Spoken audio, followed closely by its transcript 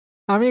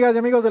Amigas y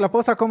amigos de la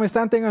Posta, ¿cómo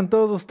están? Tengan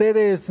todos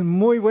ustedes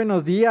muy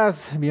buenos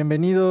días.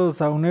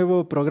 Bienvenidos a un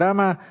nuevo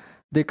programa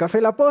de Café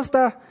La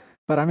Posta.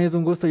 Para mí es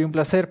un gusto y un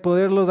placer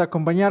poderlos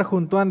acompañar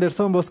junto a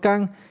Anderson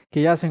Boscan,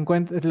 que ya se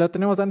encuentra. ¿Lo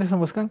tenemos, Anderson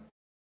Boscan?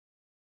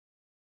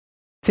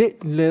 Sí,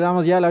 le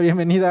damos ya la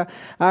bienvenida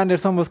a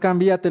Anderson Boscan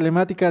vía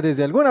telemática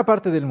desde alguna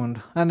parte del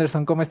mundo.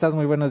 Anderson, ¿cómo estás?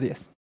 Muy buenos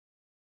días.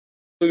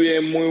 Muy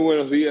bien, muy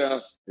buenos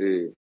días.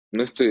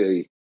 No estoy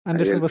ahí. Ahí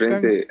Anderson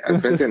Boscan, ¿cómo al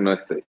frente estás? no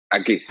estoy.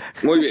 Aquí.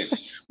 Muy bien.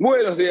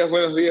 Buenos días,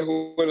 buenos días,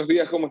 buenos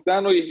días. ¿Cómo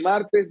están? Hoy es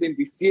martes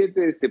 27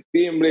 de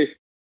septiembre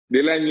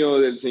del año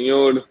del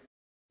Señor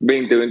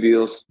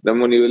 2022.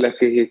 Damos niveles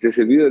que este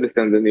servidor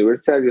están de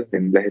aniversario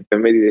en las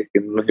efemérides que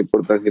no nos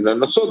importan sino a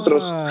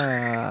nosotros.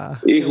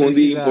 Es un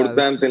día Felicidades.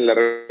 importante en la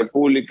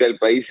República. El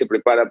país se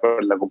prepara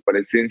para la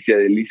comparecencia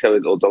de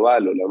Elizabeth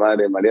Otavalo, la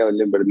madre de María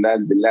Belén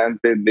Bernal,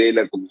 delante de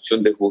la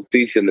Comisión de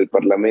Justicia del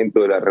Parlamento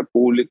de la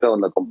República,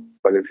 una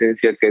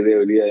comparecencia que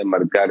debería de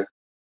marcar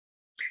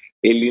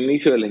el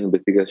inicio de las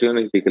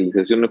investigaciones y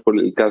fiscalizaciones por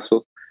el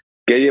caso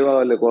que ha llevado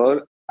al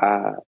Ecuador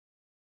a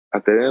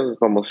tener una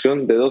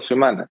conmoción de 2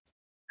 semanas.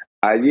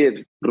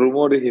 Ayer,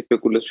 rumores y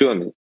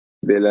especulaciones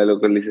de la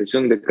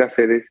localización de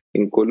Cáceres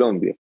en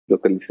Colombia.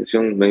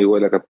 Localización no es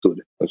igual a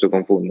captura, no se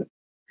confundan.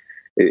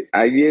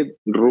 Ayer,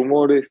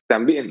 rumores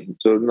también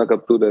sobre una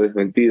captura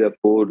desmentida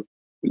por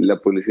la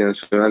Policía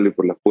Nacional y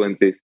por las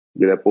fuentes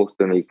de la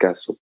posta en el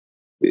caso.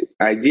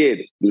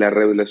 Ayer, la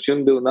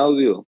revelación de un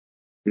audio,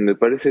 me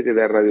parece que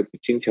era Radio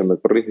Pichincha, me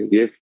corrige,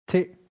 Jeff,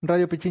 Sí,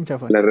 Radio Pichincha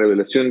fue. la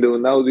revelación de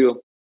un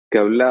audio que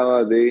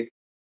hablaba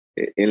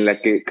en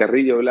la que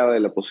Carrillo hablaba de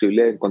la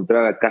posibilidad de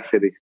encontrar a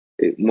Cáceres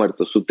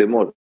muerto, su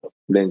temor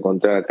de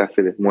encontrar a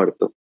Cáceres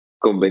muerto,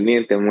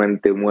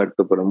 convenientemente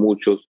muerto para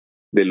muchos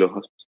de los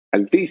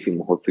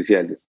altísimos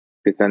oficiales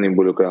que están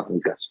involucrados en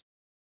el caso.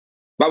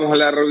 Vamos a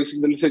la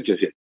revisión de los hechos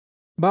ya.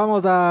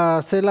 Vamos a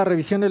hacer la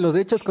revisión de los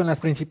hechos con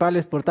las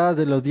principales portadas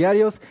de los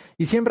diarios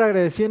y siempre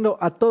agradeciendo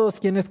a todos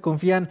quienes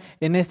confían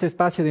en este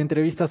espacio de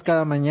entrevistas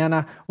cada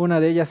mañana, una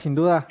de ellas sin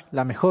duda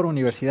la mejor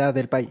universidad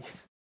del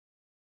país.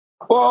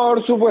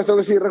 Por supuesto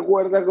que sí,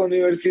 recuerda que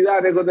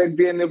Universidad de Cotec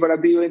tiene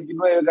para ti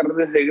 29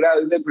 carreras de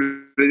grado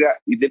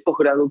y de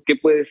posgrado que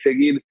puedes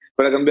seguir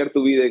para cambiar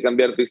tu vida y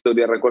cambiar tu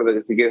historia. Recuerda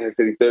que si quieres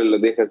hacer historia lo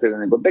dejas hacer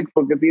en el Cotec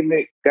porque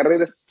tiene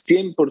carreras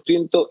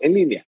 100% en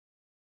línea.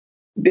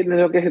 ¿Entiendes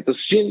lo que es esto?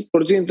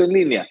 100% en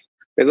línea.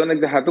 Te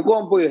conectas a tu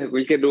compu y desde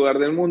cualquier lugar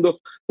del mundo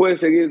puedes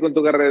seguir con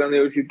tu carrera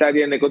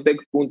universitaria en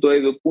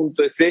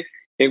ecotec.edu.es.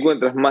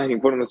 Encuentras más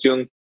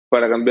información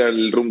para cambiar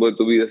el rumbo de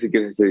tu vida si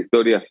quieres hacer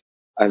historia.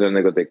 Hazlo en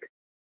Ecotec.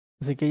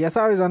 Así que ya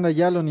sabes, anda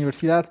ya a la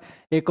Universidad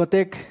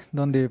Ecotec,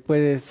 donde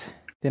puedes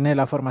tener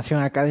la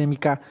formación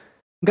académica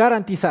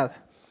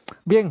garantizada.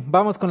 Bien,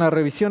 vamos con la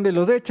revisión de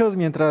los hechos,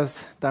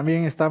 mientras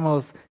también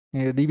estamos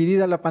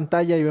dividida la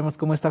pantalla y vemos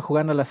cómo está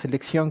jugando la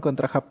selección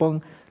contra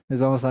Japón. Les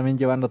vamos también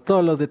llevando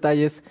todos los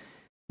detalles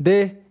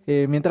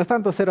mientras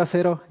tanto,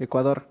 0-0,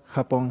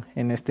 Ecuador-Japón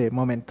en este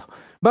momento.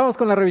 Vamos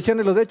con la revisión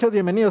de los hechos.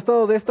 Bienvenidos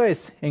todos, esto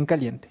es En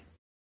Caliente.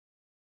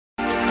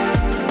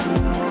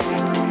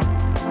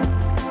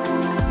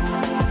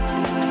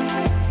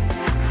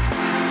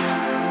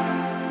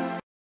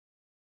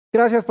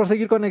 Gracias por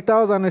seguir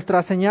conectados a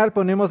nuestra señal.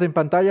 Ponemos en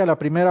pantalla la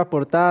primera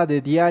portada de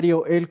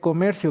diario El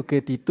Comercio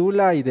que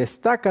titula y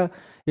destaca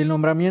el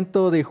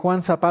nombramiento de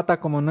Juan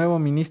Zapata como nuevo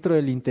ministro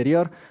del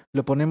Interior.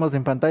 Lo ponemos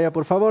en pantalla,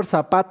 por favor.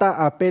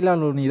 Zapata apela a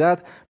la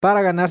unidad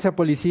para ganarse a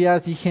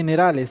policías y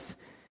generales.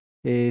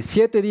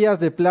 7 días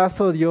de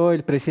plazo dio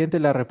el presidente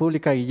de la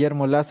República,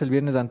 Guillermo Lasso, el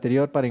viernes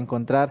anterior para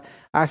encontrar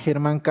a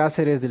Germán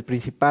Cáceres, del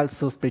principal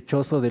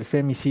sospechoso del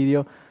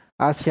femicidio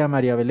hacia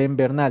María Belén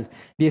Bernal.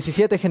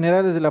 17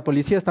 generales de la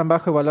policía están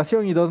bajo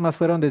evaluación y 2 más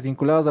fueron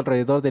desvinculados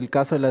alrededor del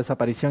caso de la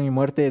desaparición y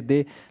muerte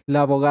de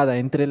la abogada.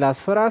 Entre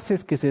las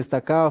frases que se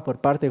destacaba por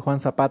parte de Juan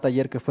Zapata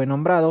ayer que fue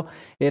nombrado,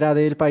 era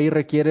de: el país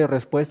requiere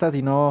respuestas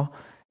y no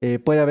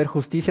puede haber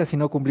justicia si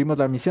no cumplimos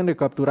la misión de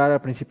capturar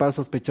al principal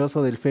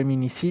sospechoso del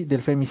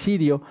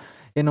femicidio.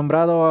 He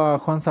nombrado a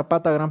Juan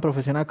Zapata, gran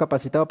profesional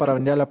capacitado para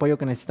brindar el apoyo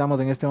que necesitamos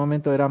en este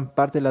momento. Eran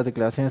parte de las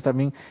declaraciones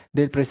también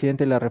del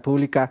presidente de la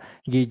República,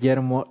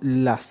 Guillermo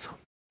Lasso.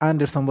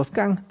 Anderson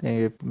Boscan,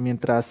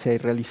 mientras se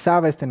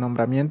realizaba este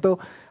nombramiento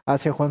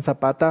hacia Juan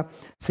Zapata,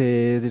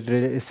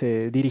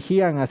 se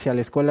dirigían hacia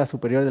la Escuela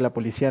Superior de la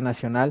Policía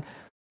Nacional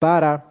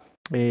para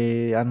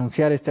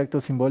anunciar este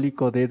acto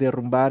simbólico de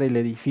derrumbar el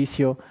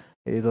edificio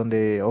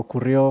donde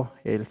ocurrió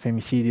el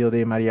femicidio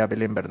de María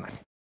Belén Bernal.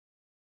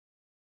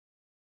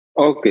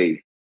 Ok.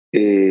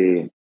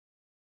 Eh,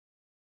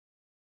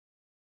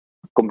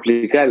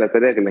 Complicada la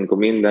tarea que le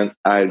encomiendan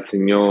al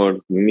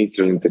señor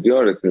ministro del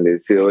Interior, a quien le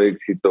deseo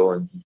éxito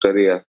en su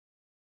tarea,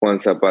 Juan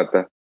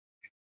Zapata.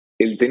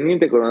 El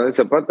teniente coronel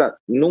Zapata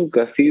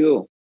nunca ha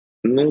sido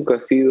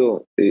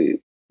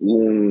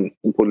un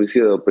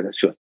policía de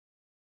operación.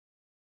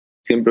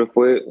 Siempre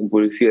fue un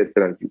policía de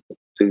tránsito.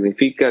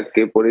 ¿Significa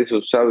que por eso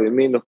sabe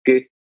menos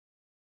que?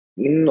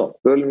 No,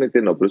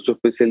 probablemente no, pero su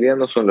especialidad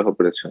no son las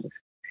operaciones.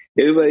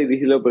 ¿Él va a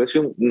dirigir la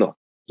operación? No,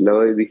 la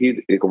va a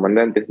dirigir el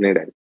comandante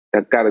general.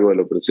 a cargo de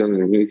la operación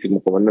del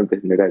mismísimo comandante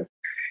general.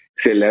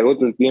 Se le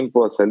agota el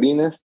tiempo a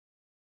Salinas.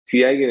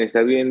 Si alguien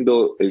está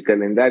viendo el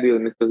calendario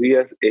en estos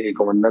días, es el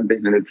comandante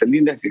general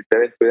Salinas, que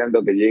estará esperando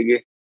a que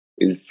llegue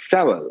el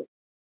sábado,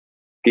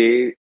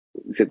 que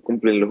se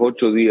cumplen los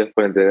 8 días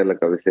para entregar la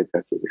cabeza de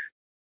Cáceres.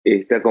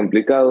 Está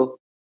complicado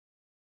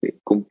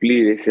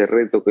cumplir ese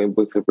reto que ha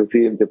impuesto el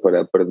presidente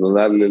para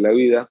perdonarle la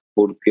vida,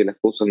 porque las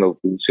cosas no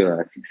funcionan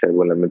así,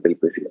 salvo en la mente del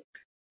presidente.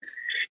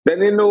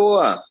 Daniel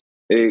Novoa,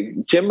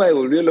 Chema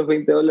devolvió los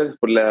 $20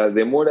 por la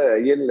demora de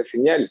ayer en la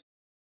señal.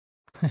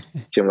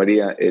 Che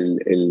María,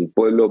 el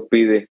pueblo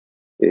pide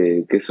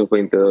que esos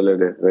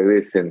 $20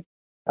 regresen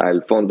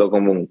al fondo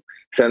común.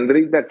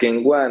 Sandrita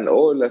Kenwan,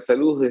 hola,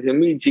 saludos desde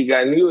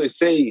Michigan,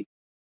 USA.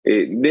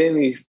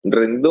 Denis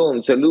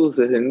Rendón, saludos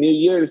desde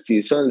New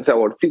Jersey, son el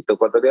saborcito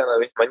ecuatoriano de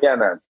mis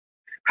mañanas.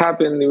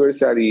 Happy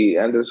Anniversary,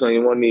 Anderson y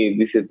Moni,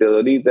 dice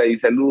Teodorita, y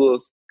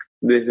saludos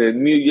desde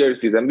New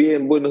Jersey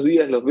también. Buenos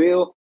días, los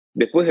veo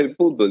después del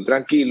fútbol,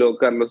 tranquilo,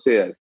 Carlos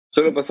Seas.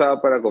 Solo pasaba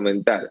para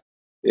comentar.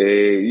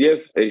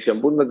 Jeff, el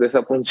shampoo no te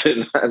está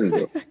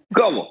funcionando.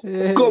 ¿Cómo?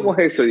 ¿Cómo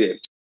es eso, Jeff?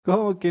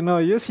 ¿Cómo que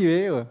no? Yo sí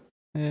veo.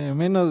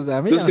 Menos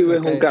a mí. ¿Tú no sí se ves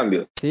me cae. un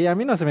cambio? Sí, a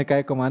mí no se me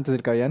cae como antes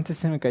del cabello. Antes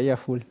se me caía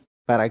full.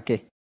 ¿Para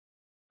qué?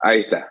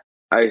 Ahí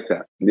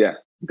está,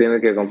 ya. Tiene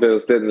que confiar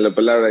usted en la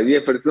palabra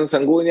Jefferson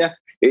Sanguña.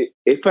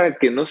 Es para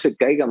que no se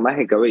caiga más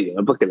el cabello,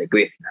 no para que le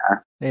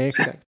crezca.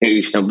 Exacto.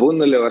 El shampoo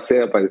no le va a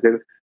hacer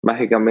aparecer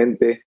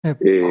mágicamente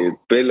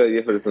pelo a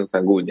Jefferson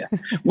Sanguña.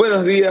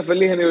 Buenos días,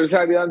 feliz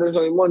aniversario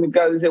Anderson y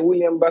Mónica, dice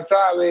William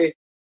Basabe.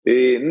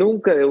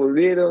 Nunca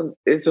devolvieron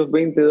esos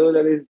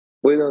 $20,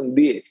 fueron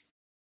 10.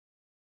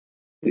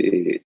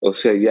 O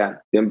sea,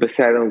 ya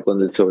empezaron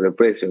con el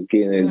sobreprecio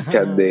aquí en el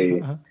chat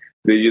de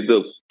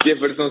YouTube.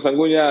 Jefferson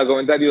Sanguña,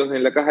 comentarios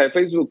en la caja de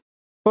Facebook.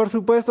 Por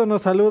supuesto,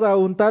 nos saluda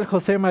un tal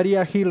José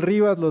María Gil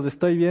Rivas, los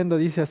estoy viendo,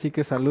 dice, así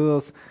que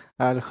saludos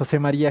al José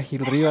María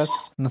Gil Rivas,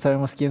 no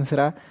sabemos quién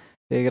será,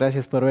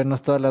 gracias por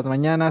vernos todas las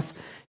mañanas.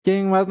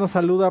 ¿Quién más nos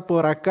saluda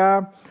por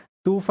acá?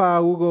 Tufa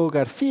Hugo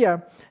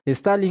García,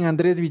 Stalin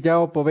Andrés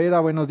Villao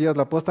Poveda, buenos días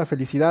La Posta,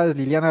 felicidades.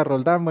 Liliana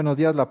Roldán, buenos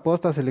días La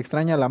Posta, se le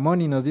extraña la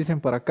Moni, nos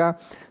dicen por acá.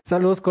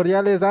 Saludos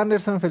cordiales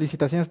Anderson,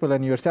 felicitaciones por el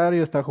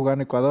aniversario, está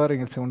jugando Ecuador en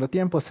el segundo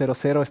tiempo,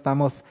 0-0,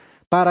 estamos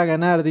para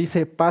ganar,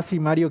 dice Pasi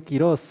Mario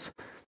Quiroz.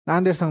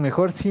 Anderson,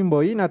 mejor sin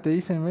boina, te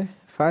dicen,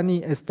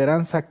 Fanny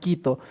Esperanza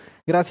Quito.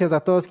 Gracias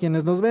a todos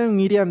quienes nos ven.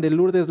 Miriam de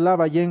Lourdes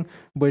Lavallén,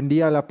 buen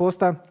día La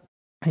Posta.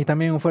 Y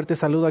también un fuerte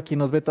saludo a quien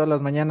nos ve todas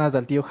las mañanas,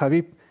 al tío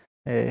Javib.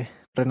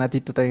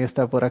 Renatito también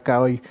está por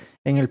acá hoy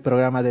en el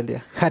programa del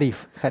día.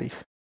 Jarif.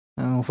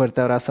 Un fuerte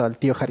abrazo al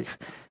tío Jarif.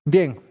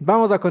 Bien,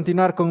 vamos a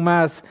continuar con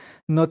más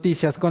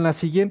noticias, con la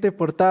siguiente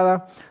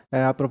portada,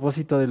 a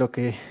propósito de lo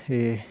que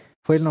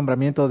fue el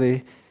nombramiento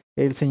de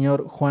el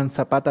señor Juan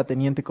Zapata,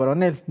 teniente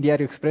coronel.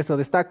 Diario Expreso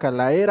destaca,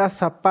 la era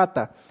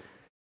Zapata.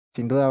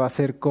 Sin duda va a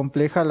ser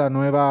compleja la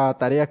nueva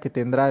tarea que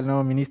tendrá el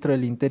nuevo ministro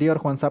del Interior,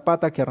 Juan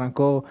Zapata, que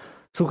arrancó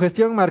su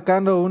gestión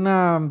marcando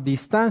una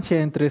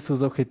distancia entre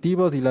sus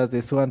objetivos y las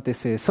de su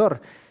antecesor,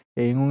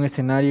 en un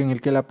escenario en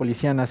el que la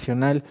Policía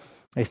Nacional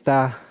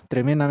está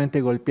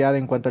tremendamente golpeada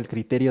en cuanto al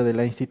criterio de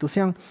la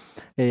institución.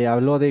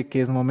 Habló de que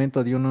es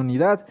momento de una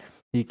unidad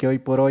y que hoy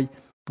por hoy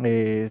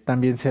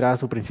también será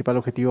su principal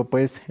objetivo,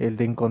 pues, el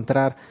de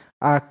encontrar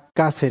a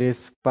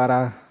Cáceres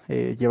para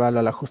llevarlo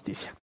a la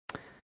justicia.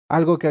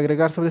 Algo que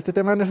agregar sobre este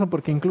tema, Anderson,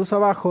 porque incluso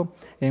abajo,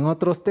 en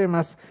otros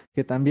temas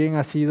que también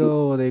ha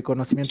sido de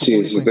conocimiento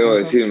público. Sí, te voy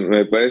a decir,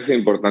 me parece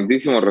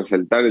importantísimo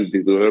resaltar el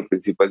titular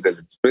principal del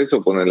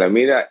Expreso, poner la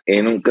mira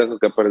en un caso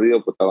que ha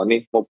perdido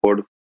protagonismo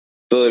por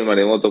todo el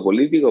maremoto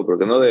político, pero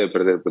que no debe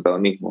perder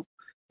protagonismo.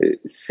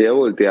 Se ha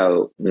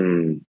volteado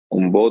un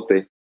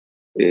bote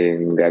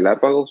en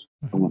Galápagos,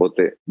 un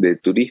bote de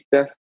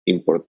turistas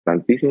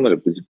importantísimo, la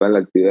principal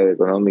actividad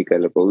económica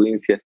de la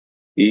provincia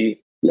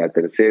y la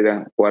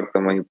tercera, cuarta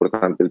más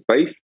importante del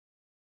país.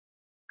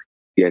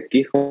 Y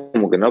aquí es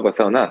como que no ha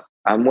pasado nada.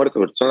 Han muerto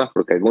personas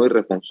porque algún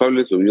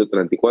irresponsable subió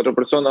 34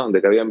 personas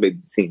donde cabían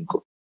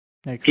 25.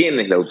 Exacto. ¿Quién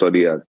es la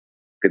autoridad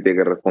que tiene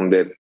que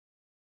responder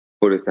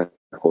por estas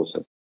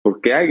cosas?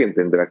 Porque alguien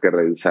tendrá que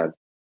revisar.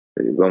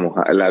 Vamos,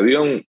 al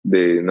avión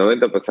de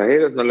 90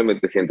 pasajeros no le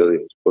mete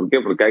 110. ¿Por qué?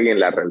 Porque alguien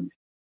la revisa.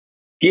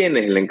 ¿Quién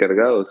es el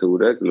encargado de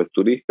asegurar que los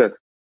turistas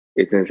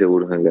estén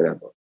seguros en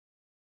Galápagos?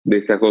 De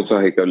estas cosas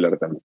hay que hablar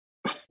también.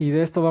 Y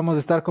de esto vamos a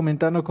estar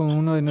comentando con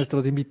uno de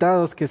nuestros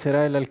invitados, que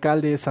será el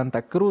alcalde de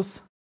Santa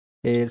Cruz,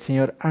 el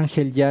señor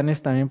Ángel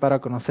Llanes, también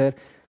para conocer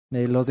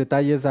los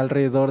detalles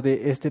alrededor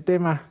de este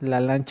tema.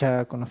 La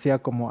lancha conocida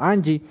como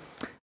Angie,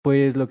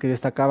 pues lo que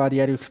destacaba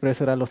Diario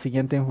Expreso era lo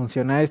siguiente en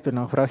función a esto: el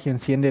naufragio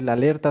enciende la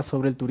alerta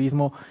sobre el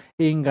turismo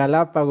en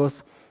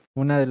Galápagos.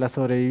 Una de las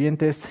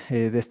sobrevivientes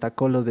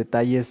destacó los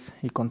detalles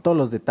y contó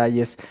los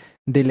detalles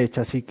del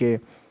hecho, así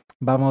que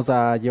vamos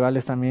a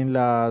llevarles también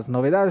las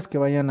novedades que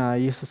vayan a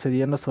ir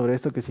sucediendo sobre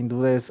esto, que sin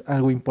duda es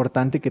algo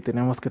importante que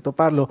tenemos que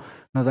toparlo.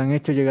 Nos han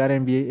hecho llegar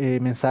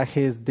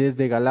mensajes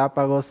desde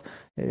Galápagos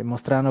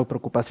mostrando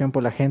preocupación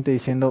por la gente,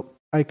 diciendo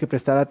hay que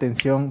prestar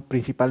atención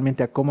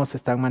principalmente a cómo se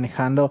están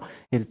manejando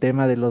el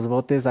tema de los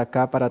botes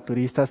acá para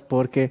turistas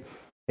porque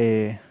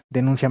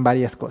denuncian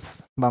varias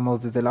cosas.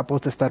 Vamos desde la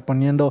posta a estar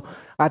poniendo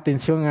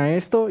atención a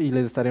esto y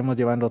les estaremos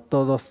llevando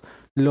todos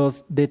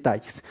los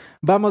detalles.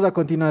 Vamos a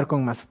continuar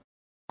con más.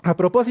 A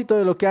propósito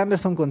de lo que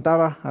Anderson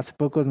contaba hace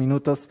pocos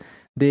minutos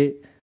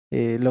de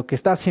lo que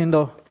está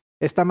haciendo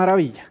esta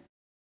maravilla.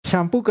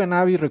 Shampoo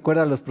Cannabis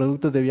recuerda los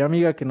productos de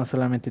Bioamiga que no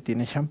solamente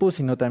tiene shampoo,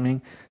 sino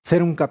también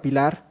serum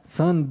capilar.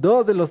 Son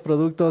dos de los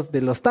productos,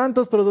 de los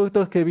tantos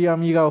productos que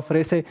Bioamiga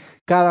ofrece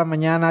cada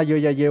mañana. Yo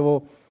ya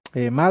llevo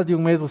más de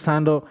un mes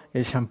usando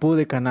el shampoo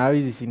de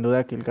cannabis y sin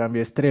duda que el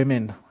cambio es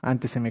tremendo.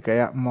 Antes se me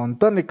caía un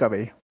montón de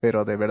cabello,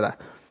 pero de verdad.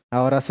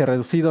 Ahora se ha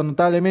reducido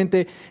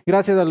notablemente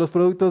gracias a los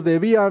productos de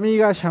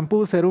Bioamiga,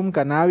 shampoo, serum,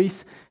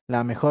 cannabis.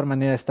 La mejor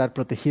manera de estar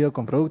protegido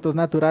con productos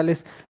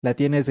naturales la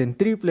tienes en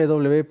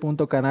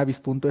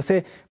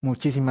www.cannabis.es.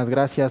 Muchísimas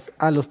gracias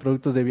a los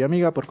productos de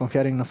Bioamiga por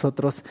confiar en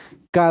nosotros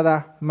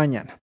cada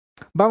mañana.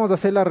 Vamos a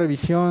hacer la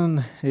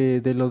revisión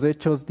de los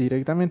hechos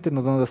directamente.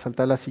 Nos vamos a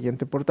saltar la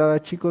siguiente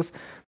portada, chicos,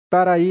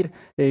 para ir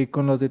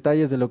con los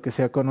detalles de lo que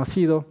se ha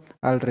conocido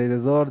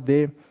alrededor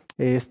de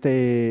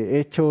este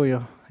hecho,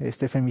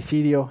 este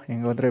femicidio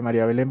en contra de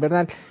María Belén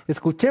Bernal.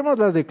 Escuchemos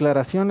las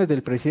declaraciones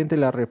del presidente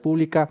de la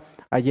República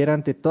ayer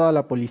ante toda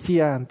la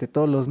policía, ante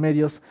todos los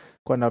medios,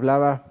 cuando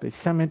hablaba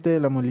precisamente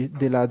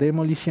de la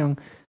demolición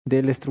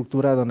de la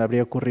estructura donde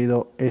habría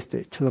ocurrido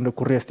este hecho, donde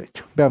ocurrió este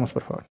hecho. Veamos,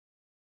 por favor.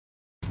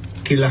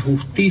 Que la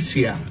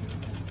justicia,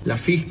 la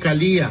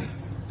fiscalía,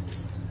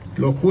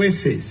 los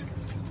jueces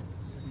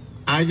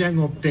hayan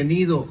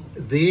obtenido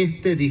de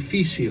este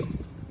edificio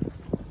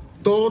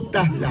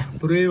todas las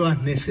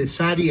pruebas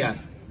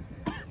necesarias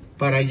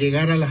para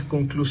llegar a las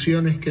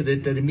conclusiones que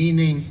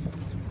determinen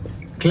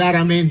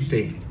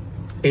claramente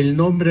el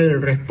nombre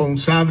del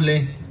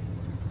responsable,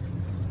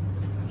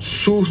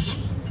 sus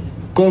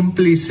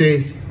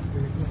cómplices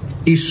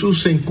y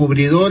sus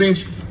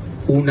encubridores.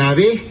 Una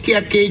vez que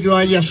aquello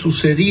haya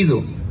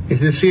sucedido, es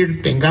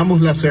decir,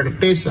 tengamos la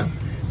certeza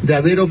de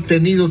haber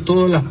obtenido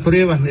todas las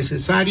pruebas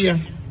necesarias,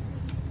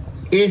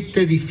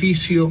 este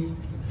edificio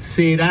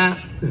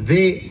será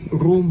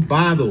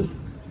derrumbado,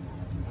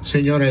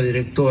 señora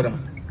directora.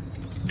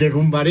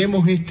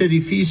 Derrumbaremos este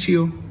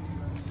edificio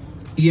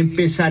y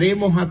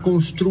empezaremos a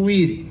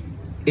construir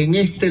en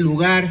este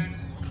lugar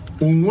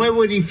un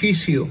nuevo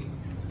edificio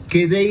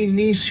que dé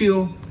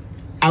inicio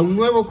a un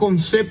nuevo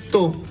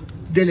concepto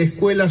de la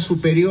Escuela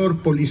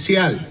Superior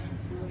Policial.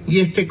 Y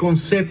este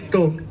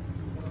concepto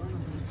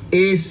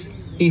es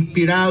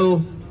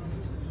inspirado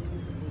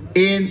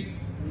en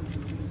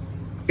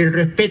el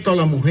respeto a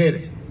la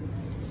mujer.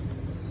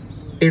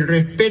 El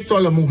respeto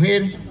a la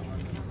mujer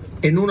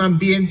en un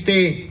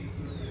ambiente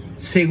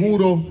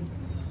seguro,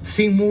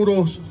 sin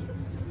muros,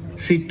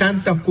 sin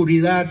tanta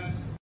oscuridad.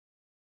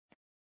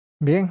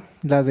 Bien,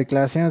 las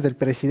declaraciones del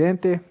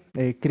presidente,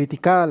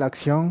 criticada la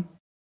acción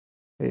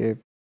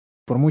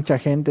por mucha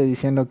gente,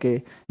 diciendo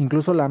que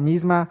incluso la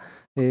misma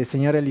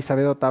señora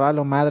Elizabeth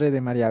Otavalo, madre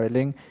de María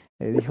Belén,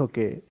 dijo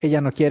que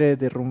ella no quiere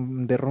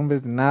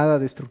derrumbes de nada,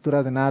 de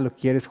estructuras de nada, lo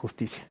que quiere es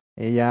justicia.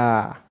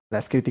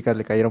 Las críticas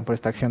le cayeron por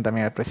esta acción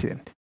también al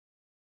presidente.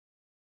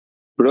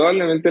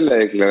 Probablemente la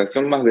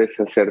declaración más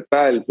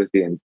desacertada del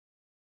presidente.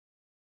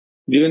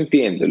 Yo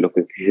entiendo lo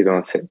que quisieron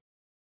hacer.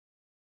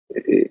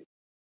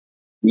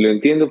 Lo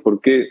entiendo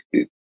porque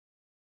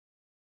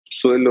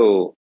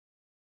suelo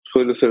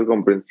ser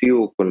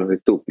comprensivo con los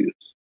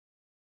estúpidos.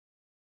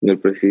 El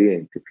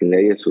presidente, que le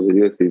haya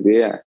sugerido esta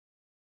idea,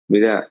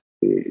 mira,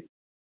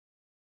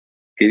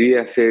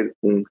 quería hacer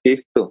un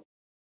gesto,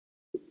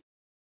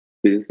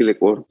 pero es que el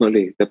Ecuador no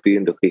le está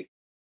pidiendo gestos.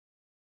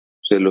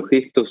 O sea, los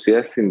gestos se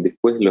hacen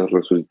después de los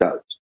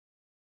resultados.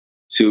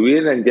 Si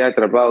hubieran ya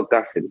atrapado a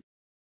Cáceres,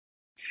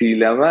 si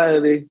la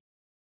madre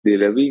de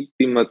la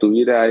víctima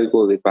tuviera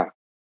algo de paz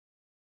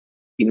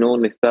y no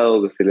un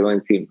Estado que se le va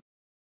encima,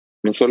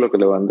 no solo que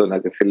lo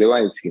abandona, que se le va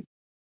encima,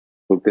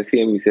 porque así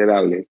de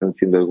miserables están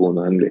siendo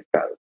algunos en el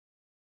Estado.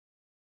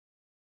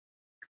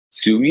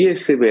 Si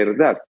hubiese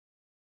verdad,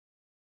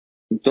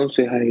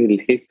 entonces haz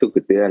el gesto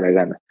que te da la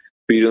gana.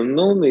 Pero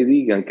no me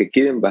digan que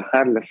quieren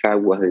bajar las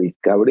aguas del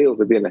cabreo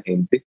que tiene la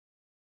gente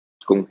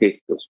con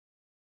gestos.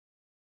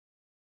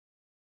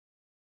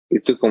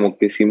 Esto es como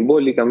que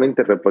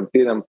simbólicamente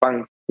repartieran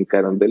pan en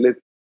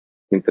Carondelet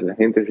mientras la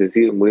gente se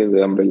sigue muriendo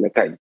de hambre en la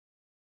calle.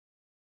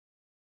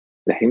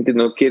 La gente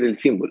no quiere el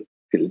símbolo,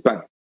 quiere el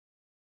pan.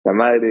 La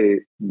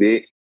madre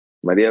de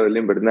María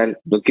Belén Bernal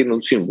no quiere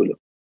un símbolo,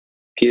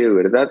 quiere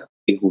verdad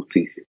y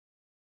justicia.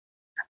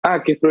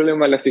 ¿Qué es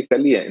problema de la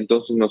fiscalía?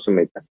 Entonces no se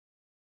metan.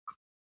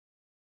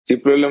 Si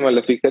el problema de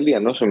la fiscalía,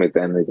 no se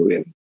metan en el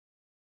gobierno.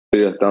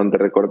 Pero hasta donde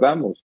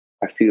recordamos,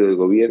 ha sido el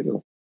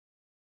gobierno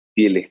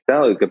y el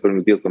Estado el que ha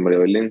permitido que María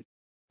Belén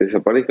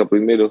desaparezca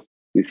primero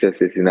y se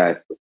asesinara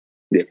después.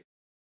 Bien.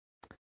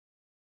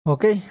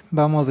 Ok,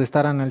 vamos a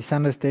estar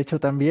analizando este hecho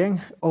también.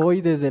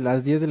 Hoy desde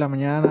las 10 de la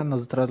mañana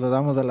nos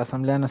trasladamos a la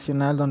Asamblea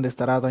Nacional donde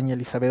estará doña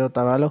Elizabeth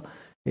Otavalo,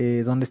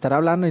 donde estará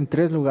hablando en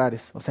 3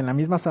 lugares, o sea, en la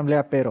misma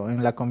Asamblea, pero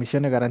en la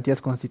Comisión de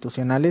Garantías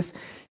Constitucionales,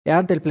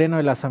 ante el Pleno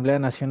de la Asamblea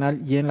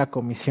Nacional y en la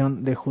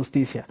Comisión de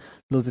Justicia.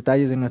 Los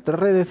detalles de nuestras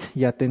redes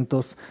y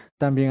atentos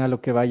también a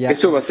lo que vaya.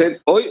 ¿Eso va a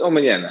ser hoy o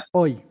mañana?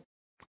 Hoy.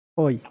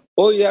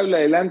 Hoy habla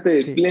delante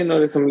del Sí. Pleno de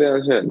la Asamblea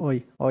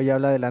Nacional. Hoy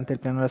habla delante del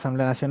Pleno de la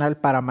Asamblea Nacional.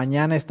 Para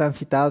mañana están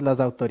citadas las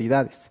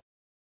autoridades.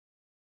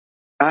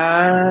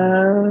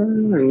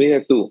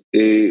 Mira tú.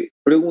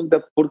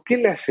 Pregunta, ¿por qué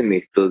le hacen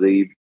esto de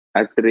ir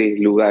a 3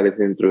 lugares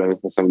dentro de la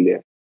misma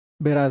Asamblea?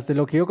 Verás, de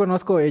lo que yo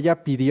conozco,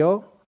 ella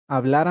pidió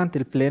hablar ante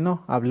el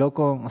Pleno,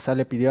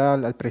 le pidió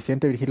al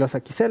presidente Virgilio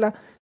Saquicela,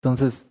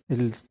 entonces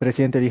el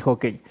presidente dijo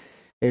ok.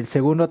 El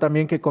segundo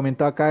también que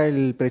comentó acá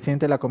el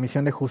presidente de la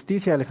Comisión de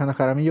Justicia, Alejandro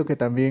Jaramillo, que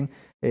también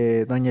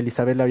doña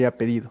Elizabeth le había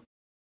pedido.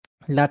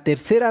 La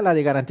tercera, la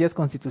de garantías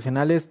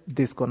constitucionales,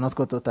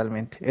 desconozco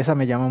totalmente. Esa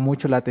me llamó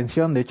mucho la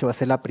atención, de hecho va a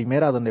ser la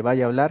primera donde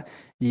vaya a hablar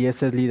y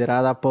esa es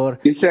liderada por...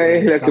 Esa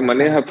es la que Cabascango.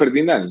 maneja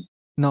Ferdinand.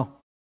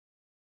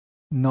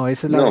 No,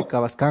 esa es la de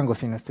Cabascango,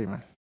 si no estoy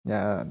mal.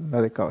 Ya,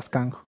 la de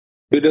Cabascango.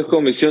 Pero es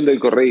comisión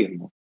del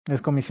correísmo.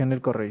 Es comisión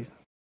del correísmo.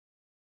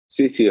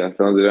 Sí,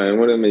 hasta donde la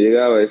memoria me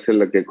llegaba, esa es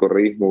la que el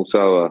correísmo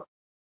usaba.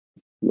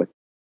 Bueno.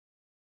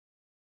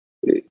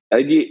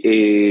 Allí,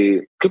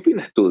 ¿qué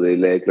opinas tú de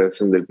la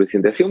declaración del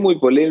presidente? Ha sido muy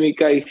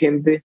polémica, hay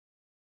gente...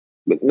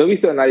 No he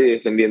visto a nadie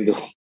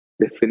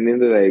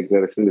defendiendo la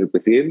declaración del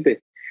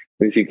presidente,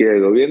 ni siquiera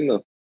el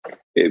gobierno.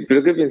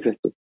 ¿Pero qué piensas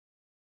tú?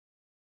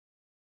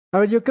 A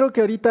ver, yo creo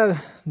que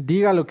ahorita,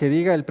 diga lo que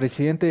diga, el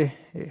presidente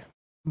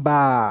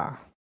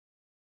va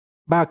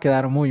a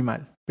quedar muy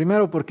mal.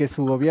 Primero porque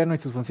su gobierno y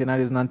sus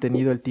funcionarios no han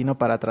tenido el tino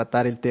para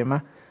tratar el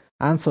tema,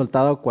 han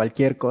soltado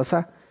cualquier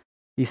cosa.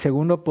 Y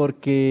segundo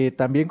porque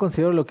también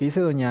considero lo que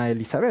dice doña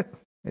Elizabeth.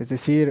 Es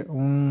decir,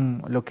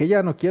 lo que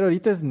ella no quiere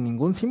ahorita es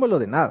ningún símbolo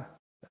de nada.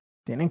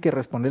 Tienen que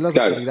responder las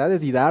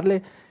autoridades y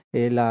darle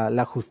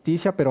la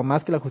justicia, pero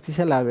más que la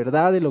justicia, la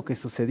verdad de lo que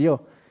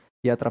sucedió.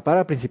 Y atrapar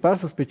al principal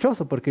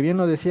sospechoso, porque bien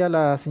lo decía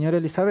la señora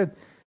Elizabeth,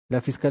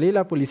 la fiscalía y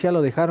la policía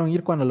lo dejaron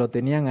ir cuando lo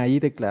tenían ahí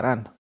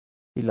declarando.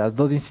 Y las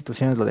 2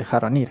 instituciones lo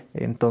dejaron ir.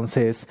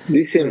 Entonces...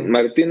 Dice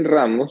Martín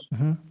Ramos,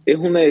 es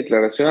una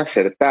declaración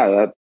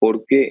acertada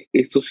porque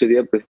esto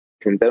sería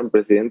presentar un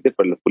precedente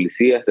para los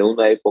policías de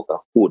una época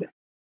oscura.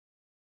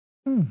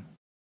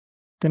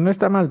 Que no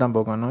está mal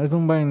tampoco, ¿no? Es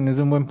un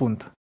buen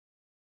punto.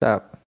 O sea,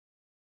 al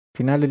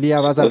final del día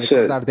vas a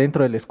recordar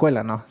dentro de la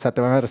escuela, ¿no? O sea,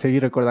 te van a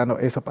seguir recordando,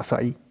 eso pasó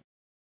ahí.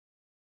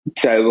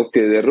 Salvo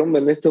que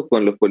derrumben esto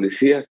con los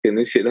policías que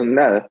no hicieron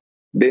nada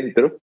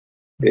dentro.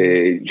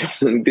 Yo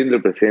no entiendo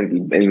el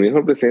presidente. El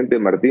mejor presidente,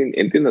 Martín,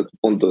 entiendo tu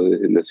punto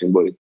de lo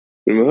simbólico.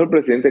 El mejor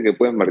presidente que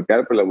puedes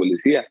marcar para la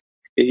policía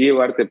es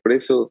llevarte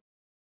preso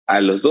a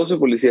los 12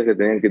 policías que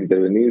tenían que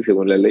intervenir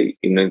según la ley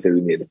y no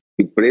intervinieron.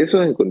 Y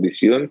presos en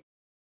condición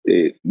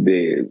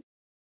de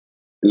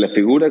la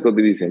figura que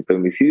utilizan,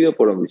 femicidio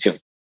por omisión.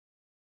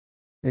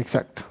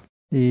 Exacto.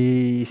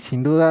 Y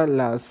sin duda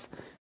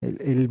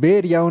el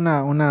ver ya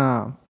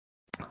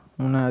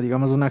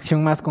digamos, una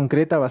acción más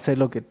concreta va a ser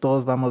lo que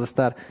todos vamos a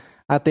estar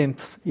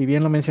atentos. Y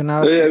bien lo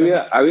mencionabas. Oye,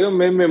 había un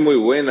meme muy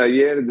bueno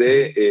ayer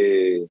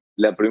de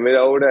la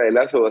primera obra de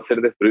Lazo va a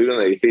ser destruir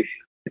un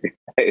edificio.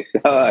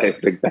 Estaba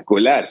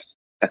espectacular.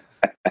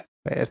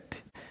 Fuerte.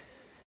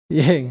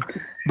 Bien,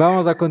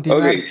 vamos a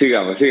continuar. Ok,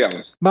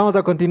 sigamos. Vamos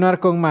a continuar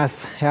con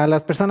más. A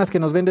las personas que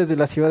nos ven desde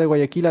la ciudad de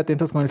Guayaquil,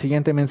 atentos con el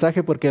siguiente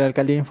mensaje, porque la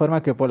alcaldía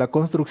informa que por la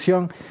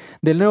construcción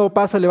del nuevo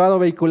paso elevado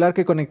vehicular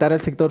que conectará el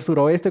sector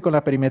suroeste con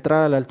la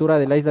perimetral a la altura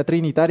de la isla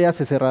Trinitaria,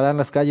 se cerrarán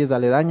las calles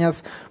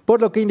aledañas,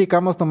 por lo que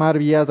indicamos tomar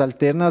vías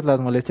alternas.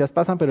 Las molestias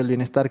pasan, pero el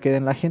bienestar queda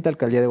en la gente.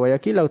 Alcaldía de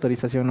Guayaquil,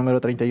 autorización número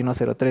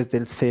 3103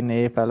 del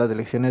CNE para las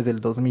elecciones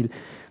del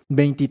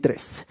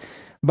 2023.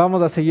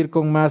 Vamos a seguir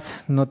con más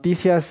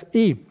noticias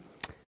y...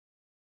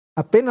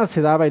 apenas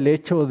se daba el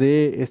hecho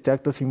de este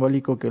acto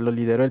simbólico que lo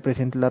lideró el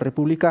presidente de la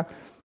República.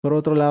 Por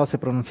otro lado, se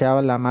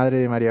pronunciaba la madre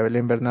de María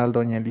Belén Bernal,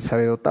 doña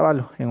Elizabeth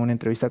Otavalo. En una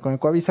entrevista con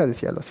Ecoavisa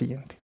decía lo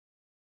siguiente.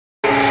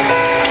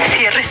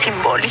 Cierre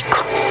simbólico,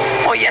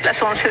 hoy a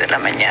las 11 de la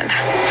mañana.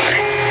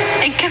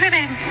 ¿En qué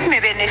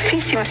me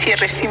beneficia un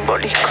cierre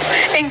simbólico?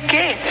 ¿En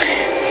qué?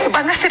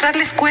 ¿Van a cerrar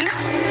la escuela?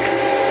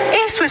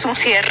 Eso es un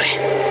cierre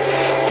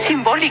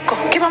simbólico.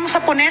 ¿Qué vamos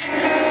a poner?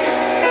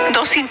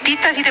 2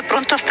 cintitas y de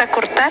pronto hasta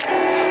cortar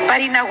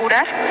para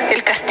inaugurar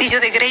el castillo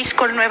de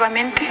Grayskull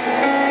nuevamente.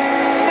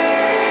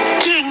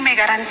 ¿Quién me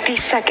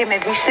garantiza que me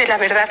dice la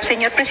verdad?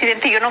 Señor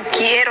presidente, yo no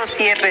quiero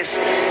cierres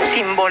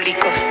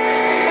simbólicos.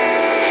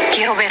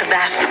 Quiero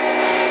verdad.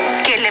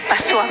 ¿Qué le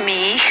pasó a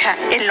mi hija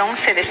el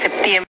 11 de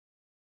septiembre?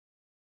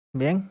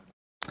 Bien.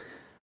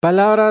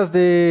 Palabras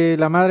de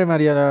la madre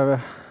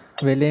María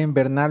Belén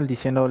Bernal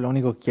diciendo lo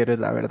único que quiero es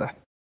la verdad.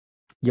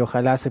 Y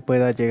ojalá se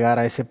pueda llegar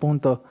a ese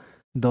punto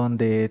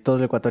donde todos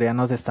los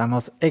ecuatorianos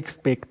estamos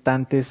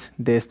expectantes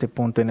de este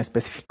punto en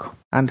específico.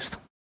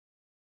 Anderson.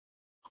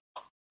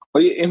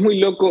 Oye, es muy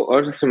loco,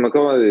 ahora se me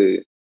acaba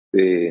de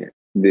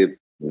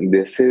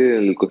hacer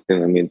el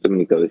cuestionamiento en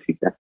mi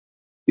cabecita.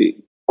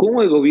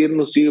 ¿Cómo el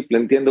gobierno sigue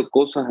planteando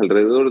cosas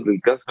alrededor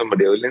del caso de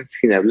María Belén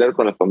sin hablar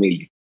con la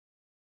familia?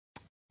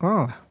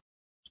 Oh.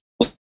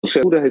 O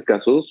sea, del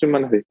caso, 2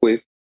 semanas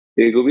después,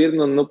 el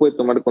gobierno no puede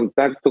tomar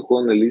contacto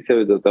con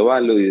Elizabeth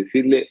Otavalo y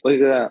decirle,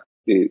 oiga,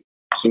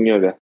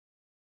 señora,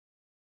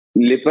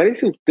 ¿le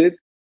parece a usted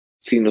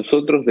si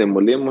nosotros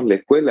demolemos la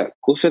escuela?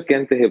 Cosa que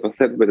antes de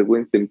pasar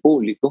vergüenza en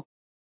público,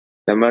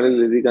 la madre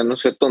le diga, no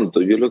sea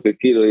tonto, yo lo que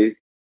quiero es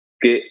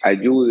que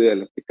ayude a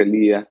la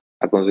fiscalía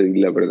a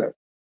conseguir la verdad.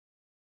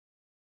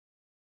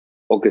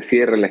 O que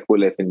cierre la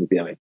escuela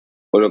definitivamente,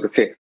 o lo que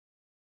sea.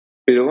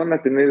 Pero van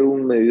a tener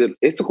un medidor.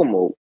 Esto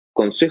como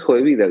consejo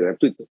de vida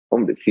gratuito.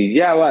 Hombre, si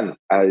ya van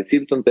a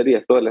decir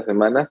tonterías todas las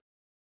semanas,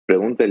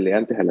 pregúntenle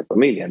antes a la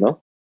familia,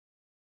 ¿no?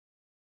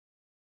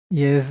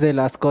 Y es de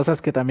las cosas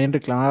que también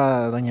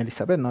reclamaba doña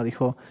Elizabeth, ¿no?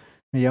 Dijo,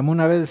 me llamó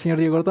una vez el señor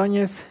Diego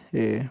Ordóñez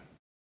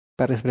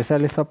para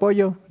expresarle su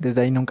apoyo,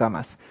 desde ahí nunca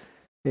más.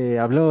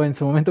 Habló en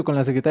su momento con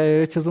la secretaria de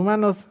Derechos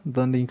Humanos,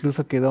 donde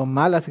incluso quedó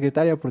mal la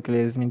secretaria porque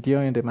le desmintió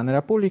de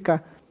manera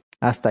pública,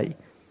 hasta ahí.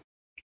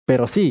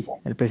 Pero sí,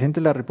 el presidente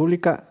de la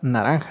República,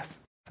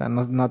 naranjas. O sea,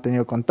 no ha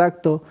tenido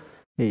contacto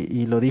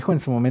y lo dijo en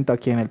su momento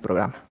aquí en el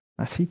programa.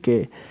 Así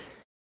que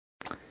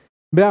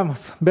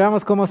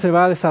veamos cómo se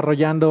va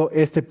desarrollando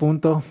este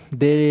punto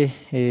de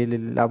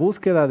la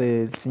búsqueda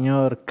del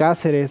señor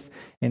Cáceres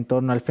en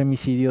torno al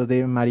femicidio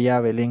de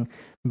María Belén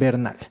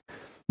Bernal.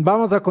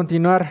 Vamos a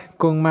continuar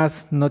con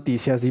más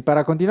noticias y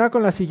para continuar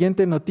con la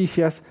siguiente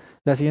noticia,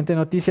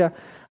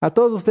 a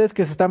todos ustedes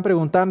que se están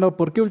preguntando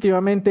por qué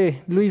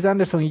últimamente Luis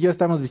Anderson y yo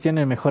estamos vistiendo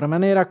de mejor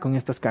manera, con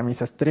estas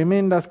camisas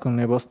tremendas, con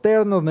nuevos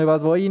ternos,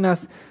 nuevas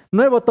boinas,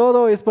 nuevo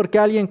todo, es porque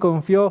alguien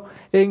confió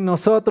en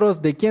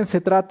nosotros. ¿De quién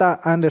se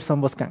trata,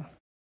 Anderson Boscan?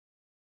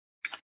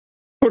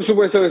 Por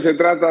supuesto que se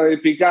trata de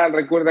Pical.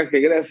 Recuerda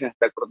que gracias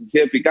a la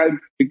cortesía de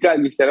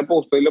Pical viste la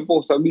posta y la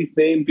posta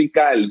viste en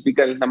Pical.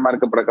 Pical es la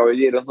marca para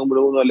caballeros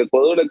número 1 del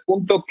Ecuador, al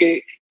punto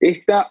que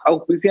está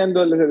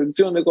auspiciando a la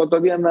selección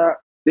ecuatoriana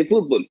de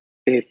fútbol.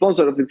 Es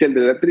sponsor oficial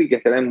de la Tri, que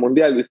estará en el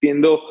Mundial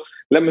vistiendo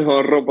la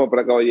mejor ropa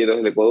para caballeros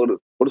del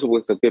Ecuador. Por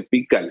supuesto que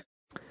Pical.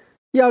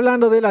 Y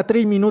hablando de la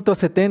Tri, minuto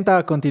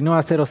 70, continúa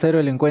 0-0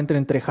 el encuentro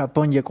entre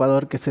Japón y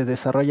Ecuador que se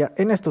desarrolla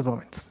en estos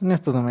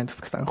momentos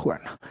que están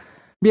jugando.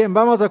 Bien,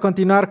 vamos a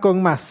continuar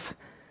con más.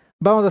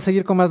 Vamos a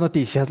seguir con más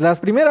noticias. Las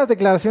primeras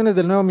declaraciones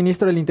del nuevo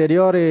ministro del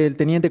Interior, el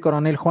teniente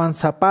coronel Juan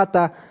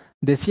Zapata,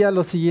 decía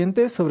lo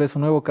siguiente sobre su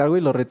nuevo cargo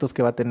y los retos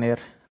que va a tener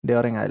de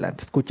ahora en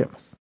adelante.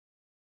 Escuchemos.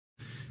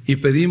 Y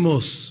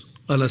pedimos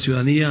a la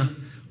ciudadanía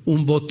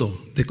un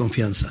voto de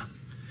confianza.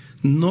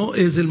 No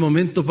es el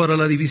momento para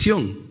la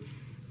división,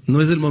 no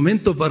es el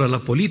momento para la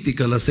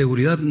política. La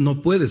seguridad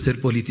no puede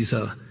ser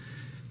politizada.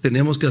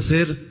 Tenemos que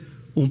hacer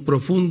un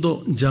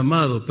profundo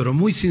llamado, pero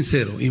muy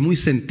sincero y muy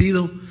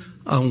sentido,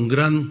 a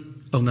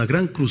una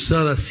gran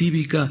cruzada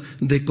cívica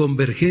de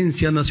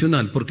convergencia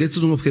nacional, porque esto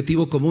es un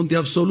objetivo común de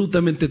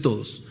absolutamente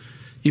todos.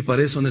 Y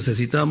para eso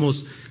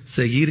necesitamos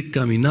seguir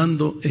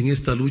caminando en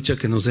esta lucha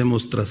que nos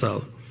hemos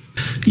trazado.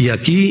 Y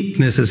aquí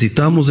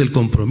necesitamos el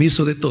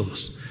compromiso de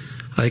todos.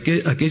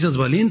 Aquellas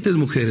valientes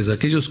mujeres,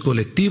 aquellos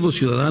colectivos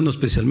ciudadanos,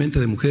 especialmente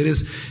de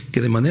mujeres,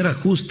 que de manera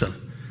justa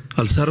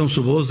alzaron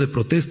su voz de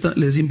protesta,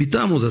 les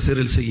invitamos a hacer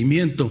el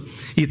seguimiento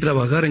y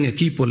trabajar en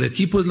equipo. El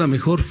equipo es la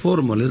mejor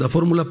fórmula, es la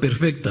fórmula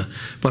perfecta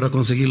para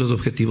conseguir los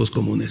objetivos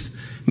comunes.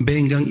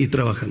 Vengan y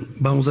trabajan.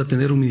 Vamos a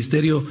tener un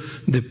ministerio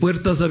de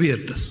puertas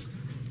abiertas.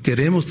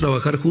 Queremos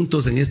trabajar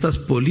juntos en estas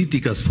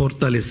políticas,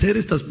 fortalecer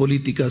estas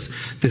políticas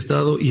de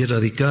Estado y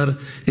erradicar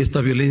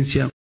esta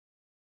violencia.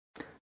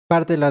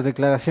 Parte de las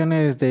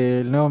declaraciones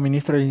del nuevo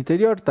ministro del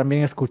Interior,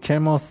 también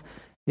escuchemos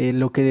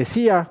lo que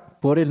decía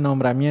por el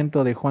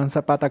nombramiento de Juan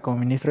Zapata como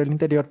ministro del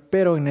Interior,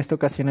 pero en esta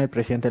ocasión el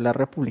presidente de la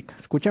República.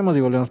 Escuchemos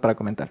y volvemos para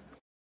comentar.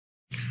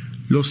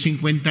 Los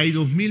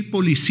 52.000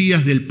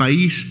 policías del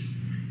país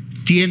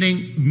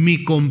tienen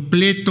mi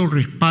completo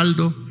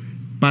respaldo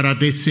para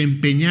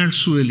desempeñar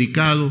su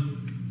delicado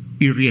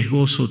y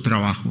riesgoso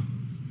trabajo.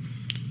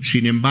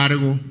 Sin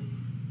embargo,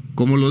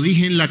 como lo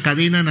dije en la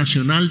cadena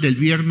nacional del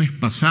viernes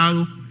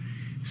pasado,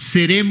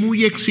 seré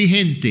muy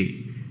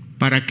exigente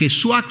para que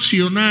su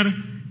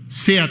accionar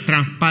sea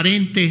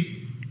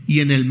transparente y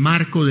en el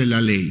marco de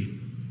la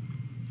ley.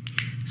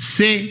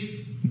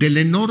 Sé del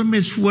enorme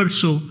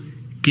esfuerzo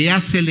que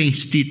hace la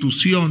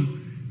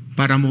institución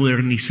para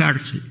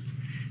modernizarse,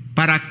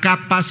 para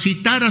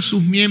capacitar a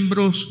sus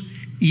miembros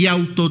y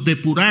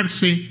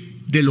autodepurarse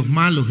de los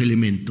malos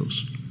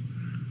elementos.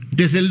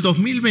 Desde el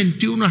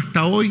 2021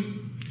 hasta hoy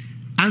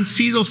han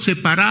sido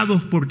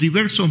separados por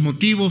diversos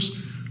motivos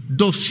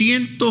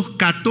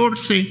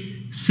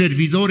 214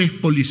 servidores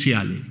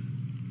policiales.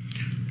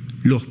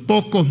 Los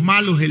pocos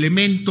malos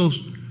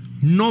elementos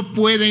no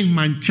pueden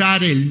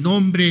manchar el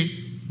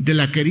nombre de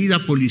la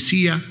querida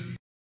policía.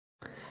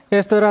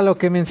 Esto era lo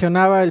que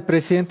mencionaba el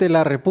presidente de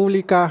la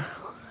República,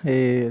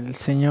 el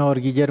señor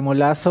Guillermo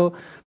Lasso,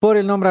 por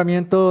el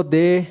nombramiento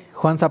de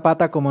Juan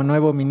Zapata como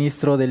nuevo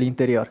ministro del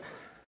Interior.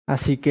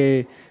 Así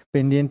que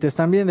pendientes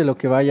también de lo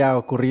que vaya a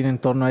ocurrir en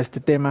torno a este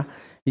tema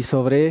y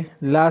sobre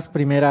las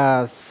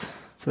primeras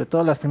sobre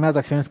todo las primeras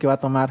acciones que va a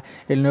tomar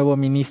el nuevo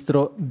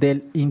ministro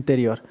del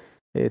Interior.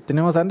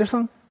 ¿Tenemos a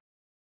Anderson?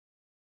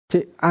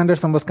 Sí,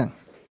 Anderson Boscan.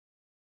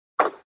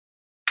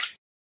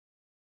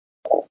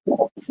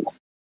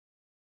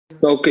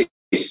 Ok.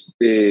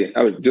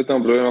 A ver, yo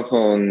tengo problemas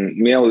con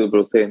mi audio,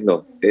 pero ustedes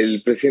no.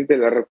 El presidente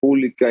de la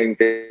República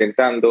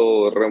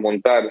intentando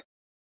remontar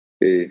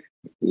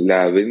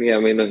la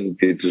avenida menos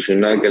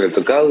institucional que le ha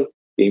tocado.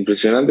 Es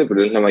impresionante,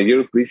 pero es la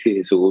mayor crisis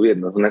de su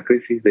gobierno. Es una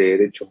crisis de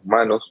derechos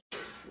humanos.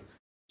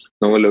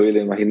 No me lo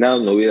hubiera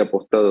imaginado, no hubiera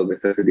apostado que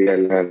esa sería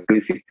la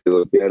crisis que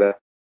golpeara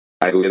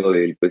al gobierno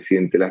del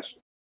presidente Lasso.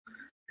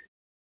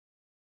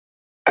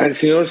 Al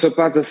señor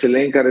Zapata se le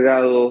ha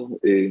encargado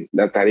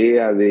la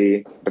tarea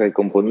de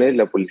recomponer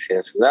la Policía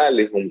Nacional.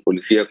 Es un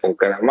policía con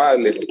cara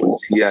amable, es un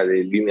policía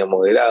de línea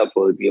moderada,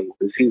 podríamos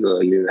decir,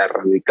 de línea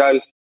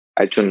radical.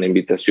 Ha hecho una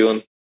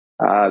invitación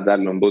a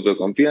darle un voto de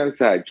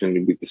confianza, ha hecho una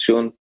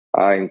invitación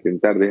a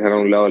intentar dejar a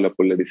un lado la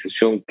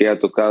polarización que ha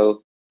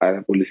tocado a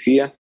la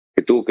policía,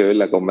 que tuvo que ver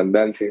la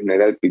comandancia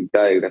general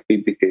pintada de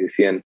grafitis que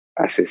decían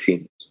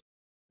asesinos.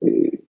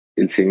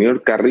 El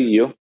señor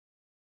Carrillo,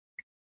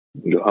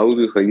 los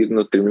audios ayer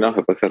no terminamos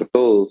de pasar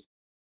todos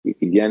y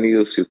que ya han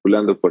ido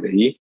circulando por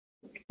allí,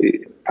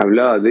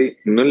 hablaba de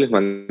no les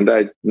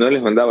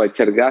mandaba a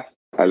echar gas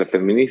a las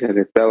feministas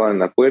que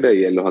estaban afuera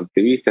y a los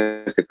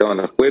activistas que estaban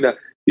afuera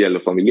y a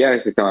los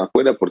familiares que estaban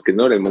afuera porque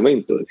no era el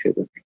momento, decía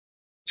también.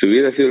 Si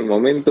hubiera sido el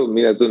momento,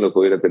 mira tú no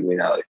hubiera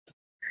terminado esto.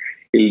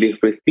 El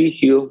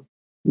desprestigio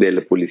de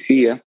la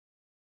policía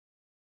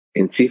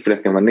en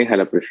cifras que maneja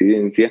la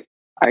presidencia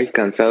ha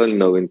alcanzado el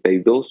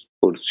 92%.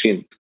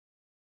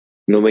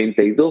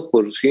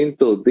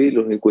 92% de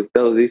los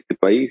encuestados de este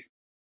país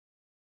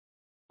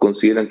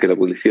consideran que la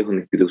policía es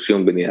una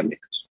institución venida a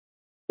menos.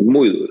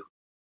 Muy duro.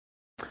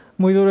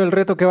 Muy duro el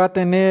reto que va a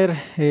tener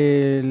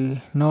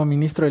el nuevo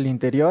ministro del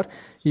Interior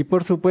y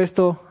por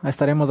supuesto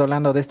estaremos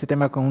hablando de este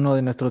tema con uno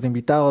de nuestros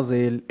invitados,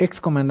 el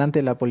excomandante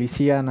de la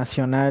Policía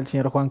Nacional,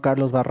 señor Juan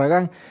Carlos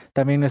Barragán,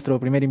 también nuestro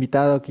primer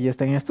invitado que ya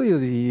está en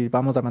estudios y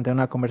vamos a mantener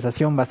una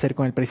conversación, va a ser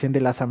con el presidente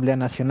de la Asamblea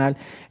Nacional,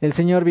 el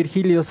señor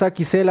Virgilio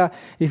Saquicela,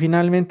 y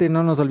finalmente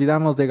no nos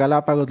olvidamos de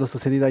Galápagos, lo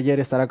sucedido ayer,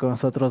 estará con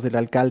nosotros el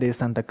alcalde de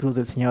Santa Cruz,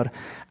 el señor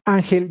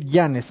Ángel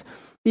Llanes.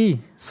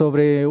 Y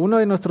sobre uno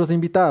de nuestros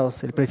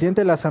invitados, el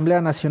presidente de la Asamblea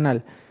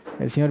Nacional,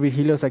 el señor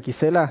Virgilio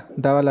Saquicela,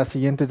 daba las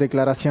siguientes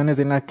declaraciones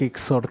en las que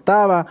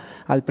exhortaba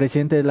al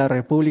presidente de la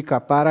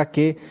República para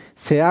que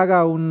se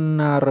haga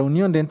una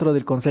reunión dentro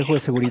del Consejo de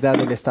Seguridad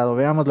del Estado.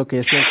 Veamos lo que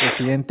decía el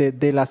presidente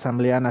de la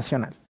Asamblea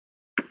Nacional.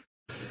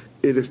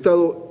 El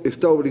Estado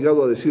está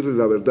obligado a decirle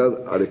la verdad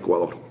al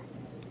Ecuador.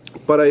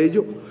 Para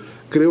ello,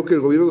 creo que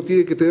el gobierno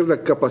tiene que tener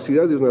la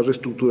capacidad de una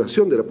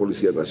reestructuración de la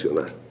Policía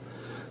Nacional.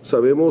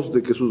 Sabemos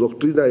de que su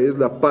doctrina es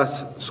la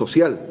paz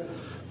social,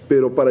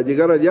 pero para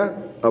llegar allá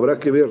habrá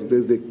que ver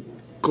desde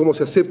cómo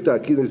se acepta a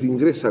quienes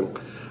ingresan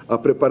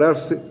a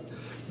prepararse,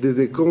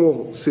 desde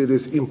cómo se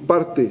les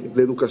imparte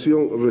la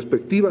educación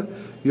respectiva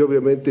y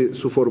obviamente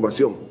su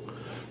formación.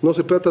 No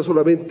se trata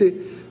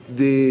solamente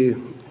de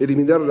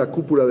eliminar la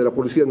cúpula de la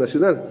Policía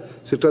Nacional,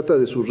 se trata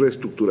de su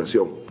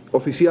reestructuración.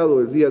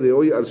 Oficiado el día de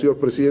hoy al señor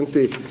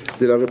presidente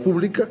de la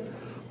República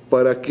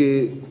para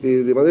que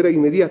de manera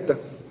inmediata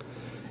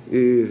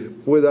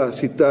pueda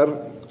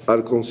citar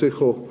al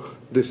Consejo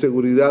de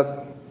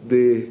Seguridad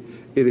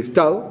del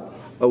Estado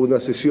a una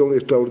sesión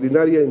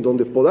extraordinaria en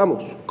donde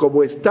podamos,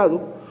 como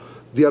Estado,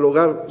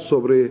 dialogar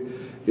sobre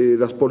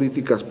las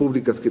políticas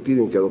públicas que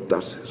tienen que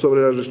adoptarse,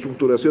 sobre la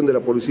reestructuración de la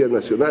Policía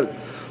Nacional,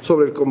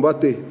 sobre el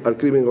combate al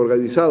crimen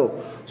organizado,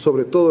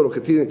 sobre todo lo que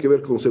tiene que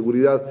ver con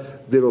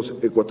seguridad de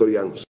los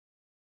ecuatorianos.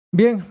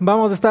 Bien,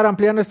 vamos a estar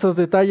ampliando estos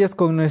detalles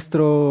con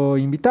nuestro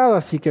invitado,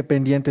 así que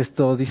pendientes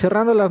todos. Y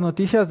cerrando las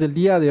noticias del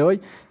día de hoy,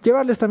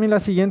 llevarles también la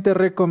siguiente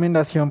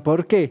recomendación.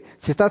 ¿Por qué?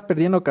 Si estás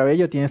perdiendo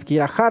cabello, tienes que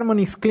ir a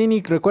Harmonix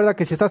Clinic. Recuerda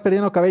que si estás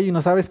perdiendo cabello y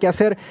no sabes qué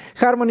hacer,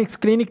 Harmonix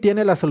Clinic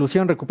tiene la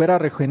solución. Recupera,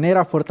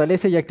 regenera,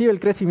 fortalece y activa el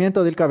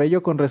crecimiento del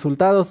cabello con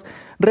resultados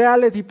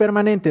reales y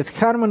permanentes.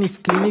 Harmonix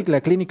Clinic,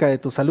 la clínica de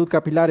tu salud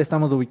capilar.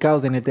 Estamos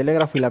ubicados en el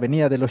Telégrafo y la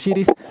Avenida de los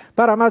Chiris.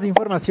 Para más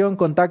información,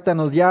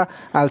 contáctanos ya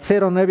al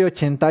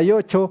 0988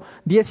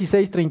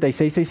 16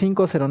 36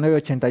 65,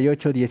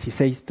 0988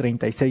 16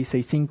 36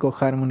 65,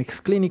 Harmonix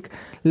Clinic,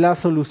 la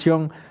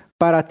solución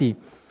para ti.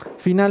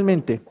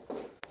 Finalmente,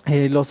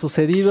 lo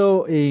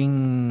sucedido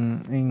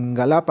en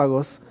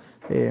Galápagos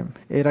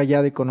era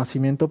ya de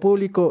conocimiento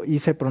público y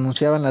se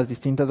pronunciaban las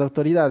distintas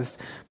autoridades.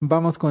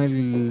 Vamos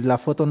con la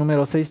foto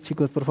número 6,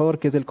 chicos, por favor,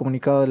 que es del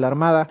comunicado de la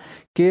Armada,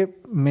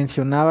 que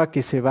mencionaba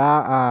que se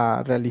va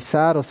a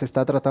realizar o se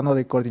está tratando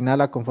de coordinar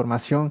la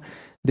conformación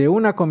de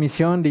una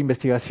comisión de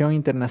investigación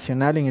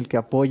internacional en el que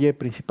apoye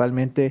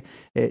principalmente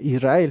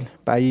Israel,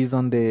 país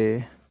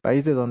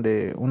de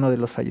donde uno de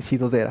los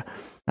fallecidos era.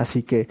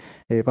 Así que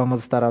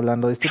vamos a estar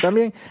hablando de esto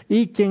también.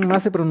 Y quien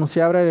más se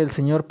pronunciaba era el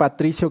señor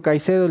Patricio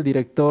Caicedo, el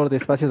director de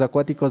espacios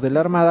acuáticos de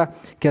la Armada,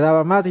 que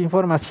daba más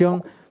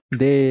información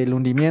del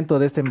hundimiento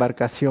de esta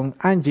embarcación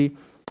Angie,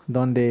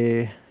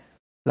 donde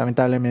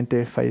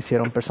lamentablemente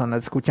fallecieron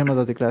personas. Escuchemos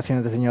las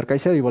declaraciones del señor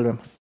Caicedo y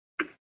volvemos.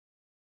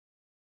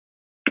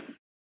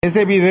 Es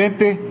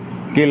evidente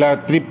que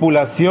la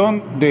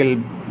tripulación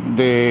de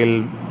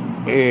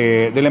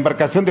la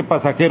embarcación de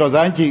pasajeros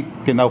Angie,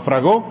 que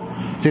naufragó,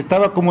 se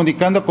estaba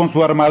comunicando con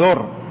su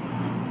armador,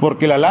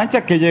 porque la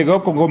lancha que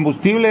llegó con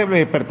combustible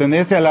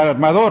pertenece al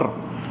armador.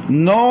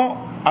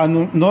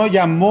 No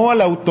llamó a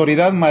la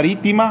autoridad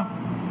marítima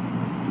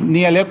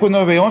ni al ECO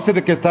 911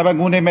 de que estaba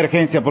en una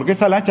emergencia, porque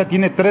esa lancha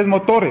tiene 3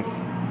 motores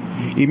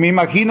y me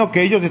imagino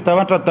que ellos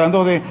estaban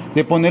tratando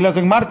de ponerlas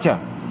en marcha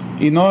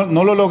y no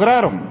lo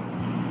lograron.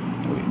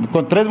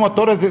 Con 3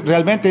 motores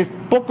realmente es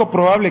poco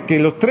probable que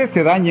los 3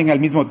 se dañen al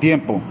mismo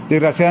tiempo.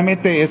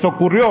 Desgraciadamente eso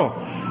ocurrió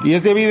y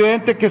es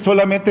evidente que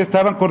solamente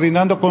estaban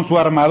coordinando con su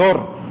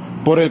armador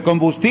por el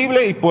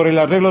combustible y por el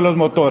arreglo de los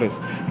motores.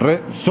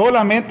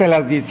 Solamente a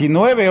las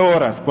 19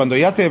 horas, cuando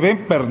ya se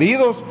ven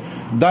perdidos,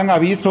 dan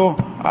aviso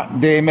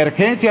de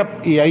emergencia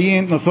y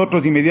ahí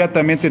nosotros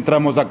inmediatamente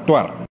entramos a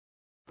actuar.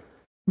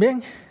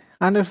 Bien,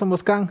 Anderson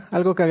Boscan,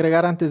 ¿algo que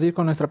agregar antes de ir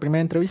con nuestra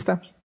primera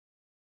entrevista?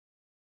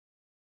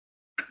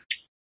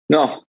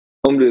 No,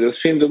 hombre, lo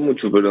siento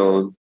mucho,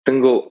 pero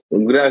tengo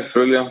graves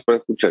problemas para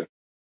escuchar.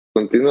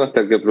 Continúo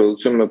hasta que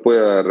producción me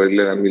pueda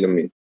arreglar a mí lo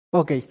mío.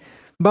 Ok,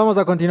 vamos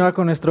a continuar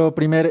con nuestro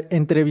primer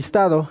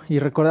entrevistado y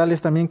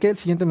recordarles también que el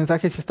siguiente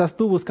mensaje, si estás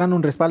tú buscando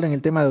un respaldo en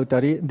el tema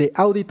de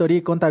auditoría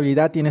y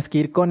contabilidad, tienes que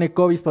ir con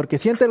Ecovis porque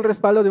siente el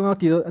respaldo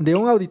de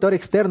un auditor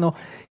externo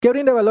que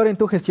brinde valor en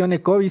tu gestión.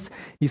 Ecovis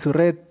y su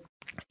red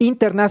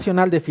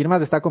internacional de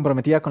firmas está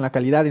comprometida con la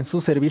calidad en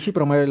su servicio y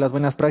promueve las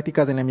buenas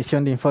prácticas en la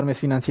emisión de informes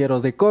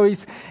financieros. De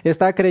Ecovis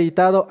está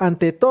acreditado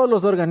ante todos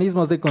los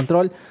organismos de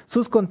control.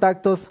 Sus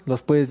contactos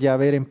los puedes ya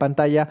ver en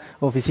pantalla.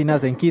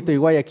 Oficinas en Quito y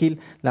Guayaquil.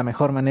 La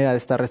mejor manera de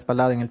estar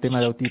respaldado en el tema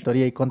de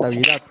auditoría y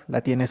contabilidad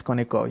la tienes con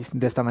Ecovis.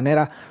 De esta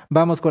manera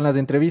vamos con las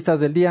entrevistas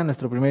del día.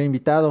 Nuestro primer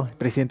invitado, el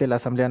presidente de la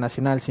Asamblea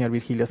Nacional, señor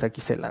Virgilio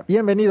Saquicela.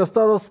 Bienvenidos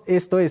todos.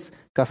 Esto es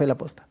Café La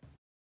Posta.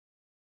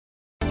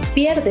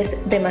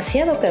 ¿Pierdes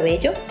demasiado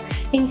cabello?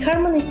 En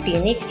Harmony's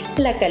Clinic,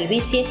 la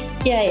calvicie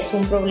ya es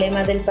un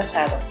problema del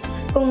pasado.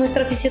 Con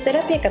nuestra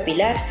fisioterapia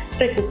capilar,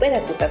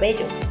 recupera tu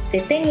cabello,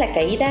 detén la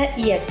caída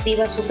y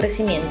activa su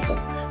crecimiento.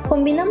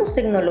 Combinamos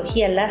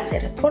tecnología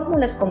láser,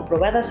 fórmulas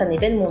comprobadas a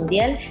nivel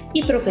mundial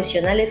y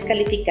profesionales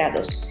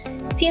calificados.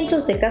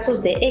 Cientos de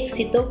casos de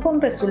éxito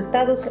con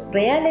resultados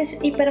reales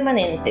y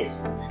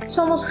permanentes.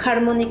 Somos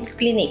Harmony's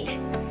Clinic,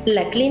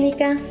 la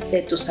clínica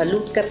de tu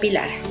salud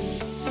capilar.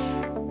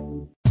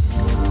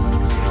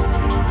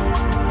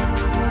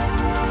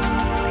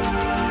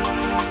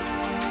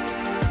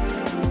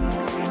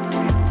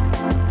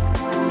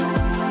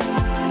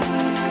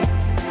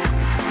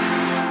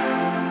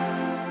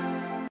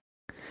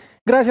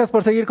 Gracias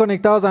por seguir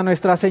conectados a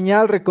nuestra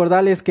señal.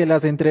 Recordarles que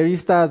las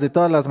entrevistas de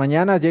todas las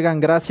mañanas llegan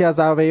gracias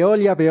a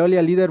Veolia.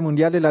 Veolia, líder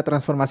mundial de la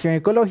transformación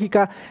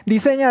ecológica,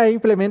 diseña e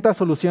implementa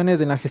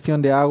soluciones en la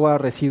gestión de agua,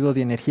 residuos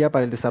y energía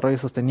para el desarrollo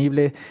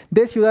sostenible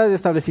de ciudades,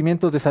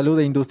 establecimientos de salud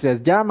e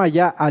industrias. Llama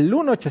ya al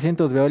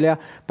 1-800 Veolia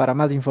para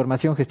más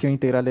información. Gestión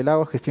integral del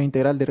agua, gestión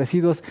integral de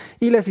residuos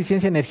y la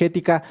eficiencia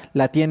energética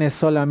la tienes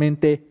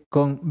solamente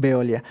con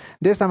Veolia.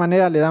 De esta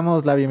manera le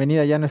damos la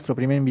bienvenida ya a nuestro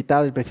primer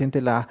invitado, el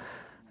presidente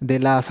de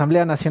la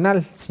Asamblea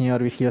Nacional,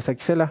 señor Virgilio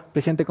Saquicela.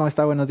 Presidente, ¿cómo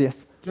está? Buenos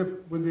días.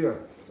 Buen día.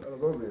 A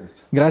las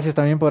órdenes. Gracias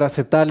también por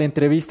aceptar la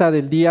entrevista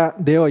del día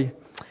de hoy.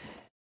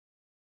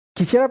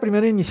 Quisiera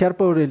primero iniciar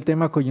por el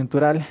tema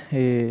coyuntural,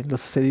 lo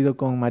sucedido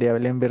con María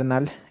Belén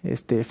Bernal,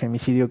 este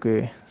femicidio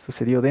que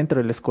sucedió dentro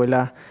de la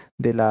escuela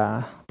de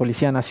la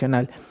Policía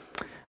Nacional.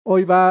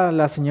 Hoy va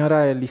la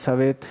señora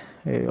Elizabeth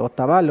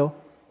Otavalo,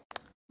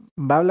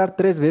 va a hablar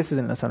 3 veces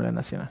en la Asamblea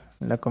Nacional,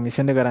 en la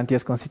Comisión de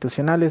Garantías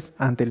Constitucionales,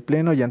 ante el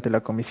Pleno y ante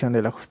la Comisión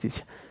de la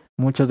Justicia.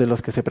 Muchos de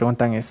los que se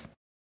preguntan es,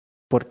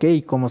 ¿por qué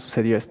y cómo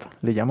sucedió esto?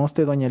 ¿Le llamó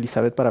usted doña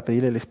Elizabeth para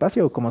pedirle el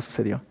espacio o cómo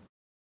sucedió?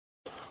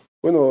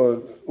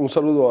 Bueno, un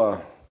saludo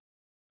a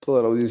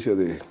toda la audiencia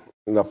de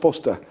La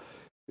Posta.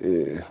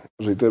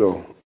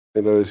 Reitero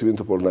el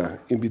agradecimiento por la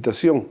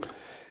invitación.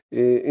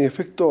 En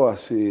efecto,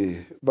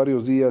 hace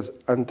varios días,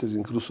 antes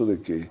incluso de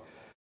que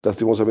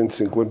lastimosamente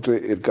se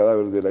encuentre el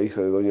cadáver de la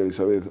hija de doña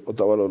Elizabeth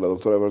Otavalo, la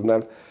doctora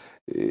Bernal,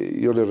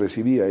 yo le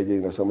recibí a ella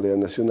en la Asamblea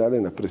Nacional,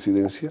 en la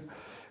presidencia,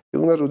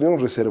 en una reunión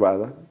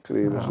reservada,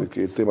 creemos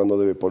que el tema no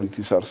debe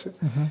politizarse,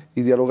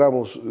 y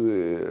dialogamos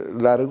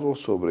largo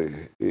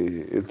sobre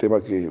el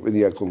tema que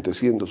venía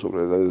aconteciendo,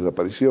 sobre la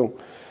desaparición,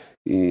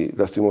 y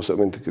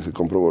lastimosamente que se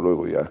comprobó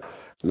luego ya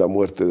la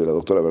muerte de la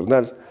doctora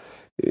Bernal,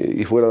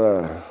 y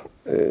fuera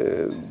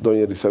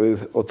doña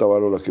Elizabeth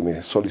Otavalo la que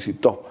me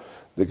solicitó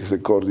de que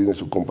se coordine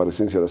su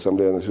comparecencia a la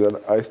Asamblea Nacional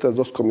a estas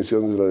 2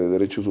 comisiones, la de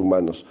Derechos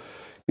Humanos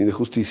y de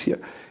Justicia,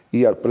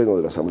 y al Pleno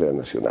de la Asamblea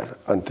Nacional,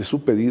 ante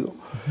su pedido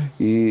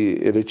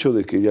y el hecho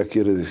de que ella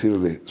quiere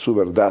decirle su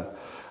verdad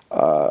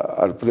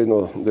al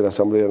Pleno de la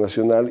Asamblea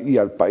Nacional y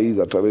al país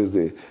a través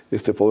de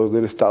este poder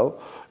del Estado,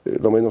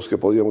 lo menos que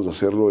podíamos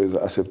hacerlo es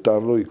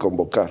aceptarlo y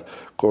convocar.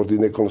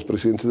 Coordiné con los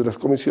presidentes de las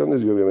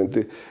comisiones y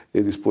obviamente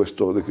he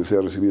dispuesto de que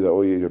sea recibida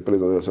hoy en el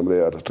Pleno de la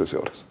Asamblea a las 13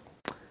 horas.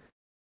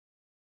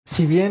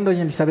 Si bien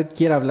doña Elizabeth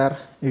quiere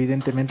hablar,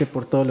 evidentemente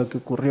por todo lo que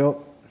ocurrió,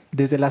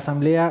 desde la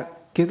Asamblea,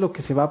 ¿qué es lo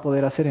que se va a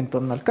poder hacer en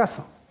torno al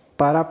caso?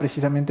 Para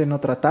precisamente no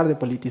tratar de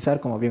politizar,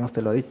 como bien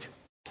usted lo ha dicho.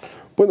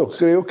 Bueno,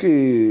 creo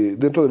que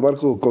dentro del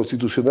marco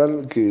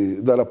constitucional que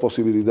da la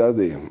posibilidad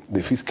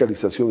de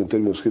fiscalización en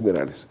términos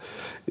generales,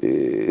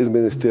 es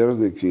menester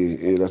de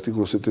que el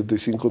artículo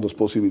 75 nos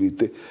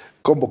posibilite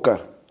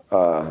convocar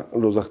a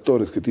los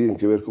actores que tienen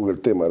que ver con el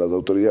tema, a las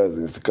autoridades,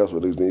 en este caso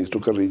el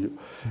exministro Carrillo,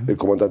 el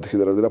comandante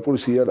general de la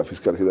policía, la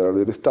fiscal general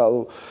del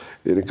Estado,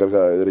 el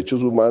encargado de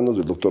Derechos Humanos,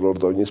 el doctor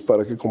Ordóñez,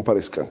 para que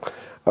comparezcan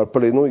al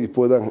Pleno y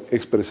puedan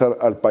expresar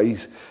al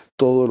país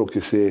todo lo que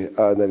se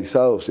ha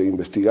analizado, se ha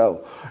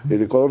investigado.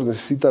 El Ecuador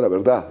necesita la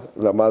verdad,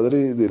 la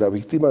madre de la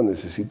víctima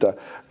necesita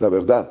la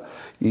verdad.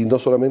 Y no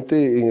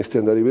solamente en este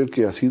andarivel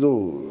que ha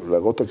sido la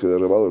gota que ha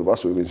derramado el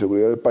vaso de la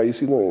inseguridad del país,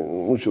 sino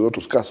en muchos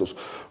otros casos,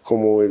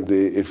 como el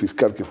del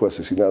fiscal que fue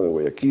asesinado en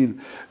Guayaquil,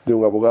 de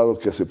un abogado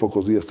que hace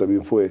pocos días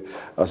también fue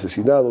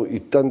asesinado, y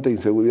tanta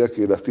inseguridad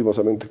que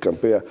lastimosamente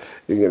campea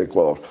en el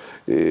Ecuador.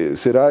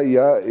 Será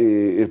ya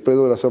el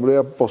Pleno de la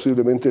Asamblea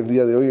posiblemente el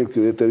día de hoy el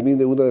que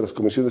determine una de las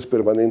comisiones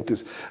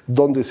permanentes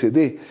donde se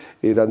dé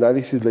el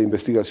análisis, la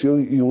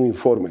investigación y un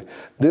informe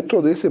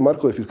dentro de ese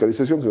marco de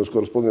fiscalización que nos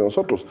corresponde a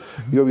nosotros,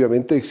 y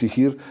obviamente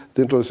exigir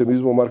dentro de ese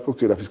mismo marco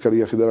que la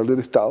Fiscalía General del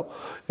Estado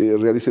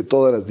realice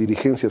todas las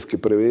diligencias que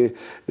prevé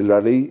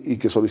la ley y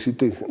que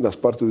soliciten las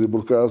partes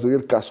involucradas en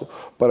el caso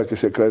para que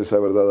se aclare esa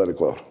verdad al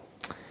Ecuador.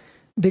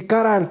 De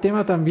cara al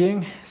tema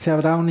también se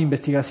habrá una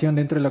investigación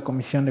dentro de la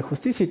Comisión de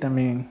Justicia y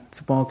también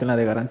supongo que en la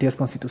de Garantías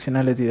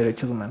Constitucionales y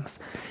Derechos Humanos.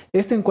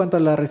 Esto en cuanto a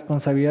la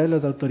responsabilidad de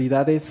las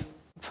autoridades,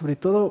 sobre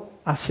todo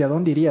hacia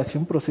dónde iría, hacia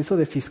un proceso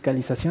de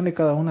fiscalización de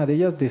cada una de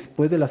ellas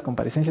después de las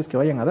comparecencias que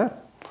vayan a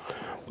dar.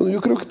 Bueno,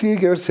 yo creo que tiene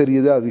que haber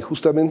seriedad y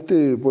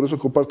justamente por eso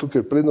comparto que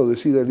el Pleno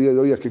decida el día de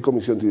hoy a qué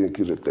comisión tiene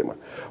que ir el tema,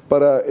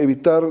 para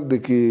evitar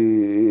de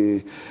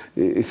que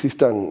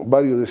existan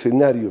varios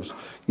escenarios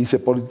y se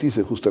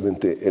politice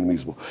justamente el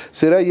mismo.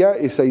 Será ya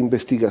esa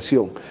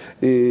investigación,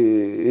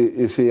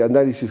 ese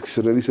análisis que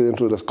se realice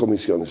dentro de las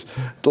comisiones,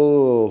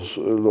 todos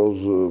los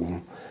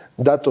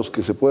datos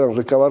que se puedan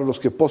recabar, los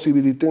que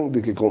posibiliten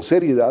de que con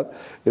seriedad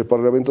el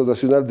Parlamento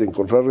Nacional, de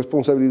encontrar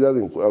responsabilidad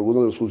en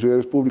algunos de los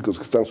funcionarios públicos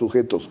que están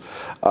sujetos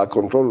a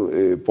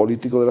control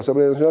político de la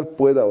Asamblea Nacional,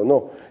 pueda o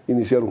no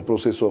iniciar un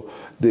proceso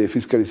de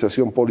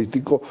fiscalización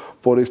político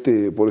por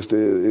este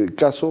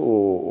caso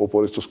o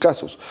por estos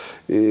casos.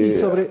 Y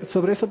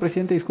sobre eso,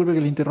 presidente, disculpe que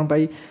le interrumpa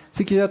ahí,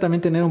 sí quisiera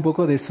también tener un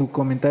poco de su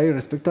comentario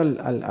respecto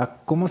a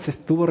cómo se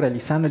estuvo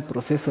realizando el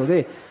proceso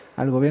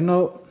al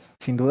gobierno.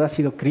 Sin duda ha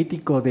sido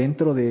crítico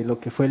dentro de lo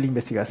que fue la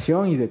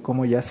investigación y de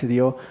cómo ya se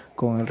dio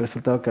con el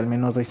resultado que al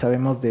menos hoy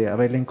sabemos de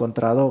haberle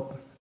encontrado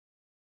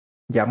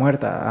ya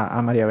muerta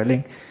a María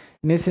Belén.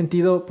 En ese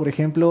sentido, por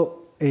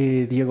ejemplo,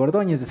 Diego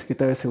Ordóñez, de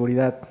secretario de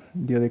Seguridad,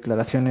 dio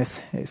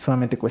declaraciones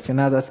sumamente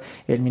cuestionadas.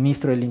 El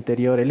ministro del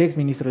Interior, el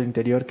exministro del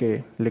Interior,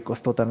 que le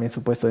costó también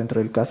su puesto dentro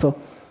del caso.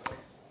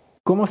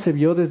 ¿Cómo se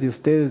vio desde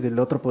usted, desde el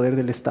otro poder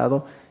del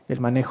Estado,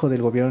 el manejo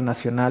del gobierno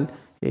nacional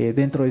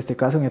dentro de este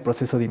caso en el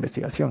proceso de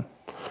investigación?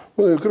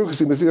 Bueno, yo creo que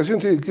esa investigación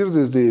tiene que ir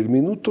desde el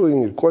minuto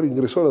en el cual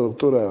ingresó la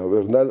doctora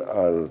Bernal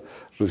al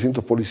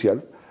recinto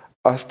policial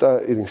hasta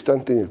el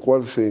instante en el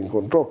cual se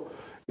encontró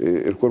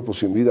el cuerpo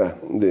sin vida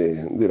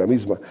de la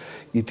misma.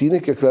 Y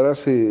tiene que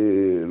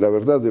aclararse la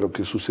verdad de lo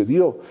que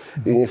sucedió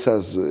en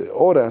esas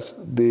horas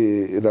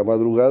de la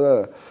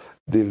madrugada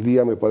del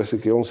día, me parece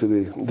que 11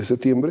 de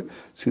septiembre,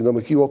 si no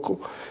me equivoco.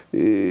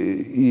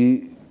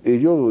 Y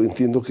yo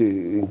entiendo que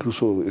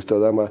incluso esta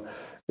dama,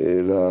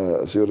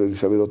 la señora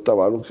Elizabeth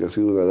Otavalo, que ha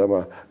sido una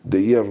dama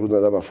de hierro, una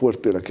dama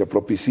fuerte, la que ha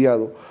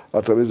propiciado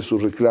a través de su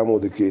reclamo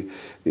de que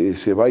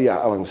se vaya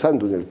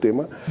avanzando en el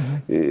tema,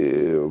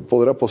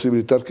 podrá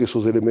posibilitar que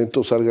esos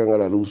elementos salgan a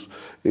la luz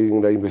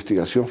en la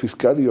investigación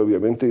fiscal y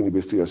obviamente en la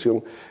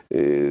investigación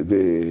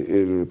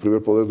del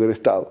primer poder del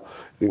Estado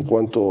en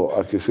cuanto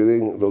a que se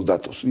den los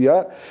datos.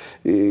 Ya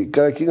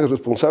cada quien es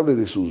responsable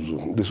de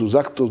sus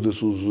actos, de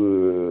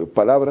sus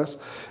palabras,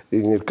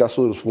 en el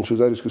caso de los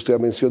funcionarios que usted ha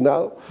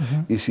mencionado,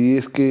 y si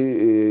es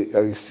que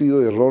han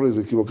existido errores,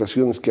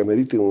 equivocaciones que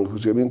ameriten un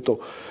enjuiciamiento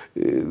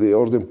de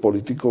orden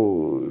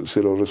político,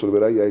 se lo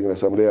resolverá ya en la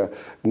Asamblea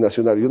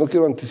Nacional. Yo no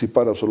quiero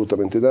anticipar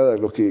absolutamente nada,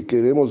 lo que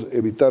queremos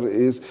evitar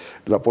es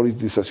la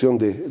politización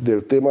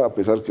del tema, a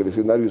pesar que el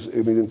escenario es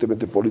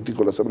evidentemente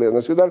político en la Asamblea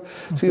Nacional.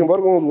 Sin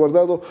embargo, hemos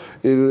guardado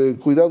el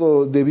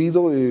cuidado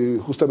debido,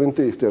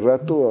 justamente este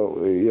rato,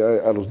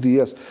 ya a los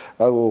días,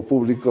 hago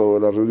público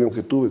la reunión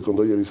que tuve con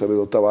doña Elizabeth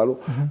Otavalo.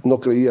 No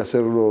creía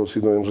hacerlo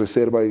sino en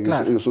reserva,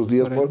 en esos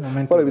días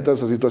para evitar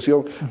esa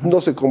situación.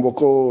 No se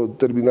convocó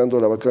terminando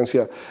la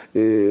vacancia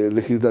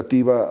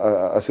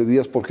legislativa hace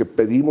días porque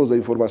pedimos la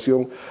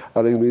información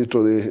al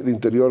exministro del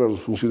Interior, a los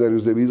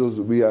funcionarios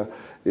debidos vía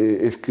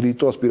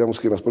escrito. Aspiramos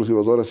que en las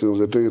próximas horas se nos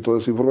entregue toda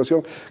esa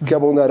información que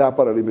abonará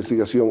para la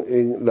investigación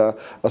en la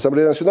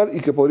Asamblea Nacional y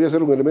que podría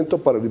ser un elemento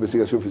para la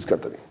investigación fiscal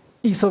también.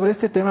 Y sobre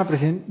este tema,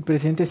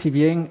 presidente, si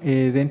bien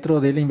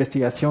dentro de la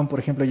investigación, por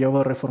ejemplo, ya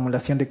hubo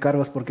reformulación de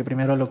cargos porque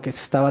primero lo que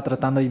se estaba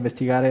tratando de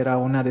investigar era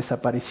una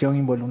desaparición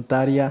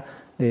involuntaria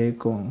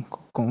con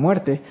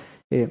muerte,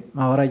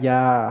 ahora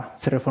ya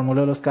se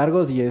reformuló los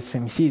cargos y es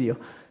femicidio.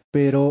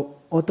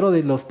 Pero otro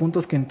de los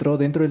puntos que entró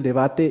dentro del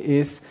debate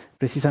es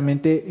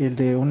precisamente el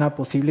de una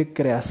posible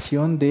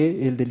creación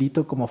del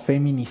delito como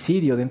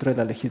feminicidio dentro de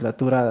la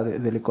legislatura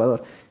del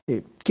Ecuador.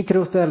 ¿Qué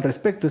cree usted al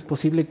respecto? ¿Es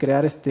posible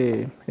crear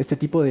este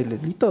tipo de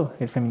delito,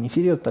 el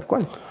feminicidio tal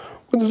cual?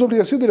 Bueno, es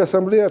obligación de la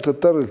Asamblea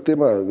tratar el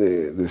tema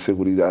de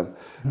seguridad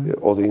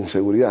o de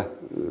inseguridad,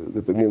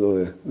 dependiendo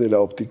de la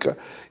óptica,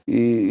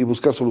 y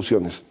buscar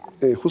soluciones.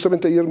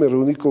 Justamente ayer me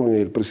reuní con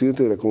el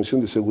presidente de la Comisión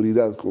de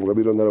Seguridad, con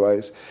Ramiro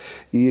Narváez,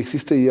 y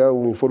existe ya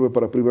un informe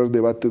para primer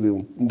debate de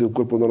un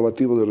cuerpo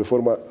normativo de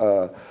reforma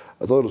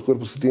a todos los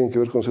cuerpos que tienen que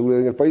ver con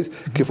seguridad en el país,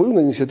 que fue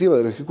una iniciativa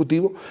del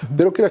Ejecutivo,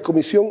 pero que la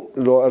Comisión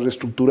lo ha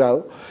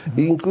reestructurado,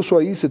 e incluso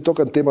ahí se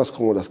tocan temas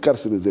como las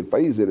cárceles del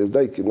país, del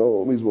SDAI, que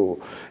no mismo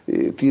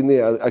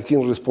tiene a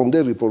quien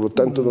responder y por lo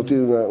tanto no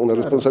tiene una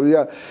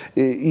responsabilidad,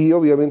 y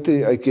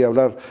obviamente hay que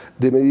hablar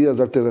de medidas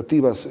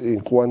alternativas en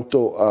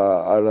cuanto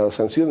a las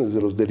sanciones de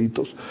los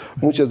delitos.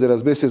 Muchas de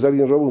las veces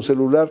alguien roba un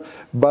celular,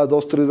 va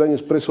 2 o 3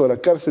 años preso a la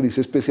cárcel y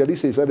se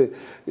especializa y sale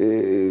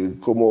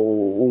como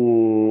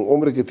un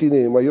hombre que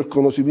tiene mayor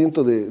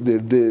conocimiento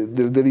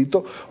del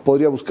delito.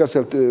 Podría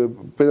buscarse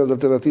penas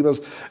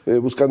alternativas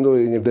buscando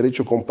en el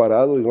derecho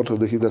comparado, en otras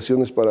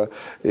legislaciones para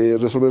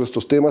resolver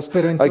estos temas.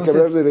 Entonces, hay que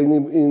hablar de la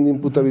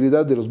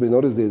inimputabilidad de los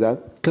menores de edad.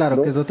 Claro,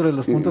 ¿no? Que es otro de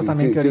los puntos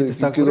también que ahorita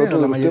está ocurriendo.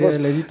 La mayoría de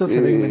delitos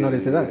se ven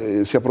menores de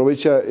edad. Se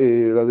aprovecha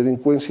la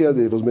delincuencia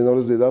de los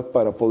menores de edad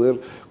para poder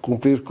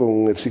cumplir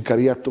con el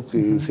sicariato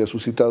que se ha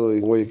suscitado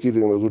en Guayaquil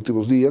en los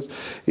últimos días.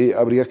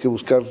 Habría que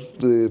buscar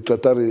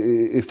tratar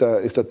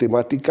esta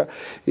temática.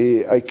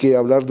 Hay que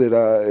hablar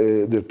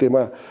del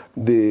tema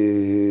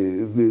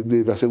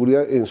de la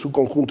seguridad en su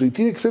conjunto, y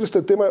tiene que ser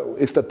este tema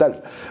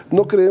estatal.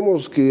 No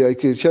creemos que hay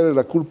que echarle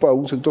la culpa a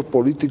un sector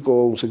político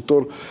o a un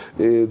sector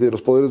de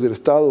los poderes del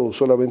Estado,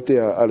 solamente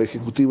al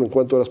Ejecutivo en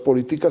cuanto a las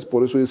políticas.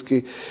 Por eso es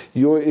que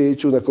yo he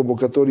hecho una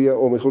convocatoria,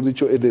 o mejor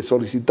dicho, he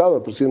solicitado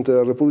al presidente de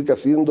la República,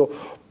 siendo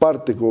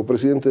parte como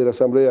presidente de la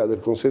Asamblea del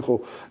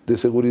Consejo de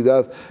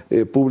Seguridad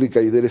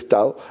Pública y del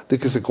Estado, de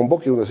que se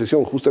convoque una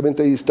sesión.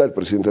 Justamente ahí está el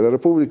presidente de la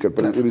República,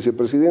 el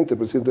vicepresidente, el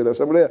presidente de la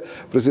Asamblea,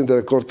 el presidente de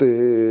la Corte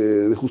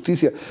de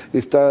Justicia,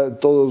 está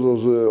todos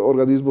los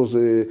organismos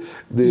de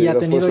 ¿Y ha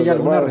tenido ya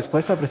alguna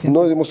respuesta, presidente?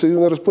 No hemos tenido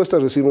una respuesta,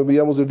 recién lo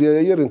enviamos el día de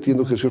ayer.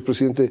 Entiendo que el señor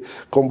presidente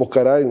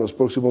convocará en los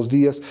próximos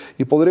días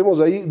y podremos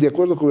ahí, de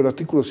acuerdo con el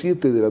artículo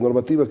 7 de la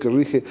normativa que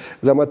rige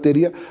la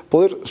materia,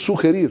 poder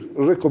sugerir,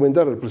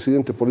 recomendar al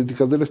presidente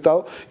políticas del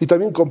Estado y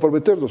también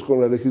comprometernos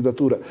con la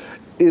legislatura.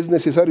 Es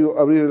necesario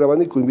abrir el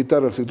abanico,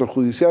 invitar al sector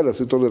judicial, al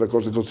sector de la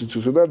Corte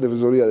Constitucional,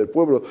 Defensoría del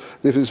Pueblo,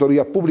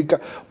 Defensoría Pública,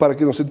 para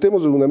que nos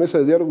sentemos en una mesa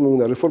de diálogo, en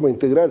una reforma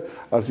integral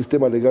al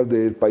sistema legal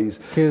del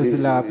país. Que es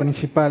la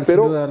principal,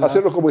 pero sin duda,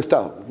 hacerlo como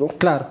Estado, ¿no?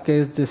 Claro,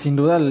 que es sin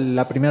duda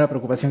la primera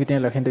preocupación que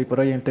tiene la gente hoy por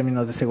hoy en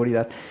términos de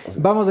seguridad.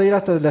 Vamos a ir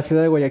hasta la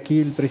ciudad de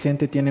Guayaquil. El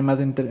presidente tiene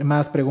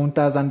más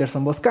preguntas.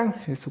 Anderson Boscán,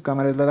 su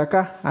cámara es la de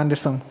acá.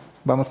 Anderson,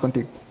 vamos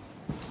contigo.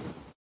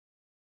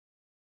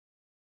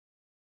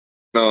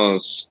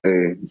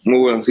 Muy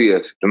buenos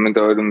días.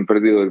 Lamento haberme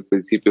perdido el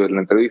principio de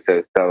la entrevista,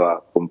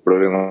 estaba con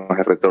problemas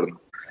de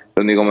retorno.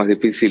 Lo único más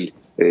difícil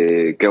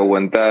que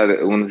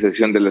aguantar una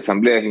sesión de la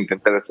Asamblea es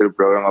intentar hacer el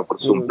programa por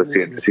Zoom,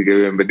 presidente. Así que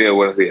bienvenido,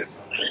 buenos días.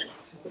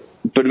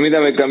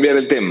 Permítame cambiar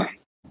el tema.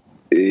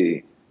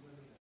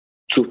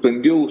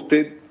 Suspendió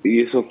usted,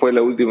 y eso fue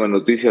la última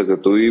noticia que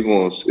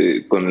tuvimos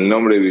con el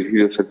nombre de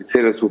Virgilio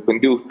Saticera,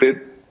 suspendió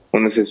usted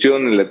una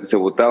sesión en la que se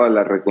votaba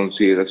la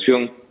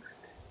reconsideración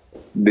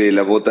de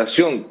la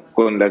votación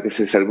con la que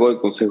se salvó el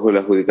Consejo de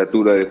la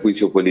Judicatura de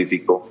juicio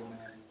político.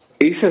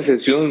 ¿Esa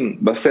sesión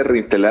va a ser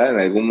reinstalada en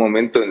algún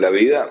momento en la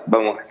vida?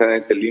 ¿Vamos a estar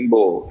en este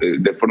limbo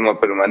de forma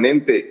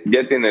permanente?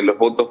 ¿Ya tienen los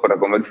votos para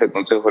comerse el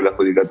Consejo de la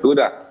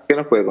Judicatura? ¿Qué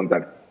nos puede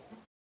contar?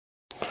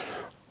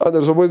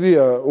 Anderson, buen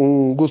día,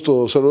 un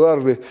gusto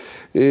saludarle.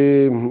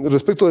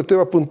 Respecto del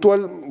tema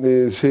puntual,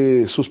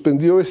 se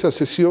suspendió esa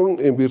sesión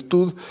en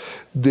virtud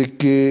de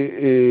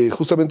que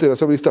justamente el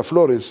asambleísta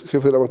Flores,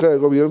 jefe de la bancada de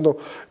gobierno,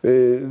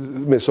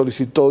 me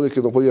solicitó de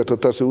que no podía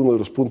tratarse uno de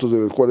los puntos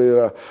del cual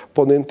era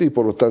ponente y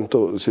por lo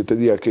tanto se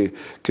tenía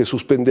que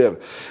suspender.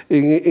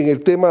 En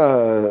el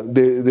tema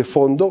de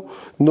fondo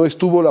no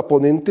estuvo la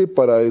ponente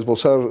para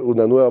esbozar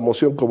una nueva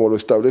moción como lo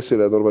establece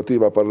la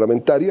normativa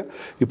parlamentaria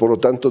y por lo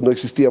tanto no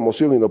existía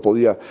moción y no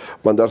podía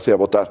mandarse a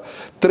votar.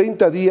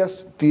 30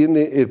 días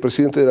tiene el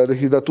presidente de la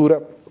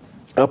legislatura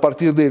a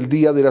partir del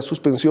día de la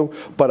suspensión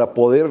para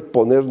poder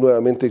poner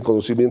nuevamente en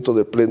conocimiento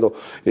del Pleno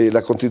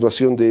la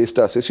continuación de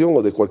esta sesión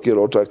o de cualquier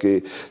otra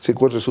que se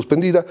encuentre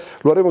suspendida.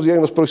 Lo haremos ya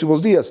en los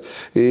próximos días.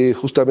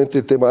 Justamente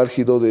el tema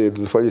álgido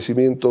del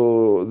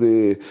fallecimiento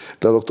de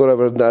la doctora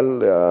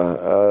Bernal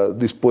ha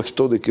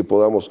dispuesto de que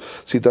podamos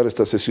citar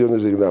estas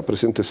sesiones en la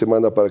presente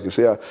semana para que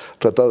sea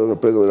tratado en el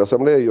Pleno de la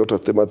Asamblea y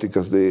otras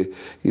temáticas de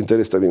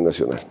interés también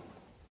nacional.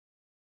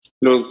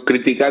 Lo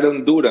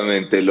criticaron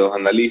duramente los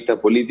analistas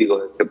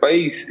políticos de este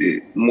país,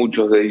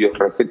 muchos de ellos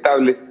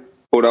respetables,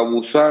 por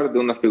abusar de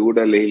una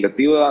figura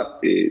legislativa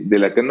de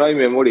la que no hay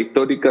memoria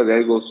histórica de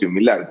algo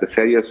similar, que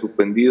se haya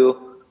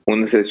suspendido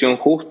una sesión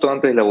justo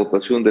antes de la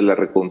votación de la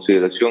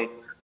reconsideración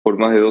por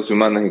más de 2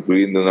 semanas,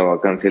 incluyendo una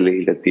vacancia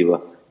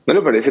legislativa. ¿No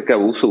le parece que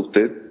abusa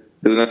usted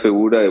de una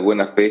figura de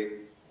buena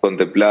fe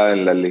contemplada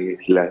en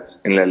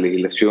la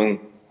legislación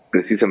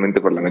precisamente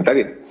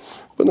parlamentaria?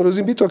 Bueno, les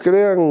invito a que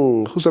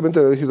lean justamente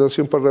la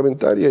legislación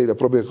parlamentaria y la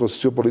propia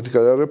Constitución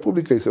Política de la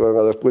República y se van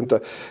a dar cuenta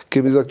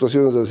que mis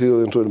actuaciones han sido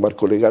dentro del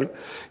marco legal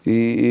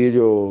y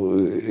ello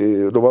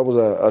lo vamos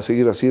a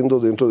seguir haciendo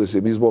dentro de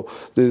ese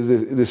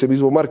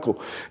mismo marco.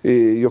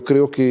 Yo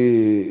creo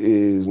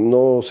que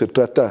no se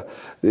trata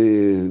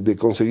de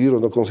conseguir o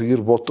no conseguir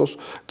votos.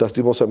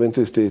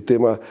 Lastimosamente este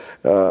tema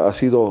ha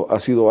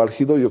sido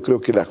álgido. Yo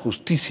creo que la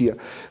justicia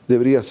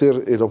debería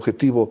ser el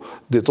objetivo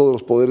de todos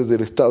los poderes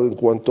del Estado en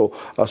cuanto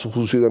a su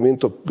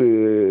funcionamiento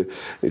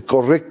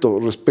correcto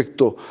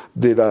respecto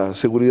de la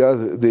seguridad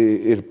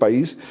del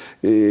país.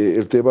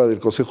 El tema del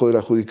Consejo de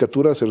la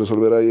Judicatura se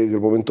resolverá en el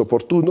momento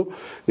oportuno.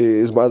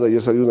 Es más,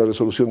 ayer salió una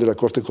resolución de la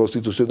Corte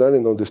Constitucional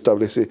en donde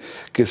establece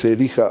que se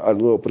elija al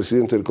nuevo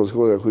presidente del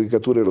Consejo de la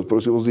Judicatura en los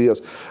próximos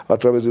días a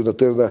través de una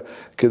terna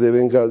que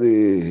devenga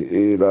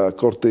de la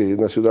Corte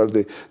Nacional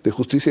de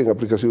Justicia en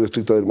aplicación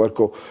estricta del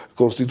marco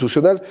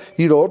constitucional.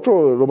 Y lo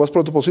otro, lo más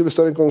pronto posible,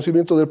 estar en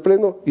conocimiento del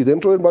Pleno y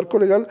dentro del marco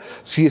legal,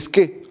 si es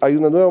que hay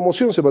una nueva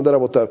moción, se mandará a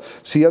votar.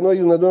 Si ya no hay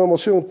una nueva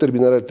moción,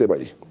 terminará el tema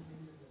allí.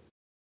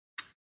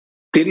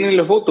 Tienen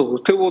los votos.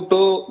 Usted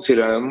votó, si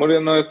la memoria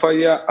no me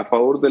falla, a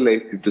favor de la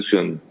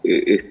institución.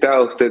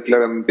 Está usted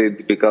claramente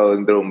identificado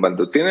dentro de un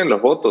bando. ¿Tienen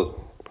los votos?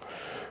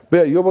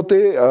 Vea, yo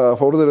voté a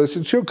favor de la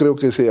destitución, creo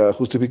que se ha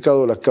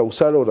justificado la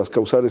causal o las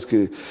causales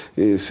que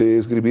se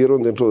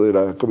escribieron dentro de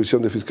la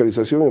Comisión de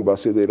Fiscalización en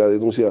base de la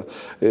denuncia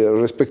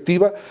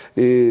respectiva.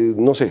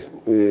 No sé,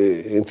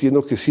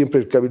 entiendo que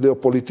siempre el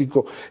cabildeo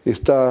político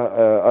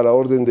está a la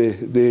orden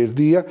del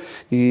día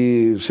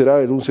y será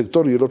el un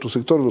sector y el otro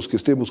sector los que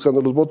estén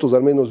buscando los votos.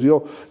 Al menos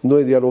yo no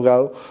he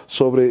dialogado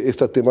sobre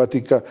esta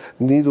temática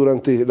ni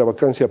durante la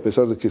vacancia, a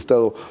pesar de que he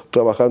estado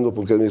trabajando,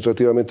 porque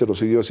administrativamente lo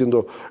siguió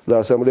haciendo la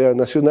Asamblea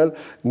Nacional,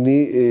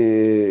 ni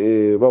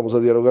vamos a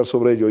dialogar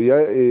sobre ello. Ya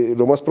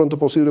lo más pronto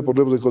posible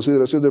pondremos en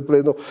consideración del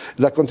Pleno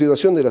la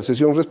continuación de la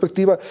sesión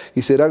respectiva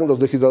y serán los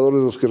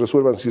legisladores los que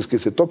resuelvan si es que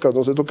se toca o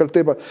no se toca el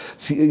tema.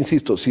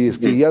 Insisto, si es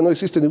que ya no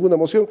existe ninguna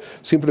moción,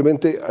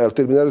 simplemente al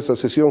terminar esta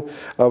sesión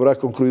habrá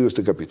concluido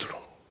este capítulo.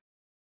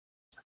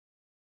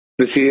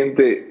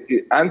 Presidente,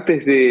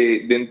 antes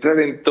de entrar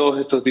en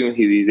todos estos dimes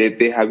y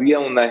diretes, había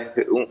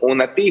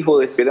un atisbo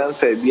de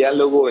esperanza de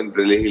diálogo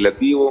entre el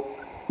Legislativo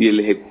y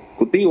el Ejecutivo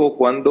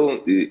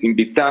cuando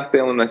invitaste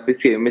a una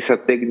especie de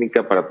mesa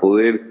técnica para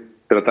poder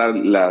tratar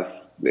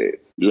las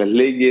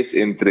leyes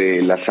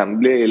entre la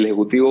Asamblea y el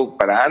Ejecutivo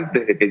para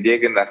antes de que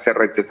lleguen a ser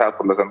rechazadas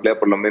por la Asamblea,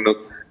 por lo menos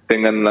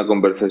tengan una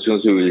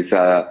conversación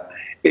civilizada.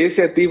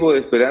 Ese atisbo de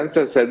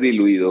esperanza se ha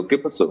diluido. ¿Qué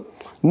pasó?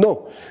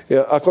 No,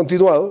 ha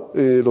continuado.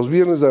 Los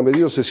viernes han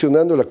venido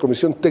sesionando la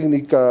Comisión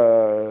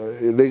Técnica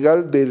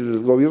Legal del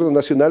Gobierno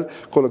Nacional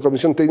con la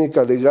Comisión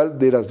Técnica Legal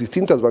de las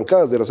distintas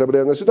bancadas de la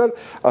Asamblea Nacional,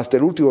 hasta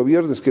el último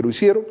viernes que lo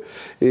hicieron.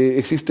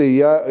 Existe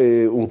ya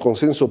un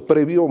consenso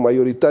previo,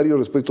 mayoritario,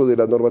 respecto de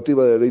la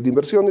normativa de la Ley de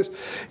Inversiones,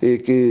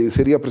 que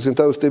sería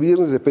presentado este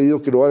viernes. He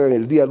pedido que lo hagan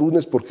el día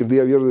lunes, porque el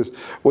día viernes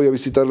voy a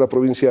visitar la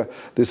provincia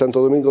de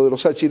Santo Domingo de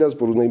los Áchiras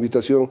por una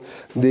invitación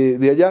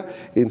de allá.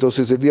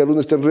 Entonces el día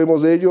lunes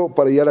tendremos de ello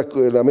para ya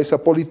la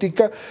mesa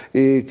política,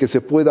 que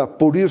se pueda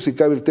pulir, si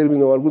cabe el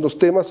término, algunos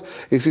temas.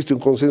 Existe un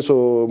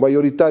consenso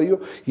mayoritario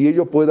y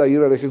ello pueda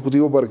ir al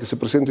Ejecutivo para que se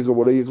presente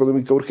como ley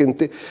económica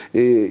urgente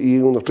y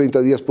en unos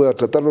 30 días pueda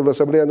tratarlo la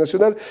Asamblea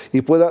Nacional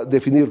y pueda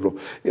definirlo.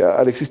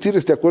 Al existir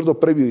este acuerdo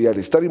previo y al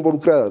estar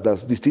involucradas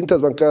las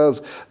distintas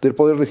bancadas del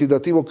Poder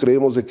Legislativo,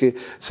 creemos de que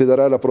se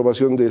dará la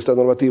aprobación de esta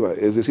normativa.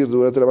 Es decir,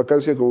 durante la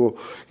vacancia, como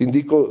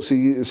indico,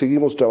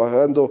 seguimos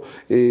trabajando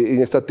en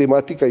esta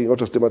temática y en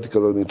otras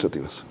temáticas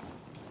administrativas.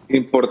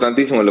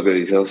 Importantísimo lo que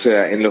dice. O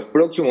sea, en los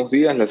próximos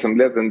días la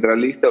Asamblea tendrá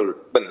lista,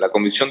 bueno, la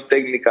Comisión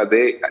Técnica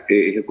de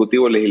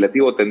Ejecutivo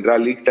Legislativo tendrá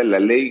lista la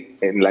ley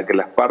en la que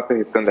las partes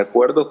están de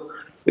acuerdo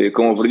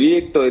como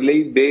proyecto de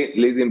ley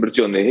de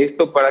inversiones.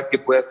 Esto para que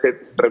pueda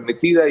ser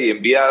remitida y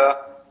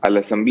enviada a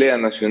la Asamblea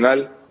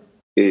Nacional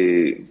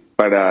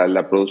para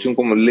la producción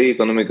como ley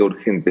económica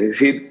urgente. Es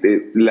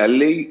decir, la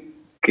ley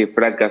que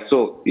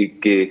fracasó y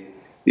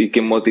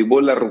que motivó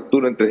la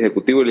ruptura entre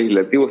Ejecutivo y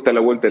Legislativo está a la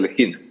vuelta de la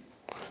esquina.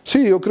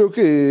 Sí, yo creo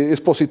que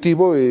es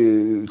positivo,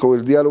 con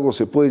el diálogo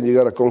se pueden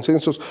llegar a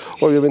consensos.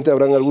 Obviamente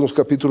habrán algunos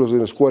capítulos en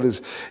los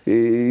cuales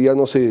ya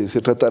no se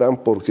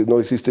tratarán porque no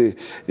existe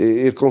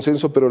el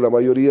consenso, pero la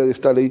mayoría de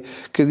esta ley,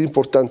 que es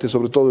importante,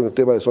 sobre todo en el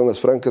tema de zonas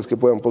francas, que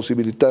puedan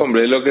posibilitar...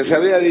 Hombre, lo que se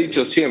había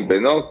dicho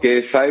siempre, ¿no?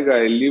 Que salga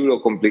el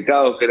libro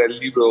complicado, que era el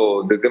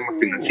libro de temas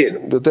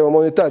financieros. De tema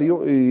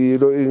monetario, y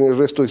en el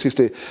resto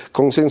existe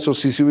consenso.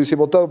 Si se hubiese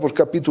votado por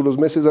capítulos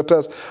meses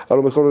atrás, a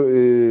lo mejor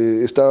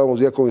estábamos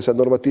ya con esa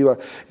normativa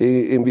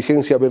en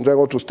vigencia. Vendrán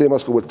otros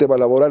temas como el tema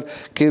laboral,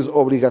 que es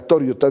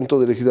obligatorio tanto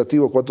del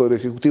legislativo cuanto del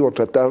ejecutivo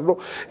tratarlo.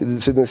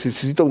 Se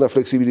necesita una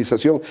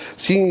flexibilización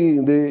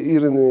sin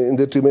ir en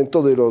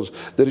detrimento de los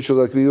derechos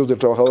adquiridos del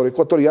trabajador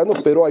ecuatoriano,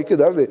 pero hay que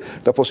darle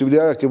la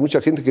posibilidad a que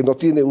mucha gente que no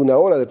tiene una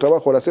hora de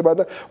trabajo a la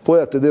semana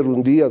pueda tener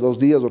un día, 2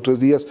 días o 3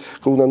 días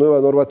con una nueva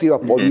normativa,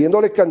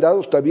 poniéndole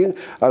candados también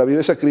a la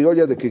viveza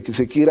criolla de que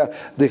se quiera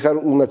dejar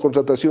una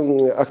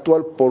contratación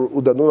actual por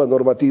una nueva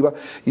normativa,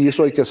 y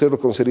eso hay que hacerlo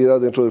con seriedad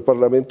dentro del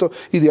Parlamento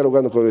y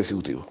dialogando con el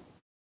Ejecutivo.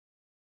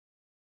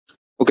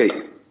 Ok,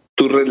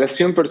 tu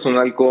relación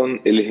personal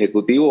con el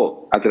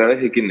Ejecutivo, ¿a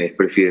través de quién es,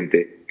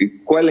 presidente?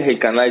 ¿Cuál es el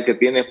canal que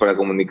tienes para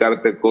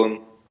comunicarte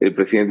con el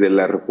presidente de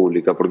la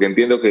República? Porque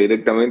entiendo que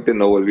directamente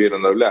no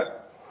volvieron a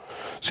hablar.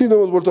 Sí, no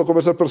hemos vuelto a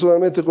conversar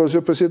personalmente con el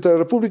señor presidente de la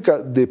República.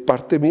 De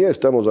parte mía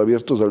estamos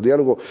abiertos al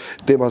diálogo.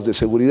 Temas de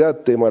seguridad,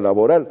 tema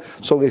laboral,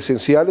 son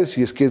esenciales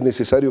y es que es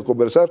necesario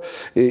conversar.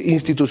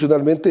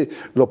 Institucionalmente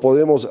lo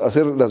podemos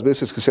hacer las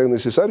veces que sean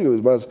necesarios.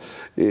 Es más,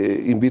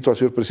 invito al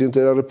señor presidente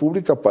de la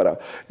República para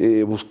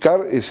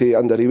buscar ese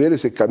andarivel,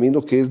 ese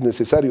camino que es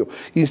necesario.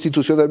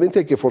 Institucionalmente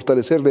hay que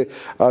fortalecerle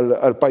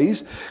al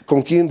país.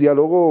 Con quien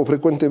dialogo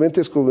frecuentemente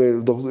es con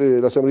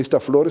el asambleísta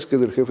Flores, que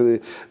es el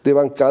jefe de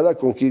bancada,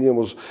 con quien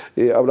hemos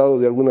hablado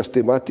de algunas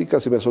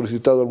temáticas, se me ha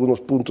solicitado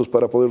algunos puntos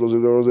para poderlos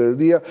del orden del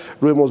día.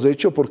 Lo hemos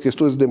hecho porque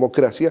esto es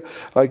democracia,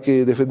 hay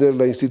que defender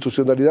la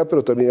institucionalidad,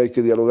 pero también hay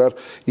que dialogar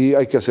y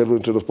hay que hacerlo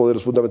entre los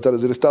poderes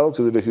fundamentales del Estado,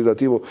 que es el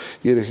legislativo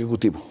y el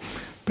ejecutivo.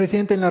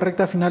 Presidente, en la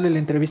recta final de la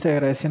entrevista, y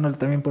agradeciéndole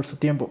también por su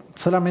tiempo,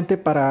 solamente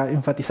para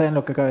enfatizar en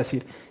lo que acaba de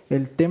decir,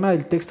 ¿el tema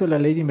del texto de la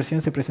ley de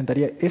inversiones se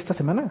presentaría esta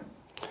semana?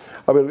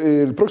 A ver,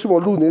 el próximo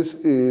lunes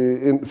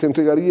se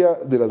entregaría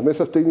de las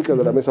mesas técnicas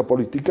de la mesa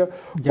política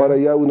para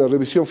ya una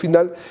revisión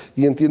final,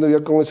 y entiendo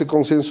ya con ese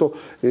consenso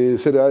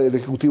será el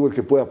Ejecutivo el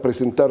que pueda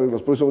presentar en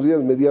los próximos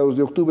días, mediados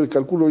de octubre,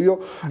 calculo yo,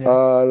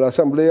 a la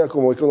Asamblea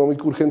como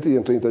económico urgente, y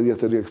en 30 días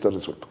tendría que estar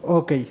resuelto.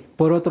 Ok,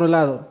 por otro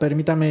lado,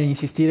 permítame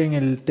insistir en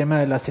el tema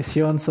de la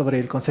sesión sobre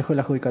el Consejo de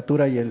la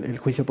Judicatura y el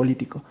juicio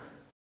político.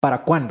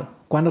 ¿Para cuándo?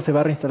 ¿Cuándo se va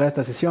a reinstalar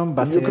esta sesión?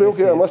 Yo creo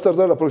que a más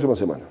tardar la próxima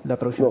semana. La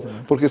próxima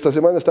semana. Porque esta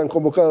semana están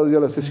convocadas ya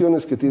las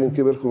sesiones que tienen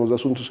que ver con los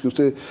asuntos que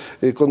usted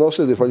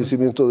conoce, del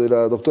fallecimiento de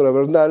la doctora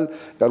Bernal,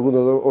 algunas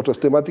otras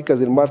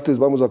temáticas. El martes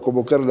vamos a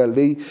convocar la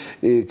ley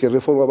que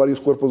reforma varios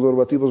cuerpos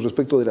normativos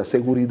respecto de la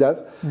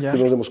seguridad, que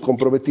nos hemos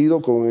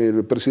comprometido con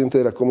el presidente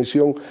de la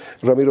comisión,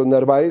 Ramiro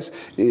Narváez,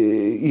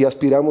 y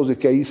aspiramos de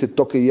que ahí se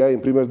toque ya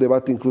en primer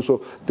debate incluso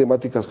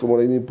temáticas como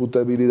la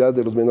inimputabilidad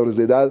de los menores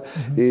de edad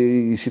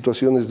y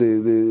situaciones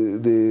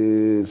de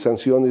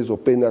sanciones o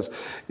penas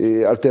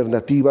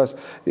alternativas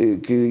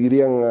que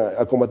irían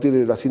a combatir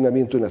el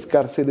hacinamiento en las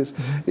cárceles,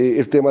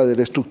 el tema de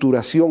la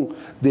estructuración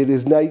del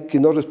SNAI, que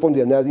no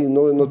responde a nadie,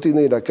 no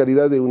tiene la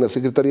calidad de una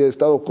Secretaría de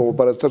Estado como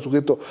para estar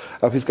sujeto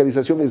a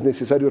fiscalización. Es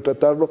necesario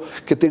tratarlo,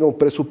 que tenga un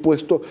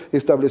presupuesto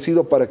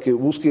establecido para que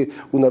busque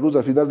una luz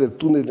al final del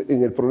túnel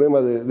en el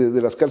problema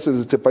de las cárceles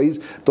de este país,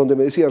 donde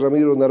me decía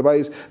Ramiro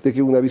Narváez de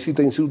que una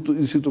visita in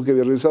situ que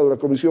había realizado la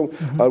comisión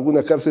a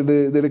alguna cárcel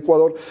del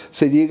Ecuador,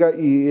 se llega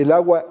y el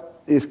agua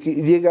es que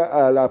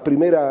llega a la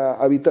primera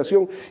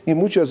habitación, y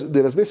muchas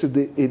de las veces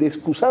el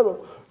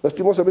excusado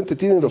lastimosamente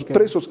tienen los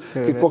presos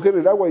que coger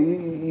el agua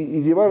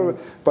y llevar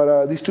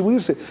para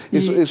distribuirse.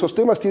 Esos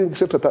temas tienen que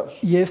ser tratados.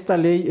 ¿Y esta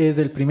ley es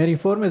del primer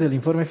informe, es del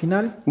informe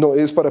final? No,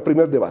 es para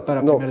primer debate.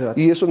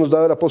 Y eso nos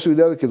da la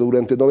posibilidad de que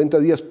durante 90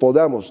 días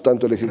podamos,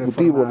 tanto el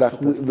Ejecutivo,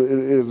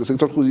 el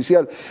sector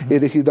judicial,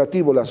 el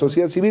Legislativo, la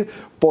sociedad civil,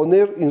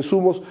 poner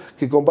insumos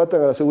que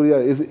combatan a la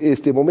seguridad.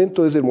 Este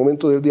momento es el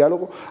momento del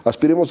diálogo.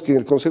 Aspiremos que en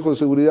el Consejo de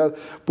Seguridad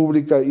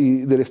Pública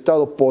y del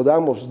Estado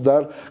podamos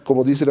dar,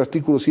 como dice el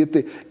artículo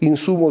 7,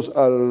 insumos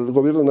al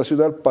gobierno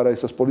nacional para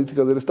esas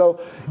políticas del Estado.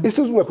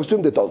 Esto es una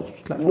cuestión de todos,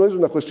 no es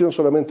una cuestión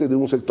solamente de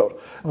un sector.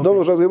 No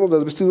nos rasguemos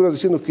las vestiduras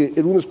diciendo que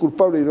el uno es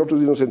culpable y el otro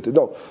es inocente.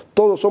 No,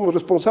 todos somos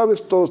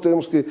responsables, todos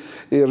tenemos que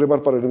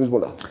remar para el mismo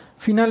lado.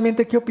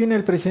 Finalmente, ¿qué opina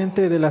el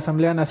presidente de la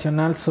Asamblea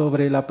Nacional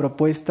sobre la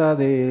propuesta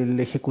del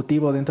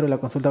Ejecutivo dentro de la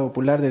consulta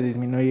popular de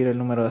disminuir el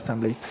número de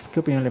asambleístas? ¿Qué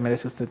opinión le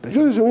merece a usted, presidente?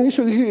 Yo desde un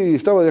inicio dije que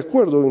estaba de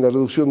acuerdo en la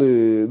reducción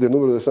del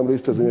número de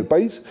asambleístas en el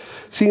país.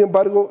 Sin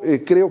embargo,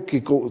 creo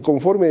que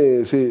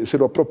conforme se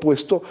lo ha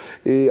propuesto,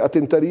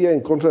 atentaría en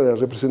contra de la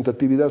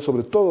representatividad,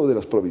 sobre todo de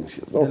las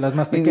provincias, ¿no? De las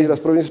más pequeñas. Y de las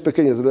provincias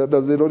pequeñas,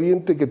 las del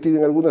oriente, que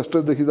tienen algunas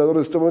 3 legisladores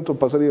en este momento,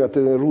 pasarían a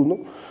tener 1.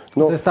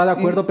 ¿no? Usted está de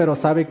acuerdo, pero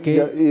sabe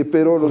que...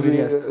 pero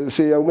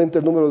se aumenta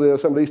el número de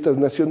asambleístas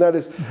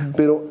nacionales,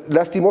 pero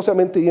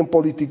lastimosamente y en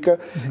política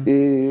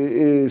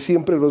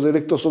siempre los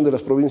electos son de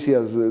las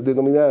provincias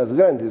denominadas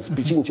grandes,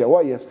 Pichincha,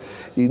 Guayas,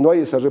 y no hay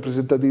esa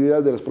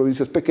representatividad de las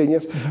provincias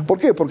pequeñas. ¿Por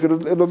qué? Porque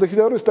los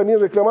legisladores también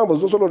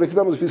reclamamos, no solo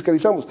legislamos y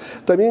fiscalizamos,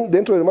 también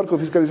dentro del marco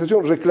de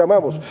fiscalización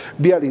reclamamos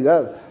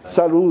vialidad,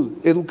 salud,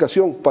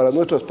 educación para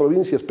nuestras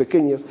provincias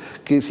pequeñas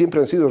que siempre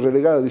han sido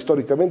relegadas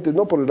históricamente,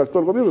 no por el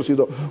actual gobierno,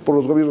 sino por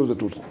los gobiernos de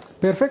turno.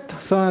 Perfecto,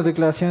 son las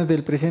declaraciones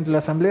del presidente de la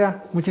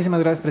Asamblea. Muchísimas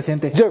gracias,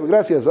 presidente. Jeff,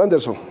 gracias,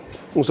 Anderson.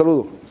 Un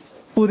saludo.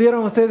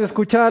 Pudieron ustedes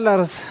escuchar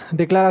las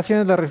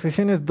declaraciones, las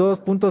reflexiones, dos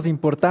puntos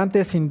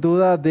importantes sin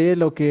duda de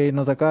lo que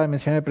nos acaba de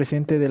mencionar el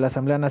presidente de la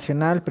Asamblea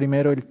Nacional.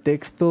 Primero, el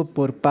texto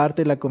por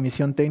parte de la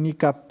Comisión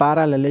Técnica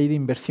para la Ley de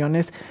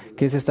Inversiones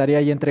que se estaría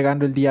ahí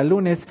entregando el día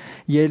lunes,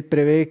 y él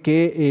prevé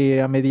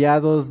que a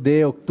mediados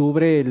de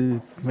octubre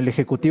el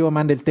Ejecutivo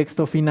mande el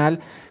texto final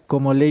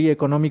como ley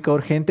económica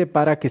urgente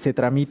para que se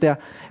tramite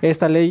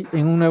esta ley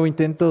en un nuevo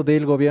intento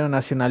del gobierno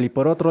nacional. Y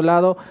por otro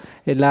lado,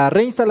 la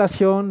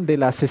reinstalación de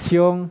la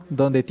sesión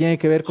donde tiene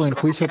que ver con el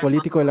juicio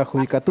político de la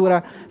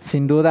Judicatura,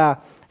 sin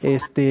duda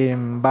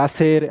va a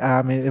ser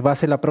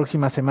la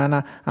próxima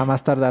semana a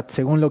más tardar,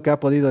 según lo que ha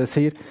podido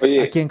decir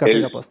aquí en Café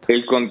La Posta.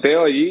 El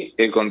conteo ahí,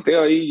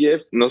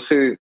 Jeff, no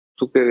sé,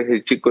 tú que eres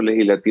el chico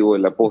legislativo de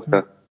La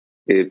Posta,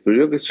 pero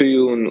yo que soy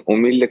un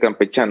humilde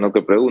campechano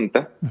que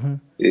pregunta,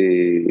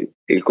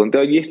 el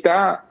conteo allí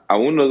está a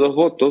 1 o 2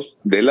 votos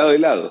de lado y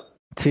lado.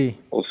 Sí.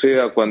 O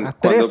sea, cuando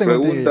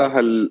preguntas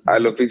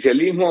al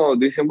oficialismo,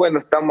 dicen, bueno,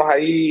 estamos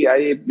ahí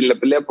en la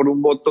pelea por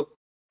un voto,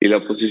 y la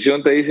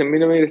oposición te dice,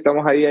 mira,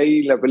 estamos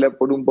ahí en la pelea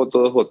por un voto,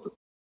 2 votos.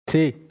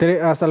 Sí,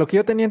 hasta lo que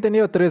yo tenía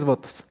entendido, 3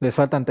 votos, les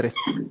faltan 3,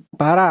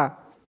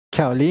 para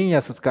Chaolín y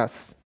a sus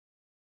casas.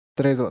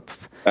 3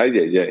 votos.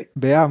 Ay.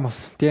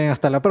 Veamos, tienen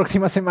hasta la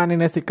próxima semana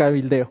en este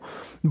cabildeo.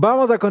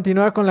 Vamos a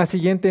continuar con la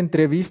siguiente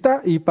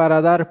entrevista, y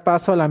para dar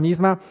paso a la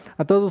misma,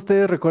 a todos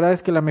ustedes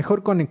recordarles que la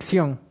mejor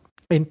conexión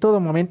en todo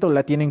momento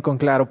la tienen con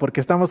Claro,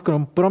 porque estamos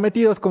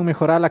comprometidos con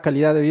mejorar la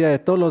calidad de vida de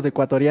todos los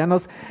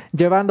ecuatorianos,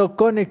 llevando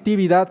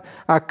conectividad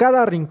a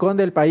cada rincón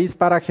del país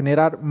para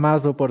generar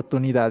más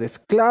oportunidades.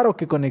 Claro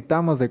que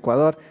conectamos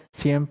Ecuador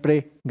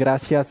siempre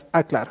gracias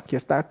a Claro. Aquí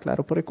está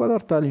Claro por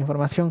Ecuador, toda la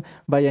información.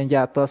 Vayan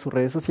ya a todas sus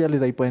redes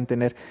sociales, ahí pueden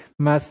tener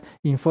más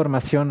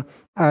información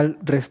al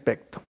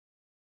respecto.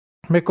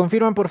 ¿Me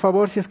confirman, por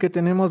favor, si es que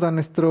tenemos a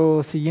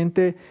nuestro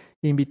siguiente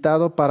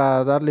invitado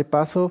para darle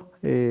paso?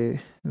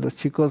 Los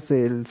chicos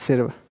del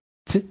CERVA.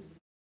 ¿Sí?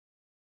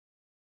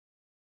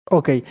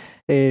 Ok.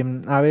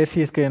 A ver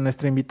si es que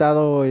nuestro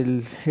invitado,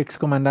 el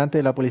excomandante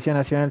de la Policía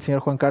Nacional, el señor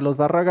Juan Carlos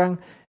Barragán,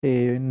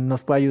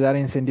 nos puede ayudar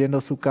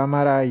encendiendo su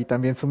cámara y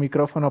también su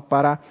micrófono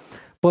para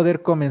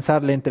poder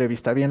comenzar la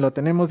entrevista. Bien, lo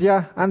tenemos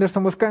ya.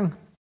 Anderson Boscán,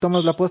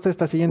 tomas la posta de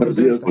esta siguiente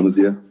entrevista. Buenos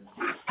días.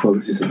 A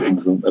ver si se ve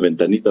una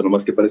ventanita,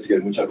 nomás que parece que hay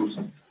mucha luz.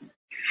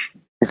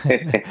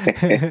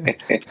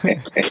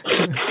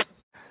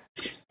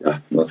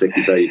 No sé,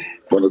 quizá ahí.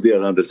 Buenos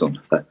días, Anderson.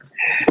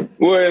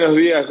 Buenos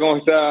días, ¿cómo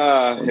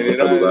está, general?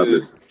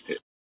 Saludarles.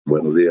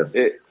 Buenos días.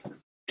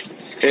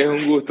 Es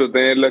un gusto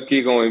tenerlo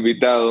aquí como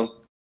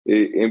invitado.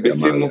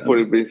 Empecemos por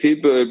el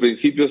principio. El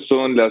principio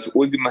son las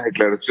últimas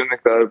declaraciones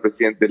que ha dado el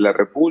presidente de la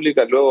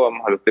República. Luego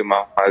vamos a los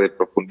temas más de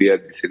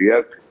profundidad y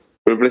seriedad.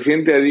 Pero el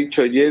presidente ha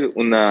dicho ayer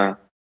una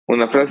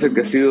frase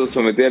que ha sido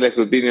sometida al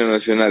escrutinio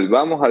nacional.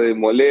 Vamos a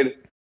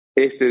demoler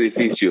este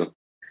edificio.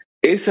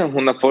 Esa es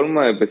una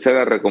forma de empezar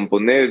a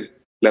recomponer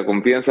la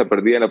confianza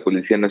perdida en la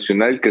Policía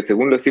Nacional, que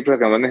según las cifras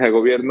que maneja el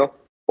gobierno,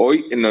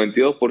 hoy el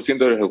 92%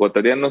 de los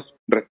ecuatorianos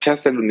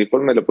rechaza el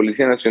uniforme de la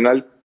Policía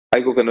Nacional,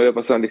 algo que no había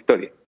pasado en la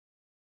historia.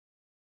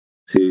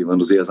 Sí,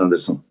 buenos días,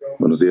 Anderson.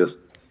 Buenos días,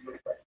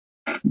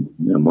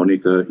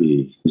 Mónica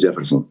y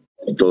Jefferson,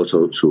 y todos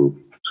sus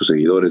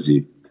seguidores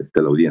y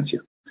de la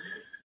audiencia.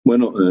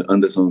 Bueno,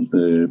 Anderson,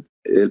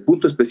 el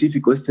punto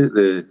específico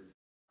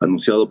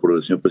anunciado por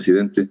el señor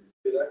presidente,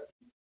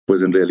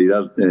 pues en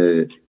realidad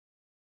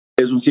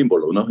es un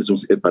símbolo, ¿no?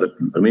 Para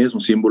mí es un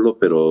símbolo,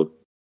 pero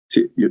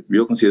sí,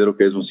 yo considero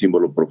que es un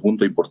símbolo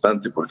profundo,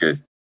 importante,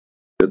 porque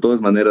de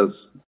todas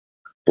maneras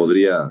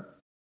podría,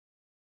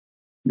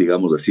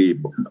 digamos así,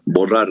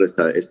 borrar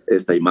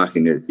esta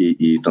imagen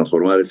y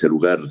transformar ese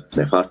lugar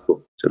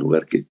nefasto, ese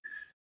lugar que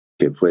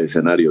fue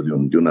escenario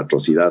de una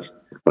atrocidad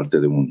por parte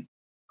de un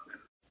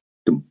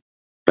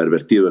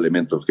pervertido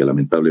elemento que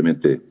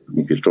lamentablemente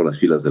infiltró las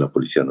filas de la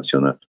Policía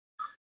Nacional,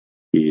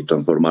 y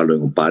transformarlo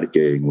en un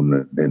parque, en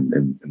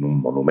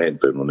un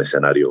monumento, en un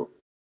escenario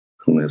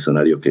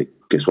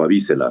que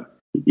suavice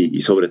y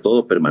sobre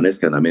todo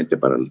permanezca en la mente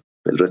para el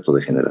resto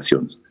de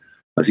generaciones.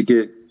 Así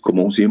que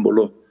como un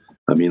símbolo,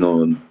 a mí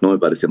no me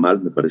parece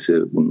mal, me parece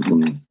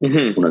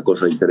una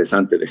cosa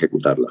interesante de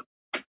ejecutarla.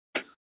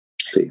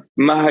 Sí.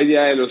 Más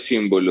allá de los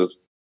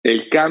símbolos,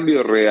 el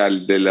cambio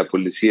real de la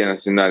Policía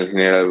Nacional,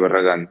 general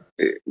Barragán,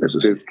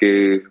 usted sí,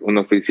 que es un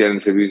oficial en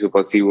servicio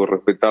pasivo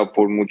respetado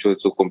por muchos de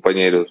sus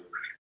compañeros,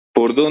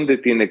 ¿por dónde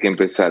tiene que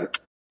empezar?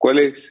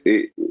 ¿Cuáles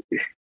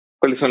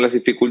son las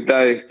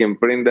dificultades que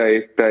enfrenta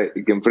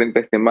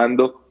este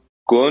mando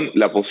con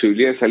la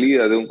posibilidad de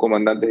salida de un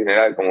comandante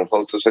general como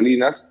Fausto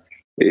Salinas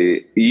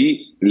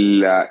y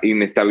la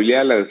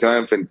inestabilidad a la que se van a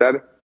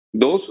enfrentar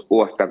 2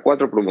 o hasta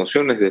 4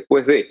 promociones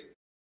después de,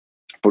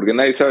 porque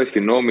nadie sabe si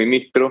el nuevo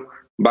ministro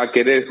va a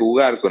querer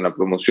jugar con la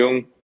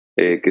promoción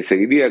que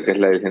seguiría, que es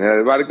la del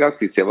general Vargas,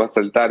 si se va a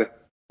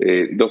saltar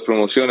 2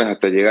 promociones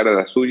hasta llegar a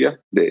la suya,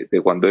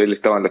 de cuando él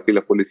estaba en las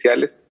filas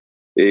policiales.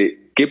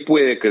 ¿Qué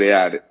puede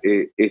crear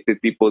este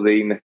tipo de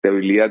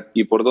inestabilidad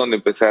y por dónde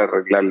empezar a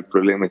arreglar el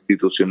problema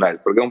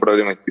institucional? Porque es un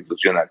problema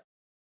institucional.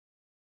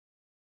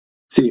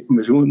 Sí,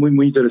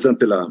 muy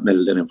interesante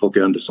el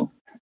enfoque, Anderson.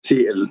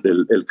 Sí,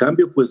 el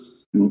cambio,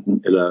 pues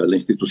la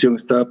institución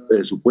está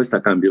supuesta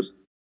a cambios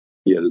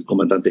y el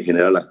comandante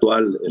general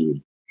actual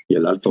y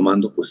el alto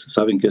mando, pues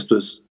saben que esto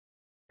es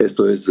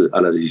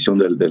a la decisión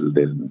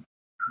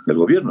del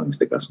gobierno en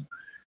este caso.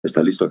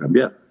 Está listo a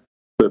cambiar.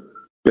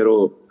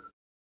 Pero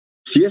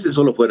si ese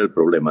solo fuera el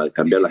problema, de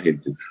cambiar la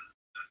gente,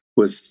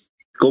 pues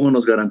 ¿cómo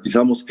nos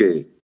garantizamos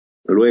que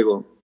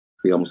luego,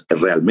 digamos, que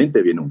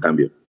realmente viene un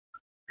cambio?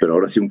 Pero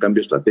ahora sí un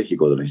cambio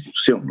estratégico de la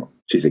institución, ¿no?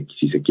 Si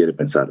se quiere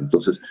pensar.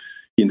 Entonces,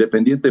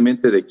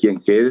 independientemente de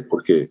quién quede,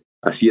 porque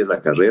así es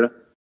la carrera,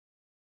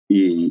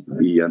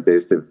 y ante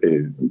este,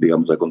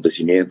 digamos,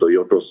 acontecimiento y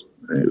otros,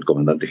 el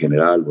comandante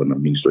general, bueno,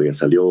 el ministro ya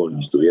salió, y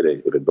estuviera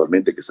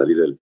eventualmente que salir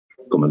el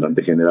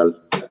comandante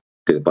general,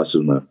 que de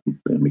paso es,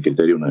 en mi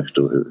criterio, un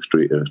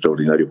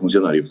extraordinario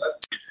funcionario.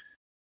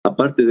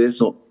 Aparte de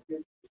eso,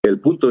 el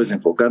punto es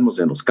enfocarnos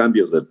en los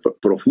cambios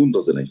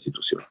profundos de la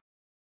institución.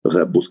 O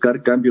sea,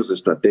 buscar cambios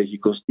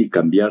estratégicos y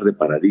cambiar de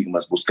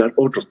paradigmas, buscar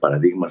otros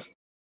paradigmas,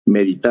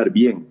 meditar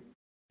bien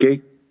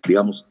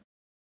digamos,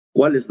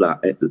 cuál es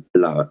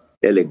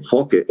el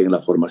enfoque en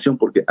la formación,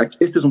 porque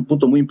este es un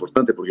punto muy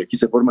importante, porque aquí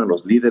se forman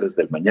los líderes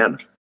del mañana,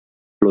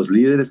 los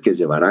líderes que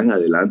llevarán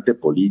adelante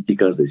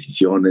políticas,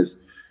 decisiones,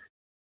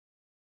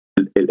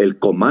 el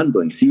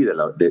comando en sí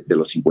de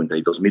los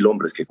 52,000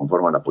 hombres que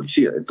conforman la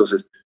policía.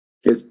 Entonces,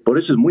 por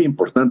eso es muy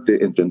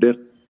importante entender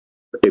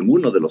en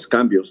uno de los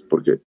cambios,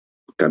 porque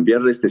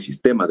cambiar este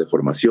sistema de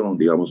formación,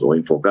 digamos, o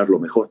enfocarlo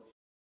mejor,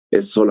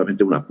 es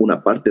solamente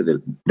una parte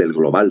del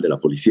global de la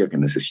policía que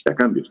necesita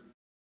cambios.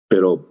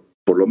 Pero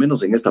por lo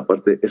menos en esta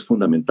parte es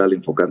fundamental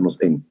enfocarnos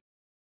en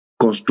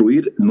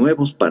construir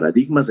nuevos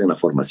paradigmas en la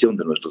formación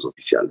de nuestros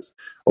oficiales,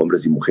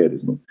 hombres y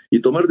mujeres, ¿no? Y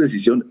tomar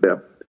decisiones.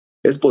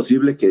 Es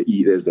posible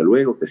y desde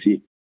luego que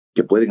sí,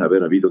 que pueden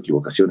haber habido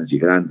equivocaciones y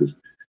grandes,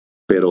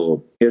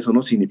 pero eso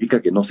no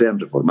significa que no sean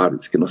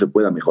reformables, que no se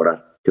pueda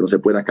mejorar, que no se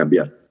pueda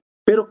cambiar.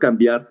 Pero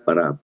cambiar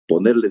para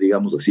ponerle,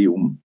 digamos así,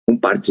 un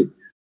parche,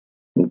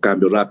 un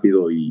cambio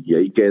rápido y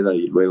ahí queda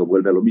y luego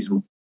vuelve a lo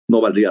mismo,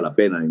 no valdría la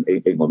pena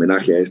en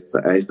homenaje a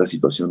estas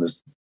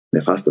situaciones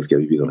nefastas que ha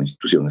vivido la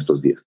institución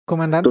estos días.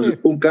 Comandante.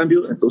 Entonces, un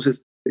cambio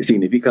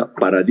significa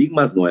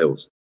paradigmas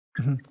nuevos.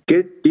 Uh-huh.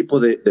 ¿Qué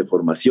tipo de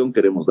formación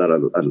queremos dar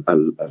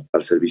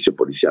al servicio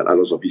policial? A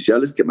los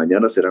oficiales que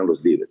mañana serán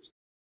los líderes.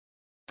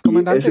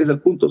 Comandante. Y ese es el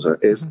punto. O sea,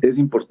 es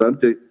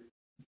importante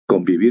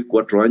convivir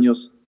 4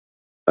 años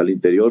al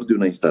interior de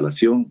una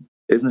instalación.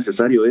 Es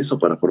necesario eso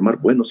para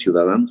formar buenos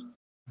ciudadanos.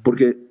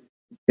 Porque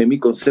en mi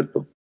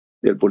concepto,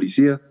 el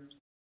policía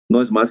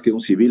no es más que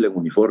un civil en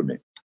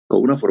uniforme,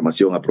 con una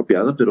formación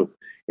apropiada, pero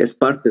es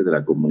parte de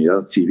la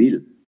comunidad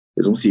civil.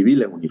 Es un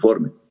civil en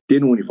uniforme.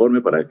 Tiene un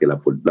uniforme para que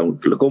la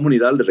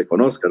comunidad le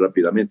reconozca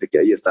rápidamente que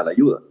ahí está la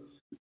ayuda.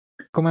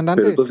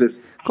 Comandante,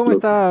 entonces, ¿cómo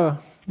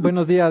está?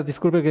 Buenos días,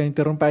 disculpe que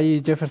interrumpa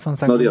ahí. Jefferson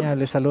Sanguña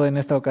le saluda en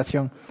esta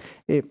ocasión.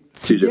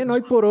 Si bien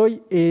hoy por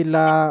hoy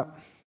la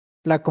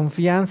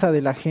confianza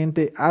de la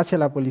gente hacia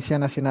la Policía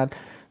Nacional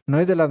no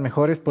es de las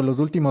mejores por los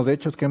últimos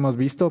hechos que hemos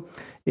visto,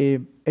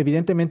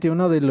 evidentemente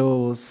uno de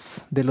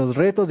los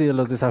retos y de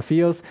los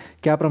desafíos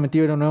que ha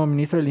prometido el nuevo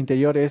ministro del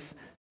Interior es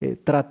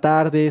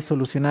tratar de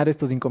solucionar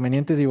estos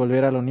inconvenientes y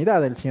volver a la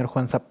unidad, el señor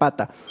Juan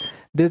Zapata.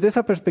 Desde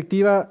esa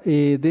perspectiva,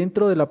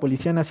 dentro de la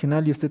Policía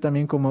Nacional y usted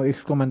también como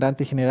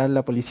excomandante general de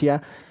la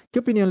Policía, ¿qué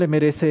opinión le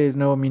merece el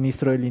nuevo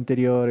ministro del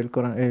Interior,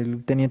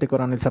 el teniente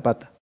coronel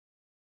Zapata?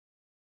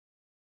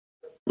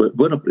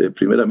 Bueno,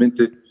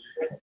 primeramente,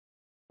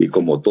 y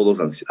como todos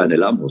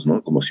anhelamos,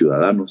 ¿no? Como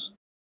ciudadanos,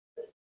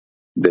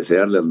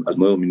 desearle al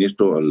nuevo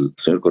ministro, al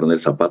señor coronel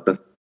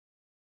Zapata,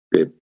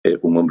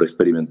 un hombre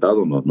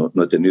experimentado,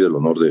 no he tenido el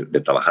honor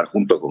de trabajar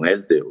junto con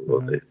él,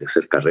 de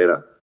hacer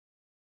carrera,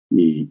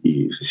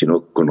 y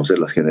sino conocer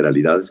las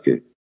generalidades,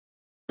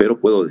 pero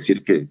puedo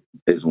decir que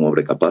es un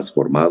hombre capaz,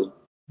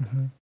 formado,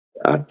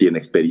 tiene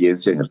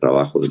experiencia en el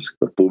trabajo del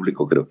sector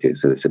público, creo que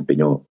se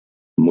desempeñó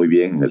muy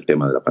bien en el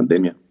tema de la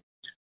pandemia.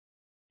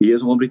 Y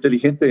es un hombre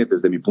inteligente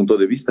desde mi punto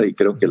de vista y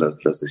creo que las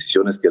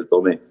decisiones que él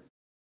tome,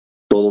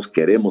 todos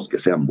queremos que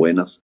sean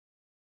buenas.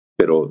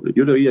 Pero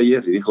yo le oí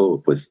ayer y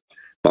dijo, pues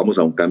vamos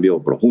a un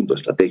cambio profundo,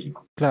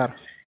 estratégico. Claro.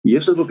 Y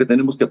eso es lo que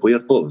tenemos que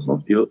apoyar todos,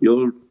 ¿no? Yo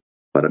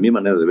para mi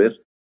manera de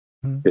ver,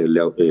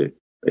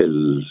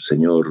 el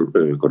señor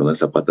coronel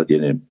Zapata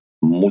tiene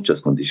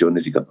muchas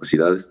condiciones y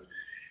capacidades.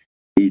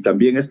 Y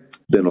también es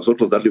de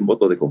nosotros darle un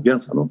voto de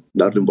confianza, ¿no?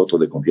 Darle un voto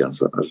de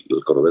confianza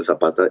al coronel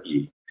Zapata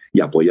y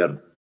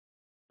apoyar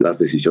las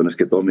decisiones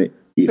que tome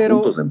y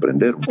juntos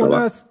emprender un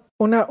trabajo.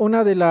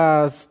 Una de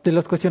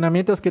los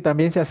cuestionamientos que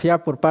también se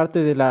hacía por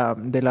parte de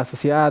la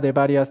sociedad, de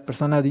varias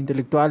personas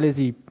intelectuales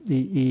y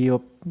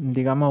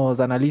digamos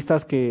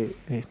analistas que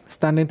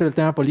están dentro del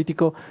tema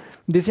político,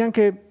 decían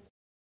que,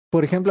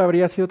 por ejemplo,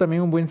 habría sido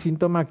también un buen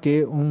síntoma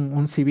que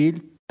un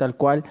civil tal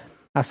cual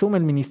asume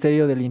el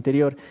Ministerio del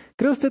Interior.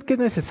 ¿Cree usted que es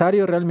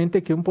necesario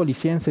realmente que un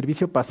policía en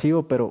servicio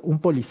pasivo, pero un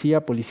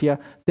policía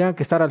tenga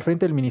que estar al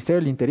frente del Ministerio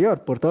del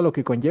Interior por todo lo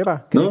que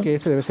conlleva? ¿Cree que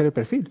ese debe ser el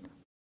perfil?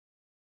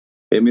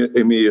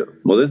 En mi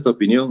modesta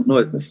opinión, no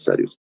es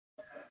necesario.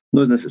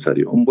 No es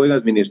necesario. Un buen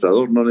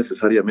administrador no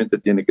necesariamente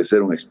tiene que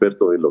ser un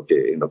experto en lo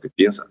que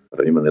piensa,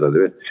 para mi manera de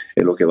ver,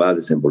 en lo que va a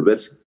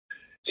desenvolverse,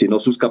 sino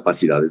sus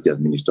capacidades de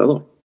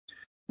administrador.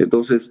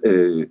 Entonces,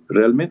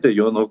 realmente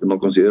yo no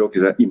considero que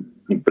sea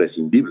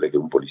imprescindible que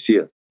un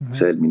policía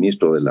sea el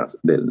ministro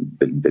del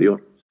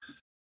Interior.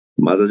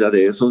 Más allá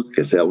de eso,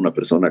 que sea una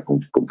persona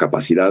con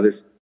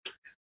capacidades,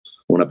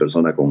 una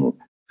persona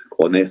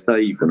honesta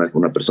y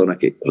una persona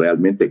que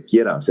realmente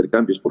quiera hacer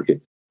cambios,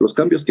 porque los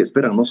cambios que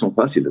esperan no son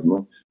fáciles,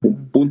 ¿no?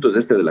 Un punto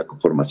es de la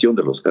conformación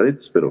de los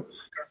cadetes, pero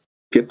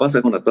 ¿qué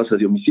pasa con la tasa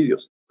de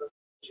homicidios?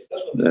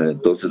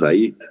 Entonces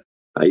ahí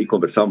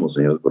conversamos,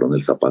 señor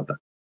coronel Zapata.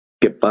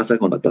 ¿Qué pasa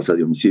con la tasa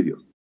de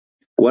homicidios?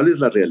 ¿Cuál es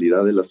la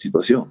realidad de la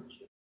situación?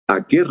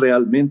 ¿A qué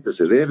realmente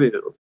se debe?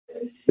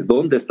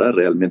 ¿Dónde está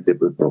realmente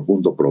el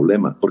profundo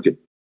problema? Porque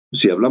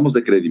si hablamos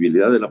de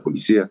credibilidad de la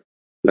policía,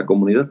 la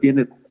comunidad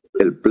tiene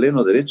el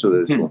pleno derecho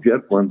de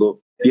desconfiar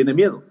cuando tiene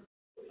miedo.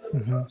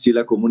 Si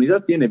la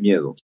comunidad tiene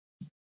miedo,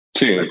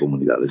 la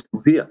comunidad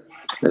desconfía.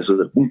 Eso es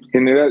el punto.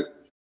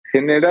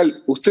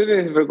 General, usted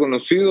es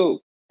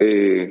reconocido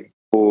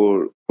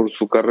por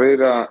su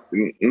carrera,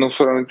 no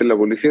solamente en la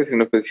policía,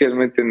 sino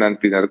especialmente en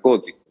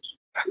antinarcóticos.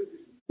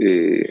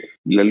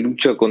 La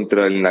lucha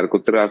contra el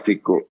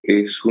narcotráfico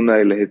es una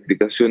de las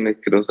explicaciones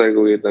que nos da el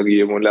gobierno de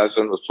Guillermo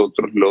Lasso a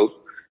nosotros los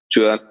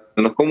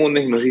ciudadanos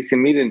comunes, y nos dice,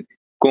 miren,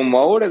 como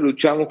ahora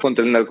luchamos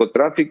contra el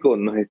narcotráfico,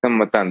 nos están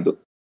matando.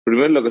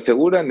 Primero, lo que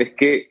aseguran es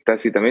que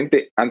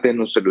tácitamente antes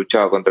no se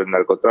luchaba contra el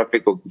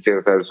narcotráfico.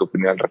 Quisiera saber su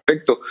opinión al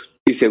respecto.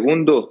 Y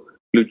segundo,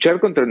 luchar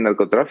contra el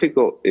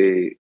narcotráfico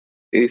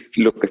es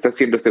lo que está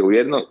haciendo este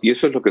gobierno, y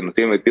eso es lo que nos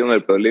tiene metido en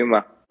el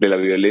problema de la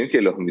violencia,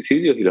 los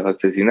homicidios y los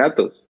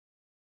asesinatos.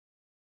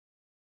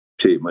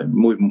 Sí,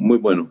 muy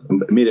bueno.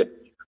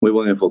 Mire, muy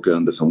buen enfoque,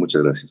 Anderson.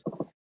 Muchas gracias.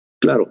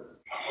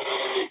 Claro.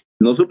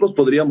 Nosotros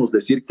podríamos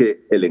decir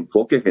que el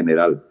enfoque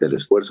general del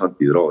esfuerzo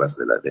antidrogas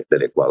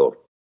del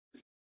Ecuador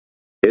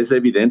es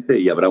evidente,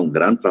 y habrá un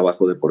gran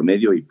trabajo de por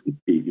medio,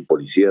 y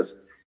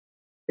policías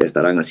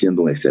estarán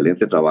haciendo un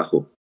excelente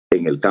trabajo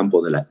en el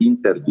campo de la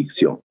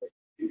interdicción.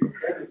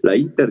 La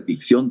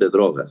interdicción de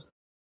drogas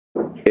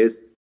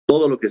es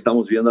todo lo que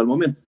estamos viendo al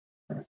momento.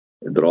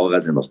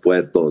 Drogas en los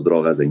puertos,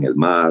 drogas en el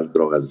mar,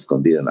 drogas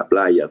escondidas en la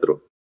playa.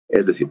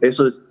 Es decir,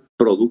 eso es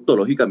producto,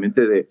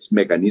 lógicamente, de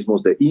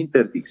mecanismos de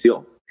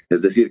interdicción.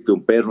 Es decir, que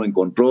un perro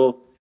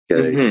encontró,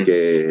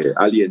 que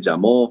alguien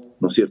llamó,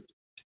 ¿no es cierto?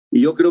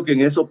 Y yo creo que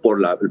en eso, por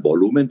el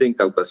volumen de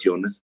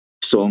incautaciones,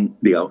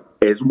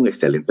 es un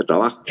excelente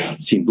trabajo,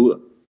 sin duda.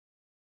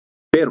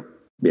 Pero,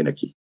 viene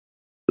aquí,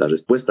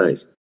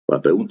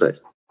 la pregunta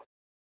es,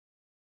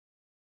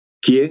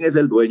 ¿quién es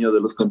el dueño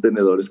de los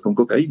contenedores con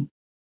cocaína?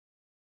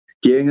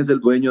 ¿Quién es el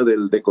dueño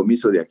del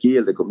decomiso de aquí,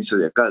 el decomiso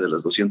de acá, de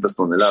las 200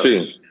 toneladas?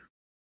 Sí.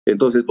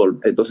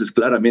 Entonces,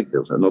 claramente,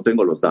 o sea, no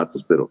tengo los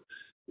datos, pero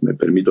me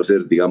permito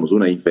hacer, digamos,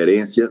 una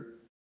inferencia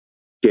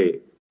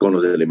que con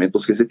los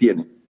elementos que se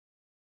tienen,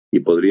 y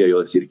podría yo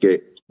decir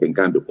que, en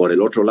cambio, por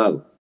el otro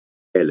lado,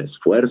 el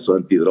esfuerzo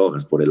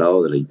antidrogas, por el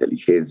lado de la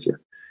inteligencia,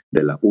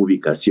 de la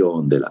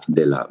ubicación,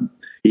 de la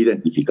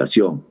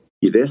identificación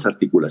y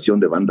desarticulación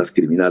de bandas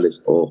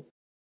criminales o,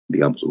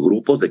 digamos,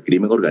 grupos de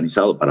crimen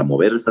organizado para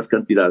mover estas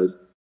cantidades,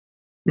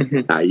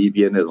 ahí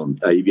viene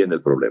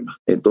el problema.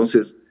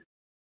 Entonces,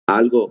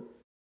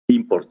 algo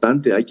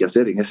importante hay que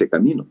hacer en ese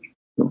camino,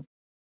 ¿no?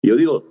 Yo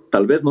digo,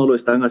 tal vez no lo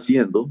están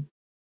haciendo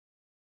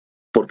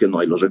porque no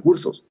hay los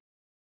recursos.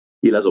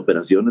 Y las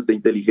operaciones de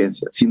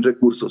inteligencia sin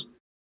recursos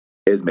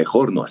es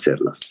mejor no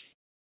hacerlas,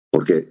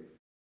 porque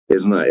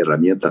es una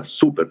herramienta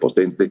súper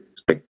potente,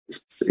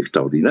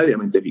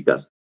 extraordinariamente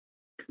eficaz,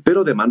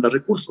 pero demanda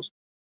recursos,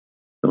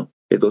 ¿no?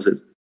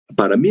 Entonces,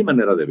 para mi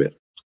manera de ver,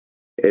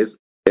 es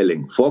el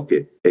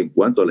enfoque en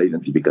cuanto a la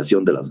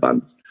identificación de las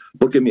bandas.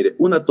 Porque mire,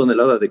 una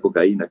tonelada de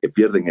cocaína que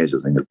pierden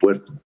ellos en el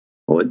puerto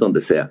o en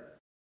donde sea,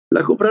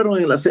 la compraron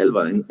en la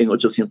selva en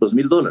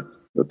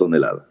 $800,000 la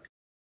tonelada.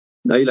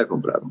 Ahí la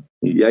compraron.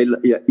 Y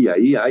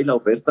ahí hay la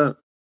oferta,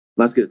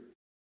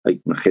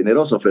 hay una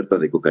generosa oferta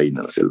de cocaína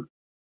en la selva.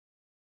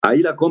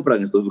 Ahí la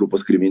compran estos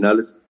grupos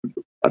criminales,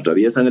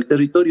 atraviesan el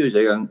territorio y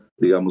llegan,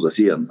 digamos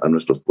así, a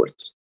nuestros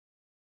puertos.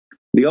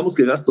 Digamos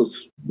que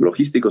gastos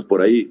logísticos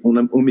por ahí,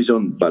 $1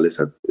 millón vale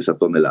esa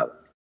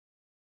tonelada.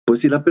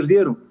 Pues si la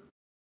perdieron,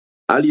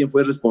 alguien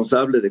fue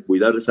responsable de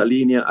cuidar esa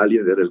línea,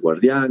 alguien era el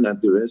guardián,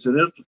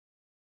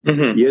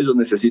 y ellos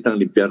necesitan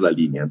limpiar la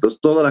línea.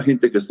 Entonces toda la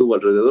gente que estuvo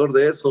alrededor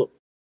de eso,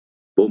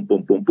 pum,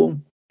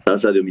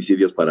 tasa de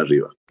homicidios para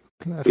arriba.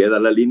 Claro. Queda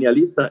la línea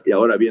lista y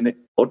ahora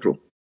viene otra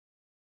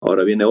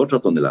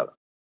tonelada.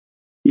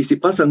 Y si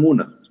pasan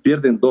una,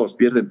 pierden dos,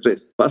 pierden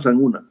tres, pasan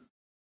una,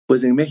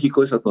 pues en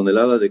México esa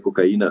tonelada de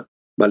cocaína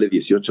vale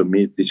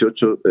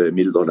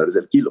 $18,000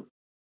 el kilo.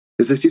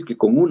 Es decir, que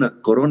con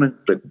una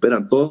coronan,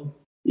 recuperan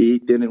todo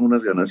y tienen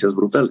unas ganancias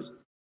brutales.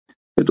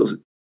 Entonces,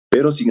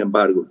 pero sin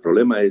embargo, el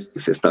problema es que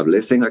se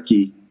establecen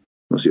aquí,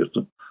 ¿no es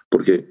cierto?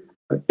 Porque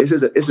ese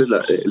es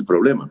el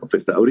problema, ¿no?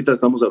 Ahorita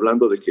estamos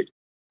hablando de que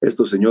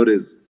estos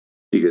señores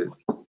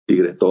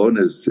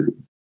tigretones,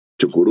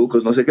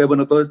 chucurucos, no sé qué,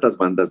 bueno, todas estas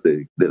bandas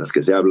de las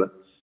que se habla,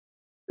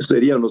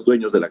 serían los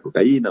dueños de la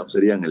cocaína o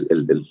serían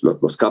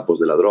los capos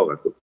de la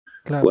droga.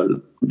 Claro.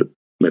 Cual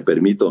me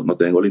permito, no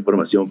tengo la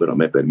información, pero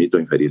me permito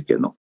inferir que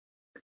no.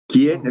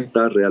 ¿Quién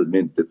está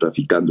realmente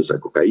traficando esa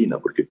cocaína?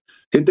 Porque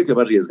gente que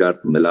va a arriesgar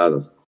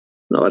toneladas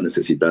no va a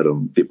necesitar a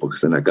un tipo que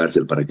esté en la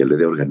cárcel para que le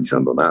dé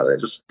organizando nada.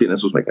 Ellos tienen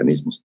sus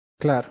mecanismos.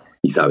 Claro.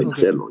 Y saben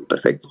hacerlo,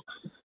 perfecto.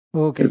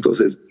 Okay.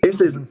 Entonces,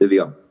 ese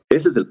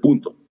es el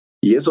punto.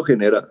 Y eso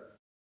genera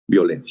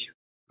violencia.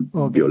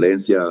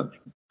 Violencia,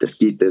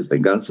 desquites,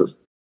 venganzas.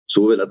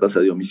 Sube la tasa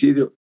de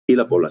homicidio y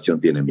la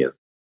población tiene miedo.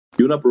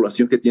 Y una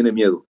población que tiene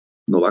miedo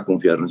no va a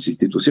confiar en su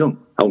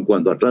institución, aun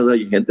cuando atrás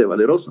hay gente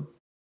valerosa.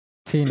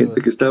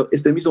 Gente que está,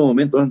 este mismo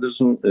momento,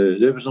 Anderson,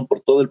 Jefferson,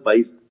 por todo el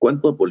país,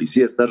 ¿cuánto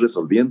policía está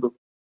resolviendo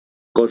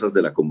cosas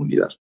de la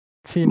comunidad?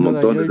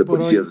 Montones de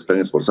policías están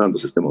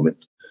esforzándose en este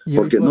momento.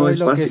 Porque no es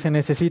fácil. Lo que se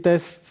necesita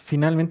es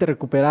finalmente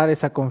recuperar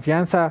esa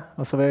confianza,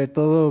 o sobre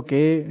todo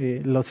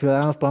que los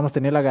ciudadanos podamos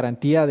tener la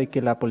garantía de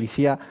que la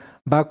policía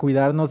va a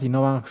cuidarnos y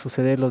no van a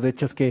suceder los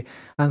hechos que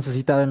han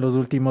suscitado en los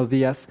últimos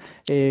días.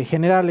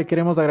 General, le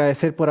queremos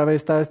agradecer por haber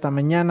estado esta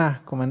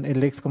mañana, como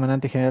el ex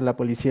comandante general de la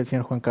policía, el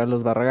señor Juan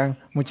Carlos Barragán.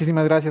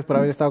 Muchísimas gracias por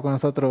haber estado con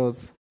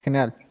nosotros,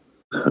 general.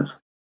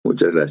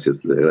 Muchas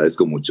gracias, le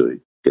agradezco mucho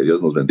y que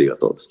Dios nos bendiga a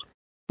todos.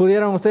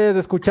 Pudieron ustedes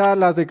escuchar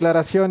las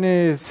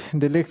declaraciones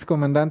del ex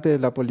comandante de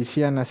la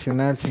Policía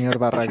Nacional, señor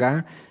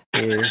Barragán,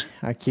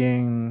 a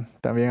quien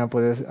también ha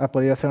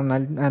podido hacer un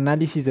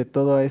análisis de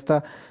toda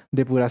esta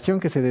depuración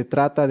que se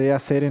trata de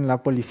hacer en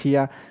la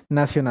Policía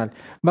Nacional.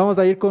 Vamos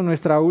a ir con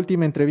nuestra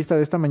última entrevista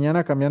de esta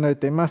mañana, cambiando de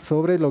tema,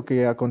 sobre lo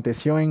que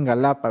aconteció en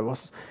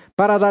Galápagos.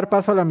 Para dar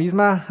paso a la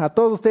misma, a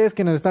todos ustedes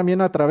que nos están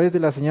viendo a través de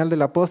la señal de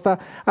la posta,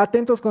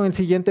 atentos con el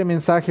siguiente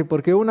mensaje,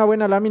 porque una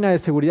buena lámina de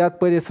seguridad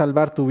puede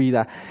salvar tu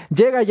vida.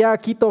 Llega ya a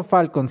Quito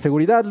Falcon,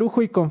 seguridad,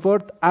 lujo y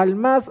confort al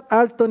más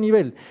alto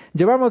nivel.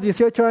 Llevamos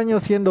 18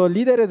 años siendo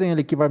líderes en el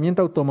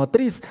equipamiento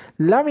automotriz,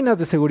 láminas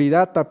de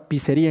seguridad,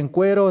 tapicería en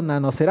cuero,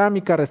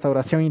 nanocerámica,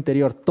 restauración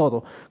interior,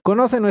 todo.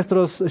 Conoce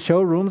nuestros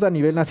showrooms a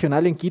nivel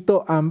nacional en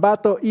Quito,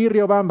 Ambato y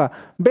Riobamba.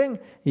 Ven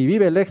y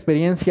vive la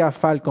experiencia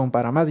Falcon.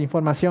 Para más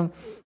información,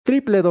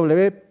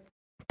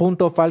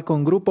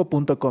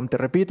 www.falcongrupo.com. Te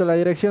repito la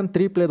dirección,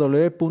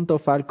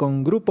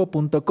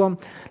 www.falcongrupo.com.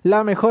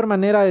 La mejor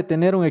manera de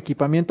tener un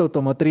equipamiento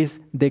automotriz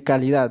de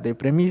calidad, de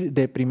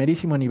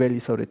primerísimo nivel y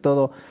sobre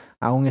todo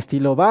a un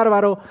estilo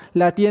bárbaro,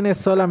 la tienes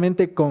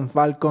solamente con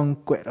Falcon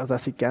Cueros.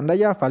 Así que anda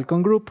ya,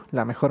 Falcon Group,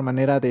 la mejor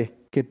manera de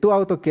que tu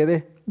auto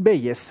quede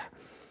belleza.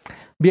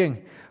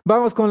 Bien,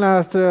 vamos con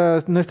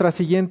nuestra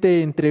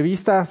siguiente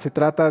entrevista. Se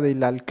trata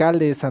del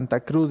alcalde de Santa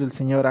Cruz, del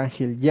señor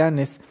Ángel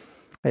Llanes,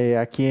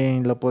 a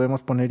quien lo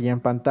podemos poner ya en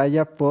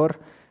pantalla por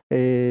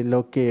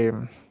lo que...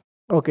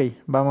 Ok,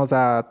 vamos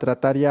a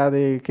tratar ya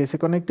de que se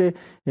conecte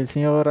el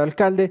señor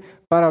alcalde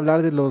para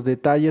hablar de los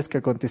detalles que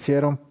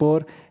acontecieron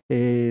por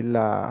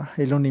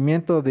el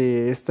hundimiento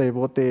de este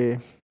bote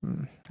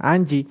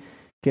Angie,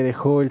 que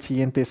dejó el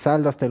siguiente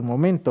saldo hasta el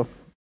momento.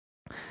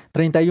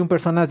 31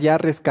 personas ya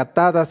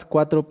rescatadas,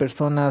 4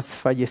 personas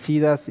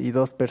fallecidas y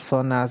 2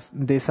 personas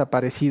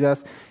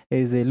desaparecidas.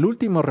 Es el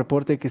último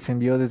reporte que se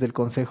envió desde el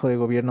Consejo de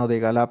Gobierno de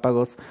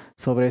Galápagos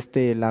sobre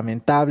este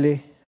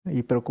lamentable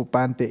y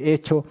preocupante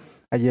hecho.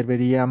 Ayer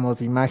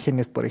veríamos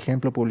imágenes, por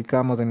ejemplo,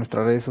 publicamos en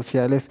nuestras redes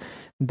sociales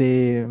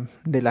de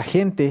la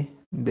gente,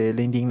 de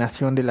la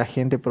indignación de la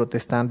gente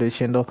protestando,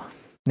 diciendo: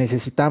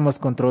 necesitamos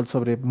control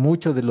sobre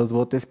muchos de los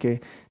botes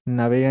que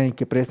navegan y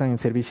que prestan el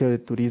servicio de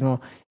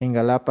turismo en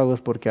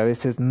Galápagos, porque a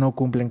veces no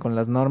cumplen con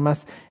las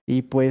normas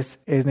y pues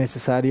es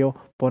necesario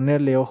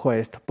ponerle ojo a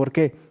esto. ¿Por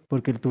qué?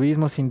 Porque el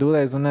turismo sin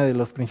duda es uno de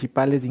los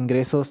principales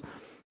ingresos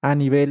a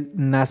nivel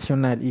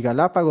nacional y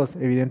Galápagos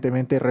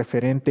evidentemente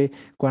referente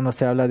cuando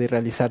se habla de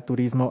realizar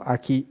turismo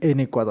aquí en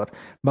Ecuador.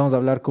 Vamos a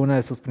hablar con una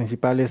de sus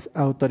principales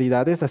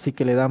autoridades, así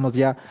que le damos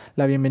ya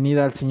la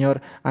bienvenida al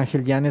señor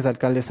Ángel Llanes,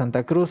 alcalde de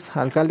Santa Cruz.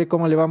 Alcalde,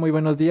 ¿cómo le va? Muy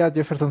buenos días.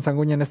 Jefferson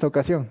Sanguña en esta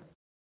ocasión.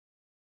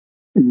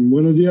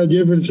 Buenos días,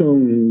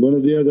 Jefferson.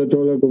 Buenos días a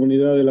toda la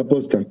comunidad de La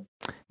Posta.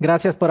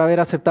 Gracias por haber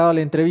aceptado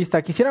la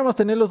entrevista. Quisiéramos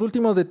tener los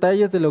últimos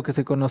detalles de lo que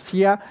se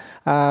conocía.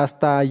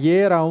 Hasta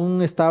ayer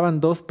aún estaban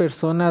 2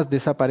 personas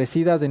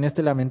desaparecidas en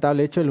este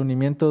lamentable hecho, el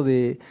hundimiento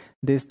de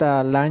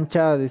esta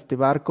lancha, de este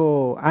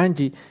barco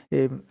Angie.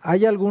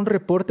 ¿Hay algún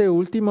reporte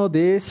último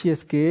de si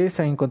es que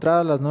se han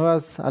encontrado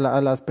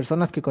a las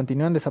personas que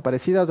continúan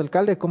desaparecidas,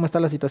 alcalde? ¿Cómo está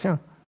la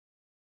situación?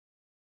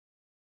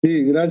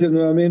 Sí, gracias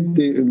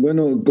nuevamente.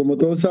 Bueno, como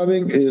todos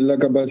saben, la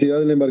capacidad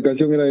de la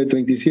embarcación era de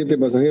 37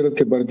 pasajeros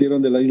que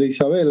partieron de la isla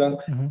Isabela,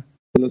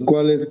 de los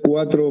cuales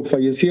 4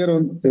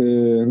 fallecieron,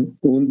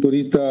 un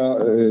turista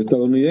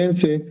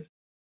estadounidense,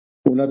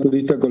 una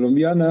turista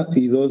colombiana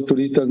y 2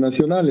 turistas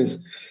nacionales.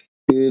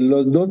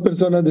 Las 2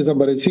 personas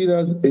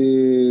desaparecidas,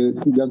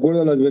 de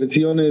acuerdo a las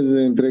versiones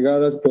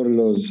entregadas por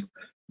los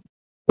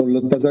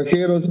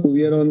pasajeros,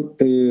 hubieron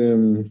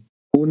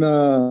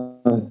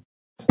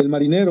el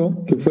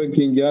marinero, que fue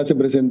quien ya se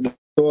presentó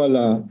a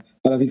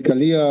la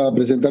fiscalía a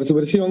presentar su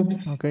versión,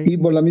 y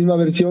por la misma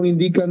versión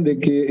indican de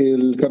que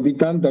el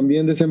capitán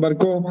también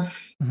desembarcó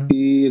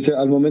y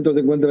al momento se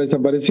encuentra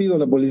desaparecido.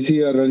 La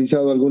policía ha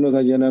realizado algunos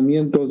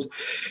allanamientos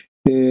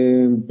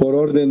por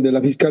orden de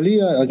la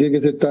fiscalía, así que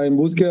se está en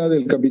búsqueda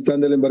del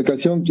capitán de la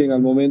embarcación, quien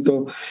al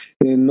momento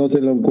no se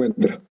lo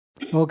encuentra.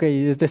 Ok,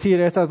 es decir,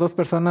 estas 2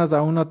 personas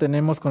aún no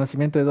tenemos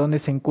conocimiento de dónde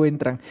se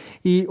encuentran.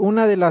 Y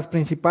una de las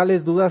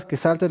principales dudas que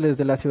salta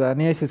desde la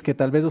ciudadanía, y si es que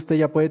tal vez usted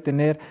ya puede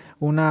tener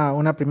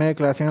una primera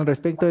declaración al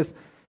respecto, es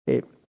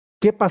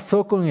 ¿qué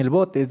pasó con el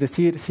bote? Es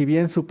decir, si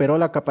bien superó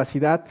la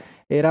capacidad,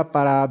 era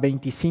para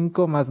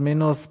 25 más o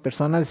menos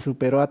personas,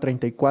 superó a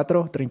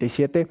 34,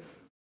 37.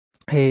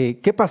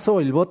 ¿Qué pasó?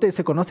 ¿El bote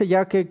se conoce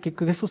ya?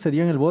 ¿Qué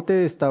sucedió en el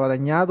bote? ¿Estaba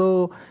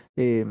dañado?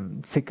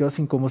 ¿Se quedó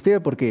sin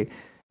combustible? Porque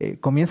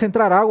comienza a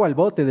entrar agua al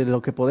bote, de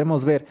lo que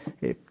podemos ver.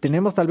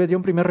 ¿Tenemos tal vez ya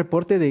un primer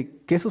reporte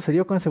de qué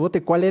sucedió con ese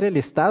bote? ¿Cuál era el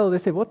estado de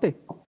ese bote?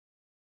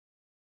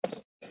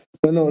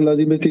 Bueno, las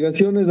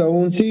investigaciones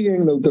aún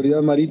siguen, la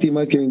autoridad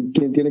marítima es quien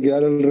tiene que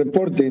dar el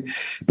reporte,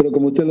 pero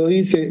como usted lo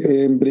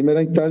dice, en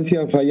primera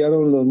instancia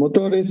fallaron los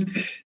motores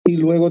y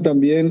luego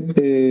también,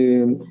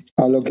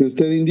 a lo que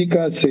usted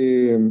indica,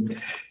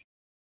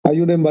 hay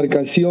una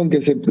embarcación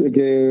que se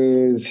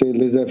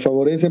les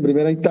favorece en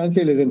primera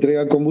instancia y les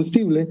entrega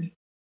combustible,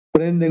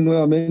 prenden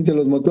nuevamente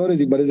los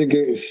motores y parece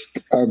que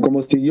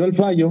como siguió el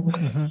fallo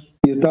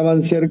y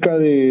estaban cerca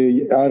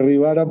de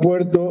arribar a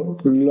puerto,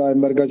 la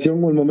embarcación,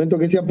 en el momento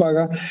que se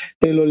apaga,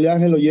 el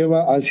oleaje lo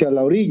lleva hacia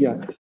la orilla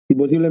y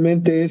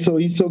posiblemente eso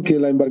hizo que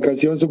la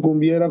embarcación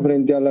sucumbiera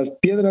frente a las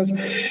piedras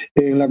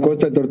en la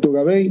costa de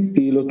Tortuga Bay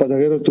y los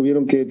pasajeros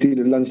tuvieron que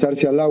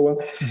lanzarse al agua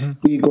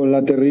y con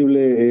la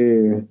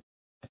terrible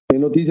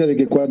noticia de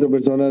que 4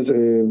 personas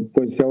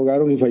pues se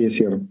ahogaron y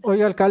fallecieron.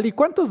 Oiga, alcalde, ¿y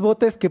cuántos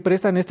botes que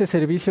prestan este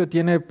servicio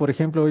tiene, por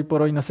ejemplo, hoy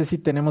por hoy? No sé si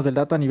tenemos el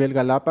dato a nivel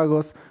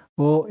Galápagos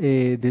o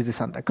desde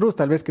Santa Cruz,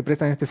 tal vez, que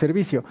prestan este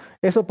servicio.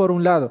 Eso por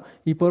un lado.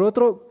 Y por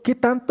otro, ¿qué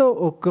tanto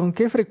o con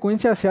qué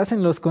frecuencia se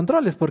hacen los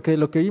controles? Porque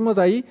lo que vimos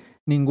ahí,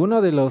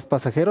 ninguno de los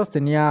pasajeros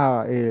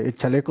tenía el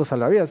chaleco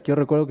salvavidas, que yo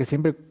recuerdo que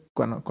siempre,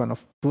 cuando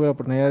tuve la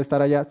oportunidad de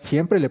estar allá,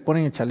 siempre le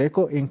ponen el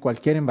chaleco en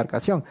cualquier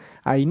embarcación.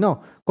 Ahí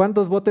no.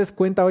 ¿Cuántos botes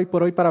cuenta hoy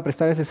por hoy para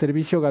prestar ese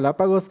servicio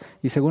Galápagos?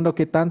 Y segundo,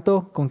 ¿qué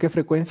tanto, con qué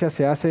frecuencia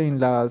se hacen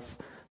las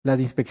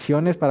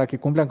inspecciones para que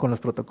cumplan con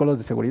los protocolos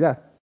de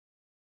seguridad?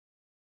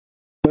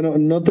 Bueno,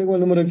 no tengo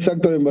el número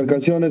exacto de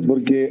embarcaciones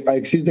porque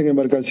existen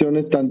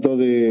embarcaciones tanto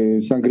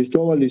de San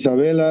Cristóbal, de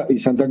Isabela y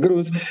Santa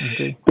Cruz,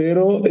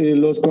 pero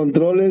los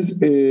controles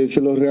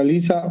se los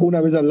realiza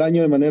una vez al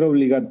año de manera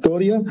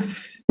obligatoria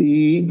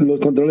y los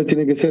controles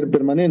tienen que ser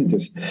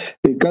permanentes.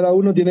 Cada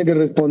uno tiene que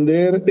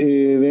responder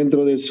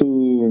dentro de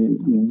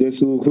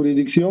su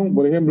jurisdicción.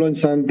 Por ejemplo, en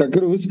Santa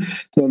Cruz,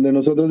 donde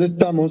nosotros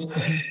estamos,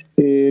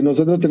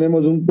 nosotros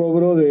tenemos un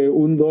cobro de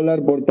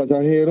 $1 por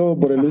pasajero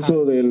por el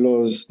uso de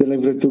la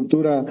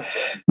infraestructura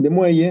de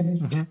muelle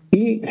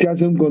y se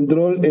hace un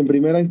control en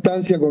primera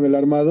instancia con el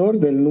armador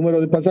del número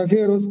de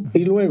pasajeros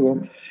y luego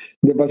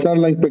de pasar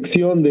la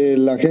inspección de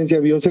la Agencia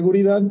de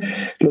Bioseguridad,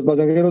 los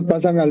pasajeros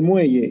pasan al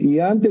muelle y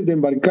antes de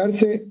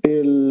embarcarse,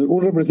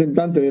 un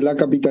representante de la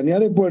Capitanía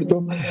de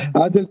Puerto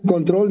hace el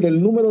control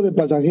del número de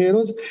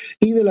pasajeros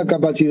y de la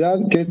capacidad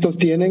que estos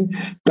tienen,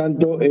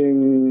 tanto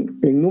en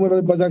número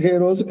de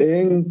pasajeros,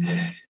 en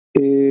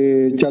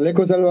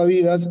chalecos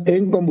salvavidas,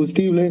 en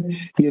combustible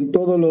y en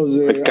todos los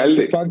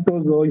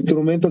artefactos o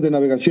instrumentos de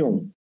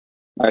navegación.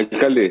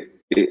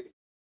 Alcalde,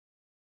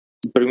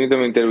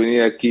 permítame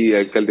intervenir aquí,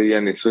 alcalde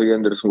Llanes. Soy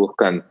Anderson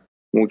Boscán.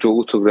 Mucho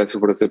gusto, gracias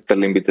por aceptar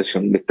la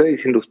invitación. ¿Le está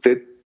diciendo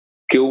usted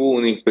que hubo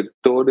un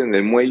inspector en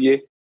el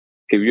muelle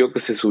que vio que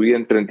se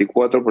subían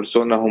 34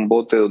 personas a un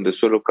bote donde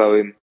solo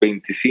caben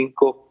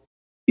 25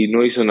 y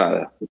no hizo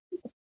nada?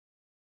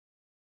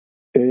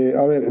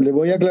 A ver, le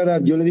voy a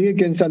aclarar. Yo le dije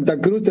que en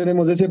Santa Cruz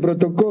tenemos ese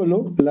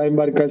protocolo. La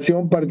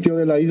embarcación partió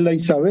de la isla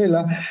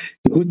Isabela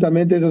y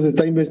justamente eso se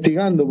está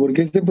investigando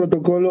porque ese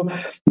protocolo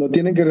lo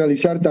tienen que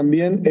realizar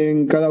también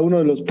en cada uno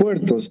de los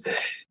puertos.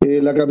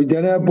 La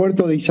Capitanía de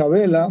Puerto de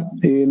Isabela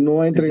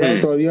no ha entregado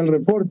todavía el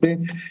reporte,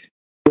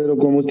 pero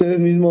como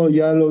ustedes mismos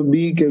ya lo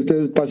vi que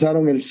ustedes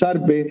pasaron el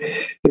SARPE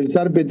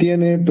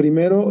tiene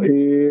primero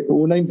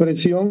una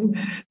impresión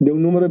de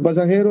un número de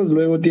pasajeros,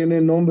 luego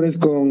tiene nombres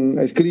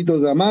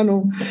escritos a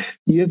mano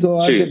y eso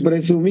hace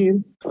presumir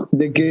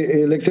de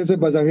que el exceso de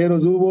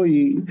pasajeros hubo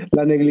y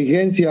la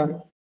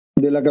negligencia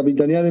de la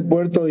Capitanía de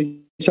Puerto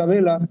de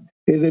Isabela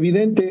es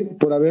evidente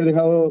por haber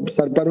dejado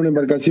zarpar una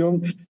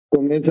embarcación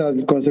con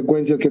esas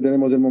consecuencias que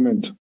tenemos en el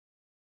momento.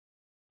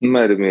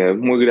 Madre mía, es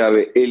muy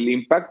grave. El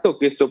impacto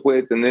que esto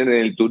puede tener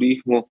en el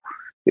turismo,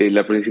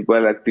 la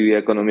principal actividad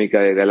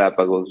económica de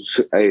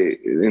Galápagos,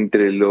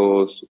 entre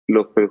los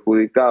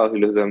perjudicados y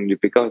los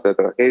damnificados de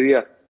esta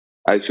tragedia,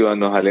 hay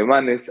ciudadanos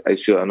alemanes, hay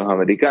ciudadanos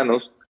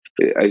americanos,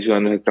 hay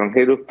ciudadanos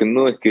extranjeros, que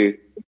no es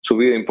que su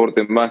vida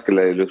importe más que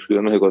la de los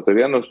ciudadanos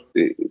ecuatorianos,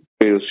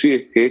 pero sí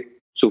es que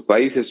sus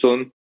países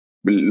son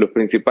los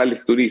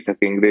principales turistas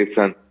que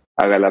ingresan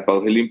a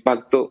Galápagos. El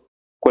impacto,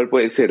 ¿cuál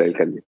puede ser,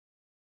 alcalde?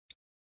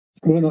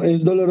 Bueno,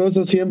 es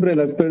doloroso siempre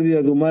las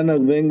pérdidas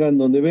humanas, vengan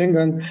donde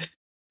vengan,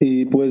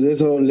 y pues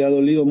eso le ha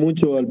dolido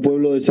mucho al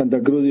pueblo de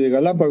Santa Cruz y de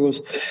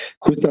Galápagos.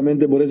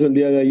 Justamente por eso el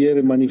día de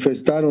ayer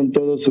manifestaron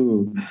todo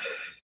su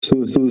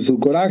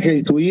coraje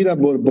y su ira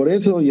por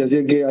eso, y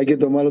así que hay que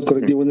tomar los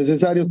correctivos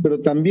necesarios,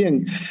 pero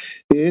también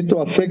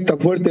esto afecta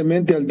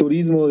fuertemente al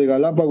turismo de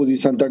Galápagos y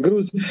Santa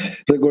Cruz.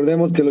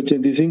 Recordemos que el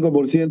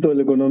 85% de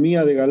la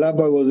economía de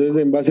Galápagos es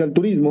en base al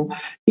turismo,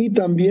 y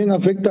también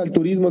afecta al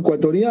turismo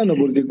ecuatoriano,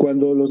 porque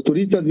cuando los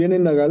turistas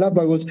vienen a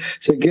Galápagos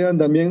se quedan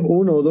también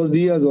 1 o 2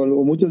 días o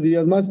muchos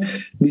días más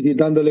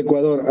visitando el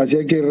Ecuador. Así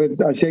hay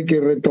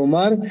que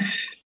retomar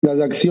las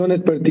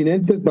acciones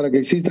pertinentes para que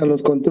existan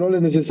los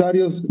controles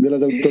necesarios de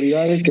las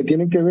autoridades que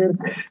tienen que ver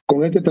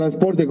con este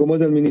transporte, como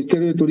es el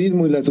Ministerio de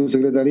Turismo y la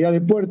Subsecretaría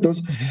de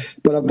Puertos,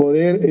 para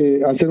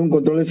poder hacer un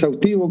control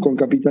exhaustivo con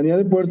Capitanía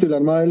de Puerto y la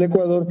Armada del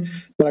Ecuador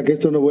para que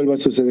esto no vuelva a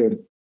suceder.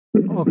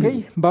 Ok,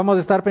 vamos a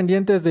estar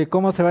pendientes de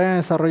cómo se vayan a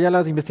desarrollar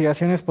las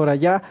investigaciones por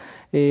allá.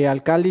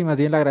 Alcalde, y más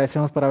bien le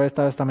agradecemos por haber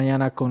estado esta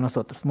mañana con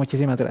nosotros.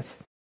 Muchísimas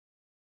gracias.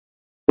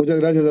 Muchas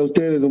gracias a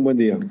ustedes, un buen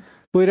día.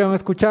 Pudieron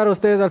escuchar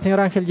ustedes al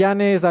señor Ángel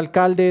Llanes,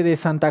 alcalde de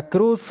Santa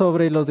Cruz,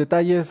 sobre los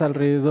detalles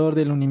alrededor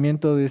del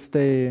hundimiento de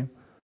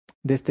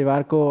este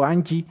barco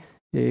Angie,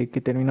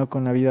 que terminó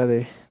con la vida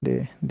de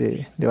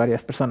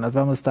varias personas.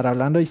 Vamos a estar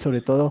hablando y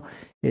sobre todo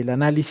el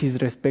análisis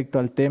respecto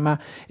al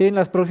tema en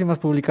las próximas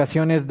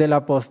publicaciones de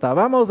La Posta.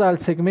 Vamos al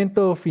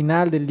segmento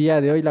final del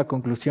día de hoy, la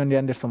conclusión de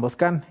Anderson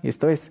Boscan.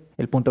 Esto es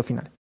el punto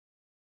final.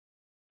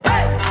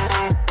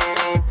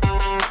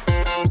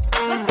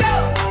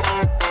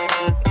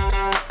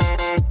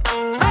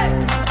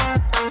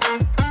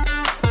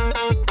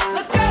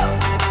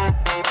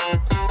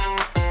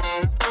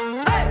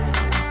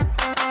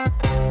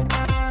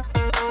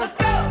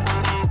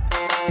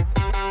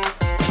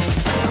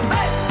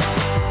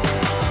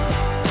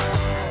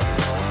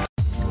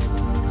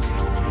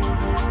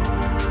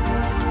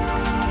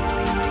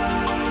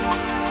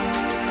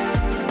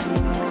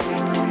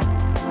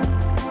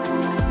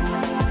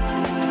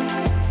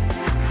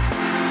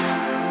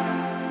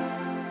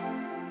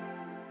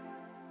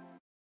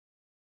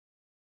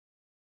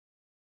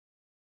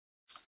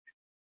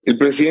 El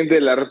presidente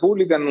de la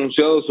República ha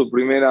anunciado su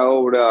primera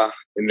obra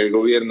en el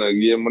gobierno de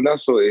Guillermo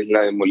Lasso, es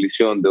la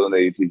demolición de un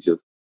edificio.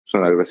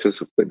 Suena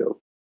gracioso,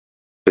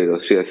 pero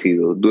sí ha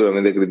sido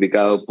duramente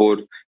criticado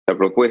por la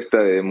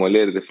propuesta de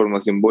demoler de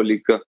forma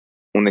simbólica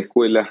una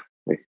escuela,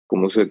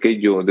 como si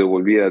aquello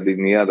devolviera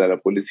dignidad a la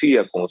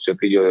policía, como si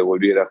aquello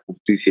devolviera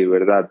justicia y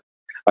verdad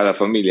a la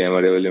familia de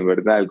María Belén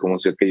Bernal, como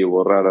si aquello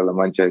borrara la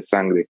mancha de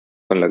sangre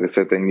con la que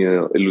se ha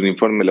tenido el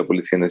uniforme de la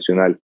Policía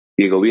Nacional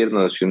y el gobierno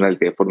nacional,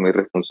 que de forma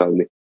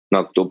irresponsable no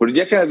actuó. Pero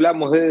ya que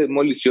hablamos de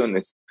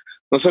demoliciones,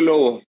 no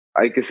solo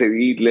hay que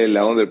seguirle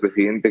la onda del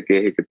presidente, que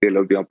es el que tiene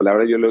la última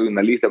palabra. Yo le doy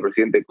una lista,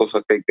 presidente, de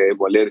cosas que hay que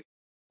demoler,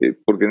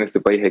 porque en este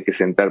país hay que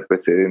sentar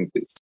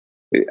precedentes.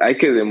 Hay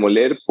que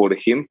demoler, por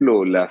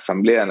ejemplo, la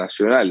Asamblea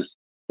Nacional,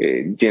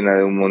 llena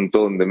de un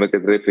montón de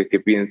mequetrefes que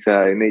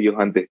piensa en ellos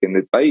antes que en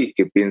el país,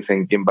 que piensa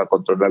en quién va a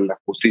controlar la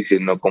justicia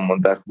y no cómo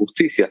dar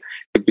justicia,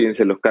 que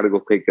piensa en los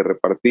cargos que hay que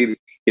repartir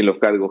y en los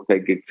cargos que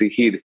hay que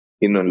exigir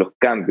y no en los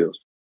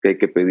cambios que hay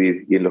que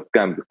pedir y en los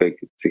cambios que hay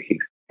que exigir.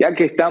 Ya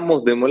que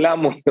estamos,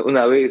 demolamos de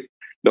una vez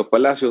los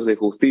palacios de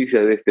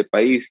justicia de este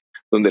país,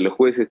 donde los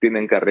jueces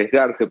tienen que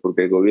arriesgarse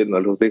porque el gobierno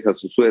los deja a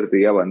su suerte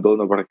y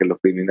abandono para que los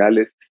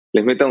criminales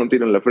les metan un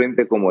tiro en la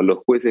frente, como los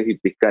jueces y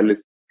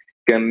fiscales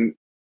que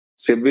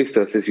se han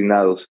visto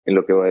asesinados en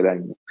lo que va del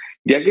año.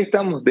 Ya que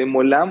estamos,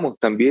 demolamos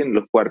también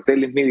los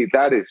cuarteles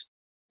militares.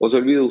 ¿O se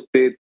olvida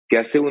usted que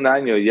hace un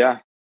año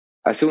ya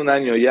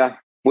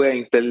fue a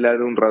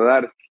instalar un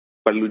radar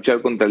para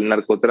luchar contra el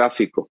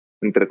narcotráfico,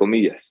 entre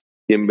comillas,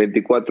 y en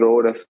 24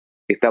 horas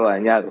estaba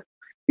dañado?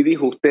 Y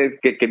dijo usted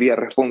que quería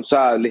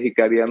responsables y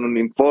que harían un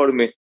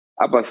informe.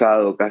 Ha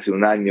pasado casi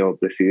un año,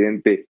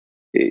 presidente,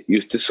 y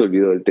usted se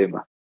olvidó del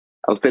tema.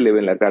 A usted le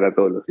ven la cara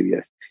todos los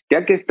días.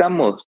 Ya que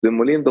estamos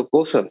demoliendo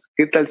cosas,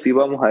 ¿qué tal si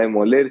vamos a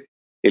demoler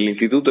el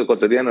Instituto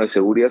Ecuatoriano de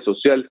Seguridad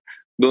Social,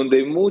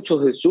 donde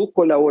muchos de sus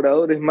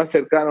colaboradores más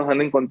cercanos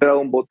han encontrado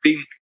un botín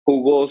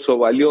jugoso,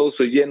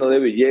 valioso, lleno de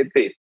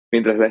billetes,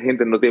 mientras la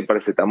gente no tiene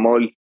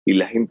paracetamol y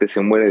la gente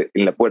se muere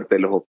en la puerta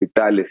de los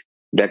hospitales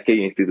de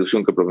aquella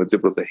institución que prometió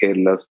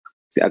protegerlas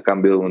a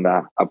cambio de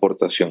una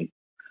aportación?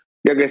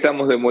 Ya que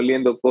estamos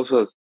demoliendo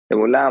cosas,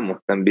 demolamos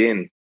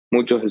también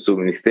muchos de sus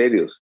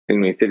ministerios, el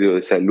Ministerio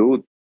de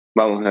Salud,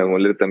 vamos a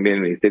demoler también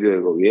el Ministerio de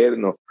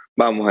Gobierno,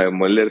 vamos a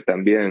demoler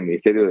también el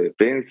Ministerio de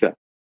Defensa.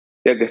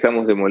 Ya que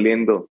estamos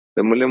demoliendo,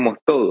 demolemos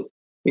todo.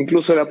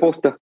 incluso la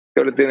posta,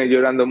 que ahora tiene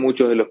llorando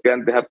muchos de los que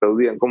antes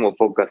aplaudían como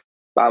focas.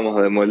 Vamos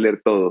a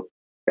demoler todo,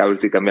 a ver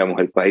si cambiamos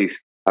el país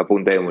a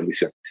punta de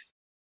demoliciones.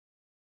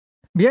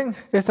 Bien,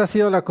 esta ha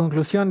sido la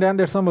conclusión de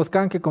Anderson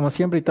Boscan, que como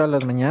siempre y todas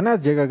las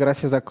mañanas llega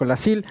gracias a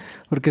Colasil,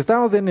 porque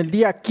estamos en el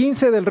día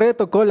 15 del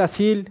reto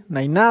Colasil. No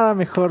hay nada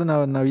mejor, no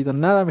ha habido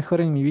nada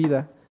mejor en mi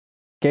vida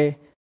que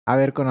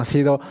haber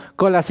conocido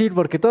Colasil,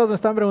 porque todos me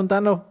están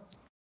preguntando,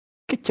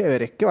 qué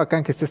chévere, qué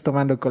bacán que estés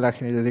tomando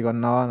colágeno. Y les digo,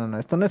 no,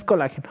 esto no es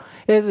colágeno.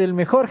 Es el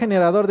mejor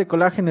generador de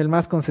colágeno, el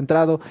más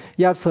concentrado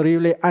y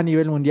absorbible a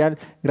nivel mundial.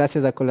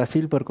 Gracias a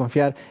Colasil por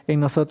confiar en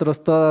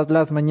nosotros todas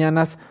las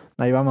mañanas.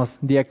 Ahí vamos,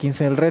 día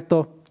 15 del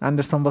reto.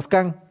 Anderson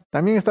Boscan,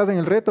 ¿también estás en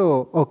el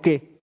reto o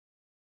qué?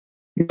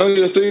 No,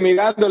 yo estoy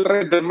mirando el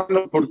reto,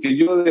 hermano, porque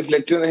yo de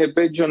flexiones de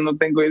pecho no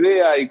tengo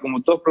idea, y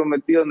como todos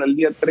prometieron el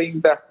día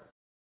 30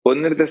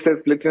 ponerte a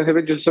hacer flexiones de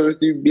pecho, solo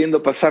estoy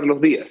viendo pasar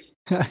los días.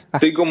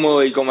 Estoy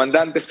como el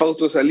comandante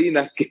Fausto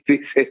Salinas que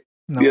dice,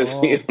 no.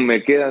 Dios mío,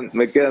 me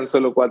quedan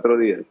solo 4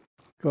 días.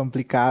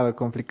 Complicado.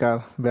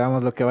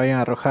 Veamos lo que vayan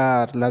a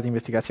arrojar las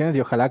investigaciones y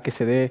ojalá que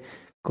se dé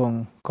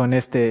con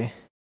este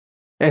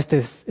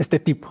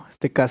tipo,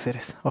 este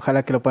Cáceres.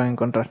 Ojalá que lo puedan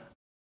encontrar.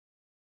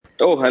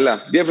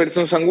 Ojalá.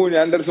 Jefferson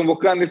Sanguña, Anderson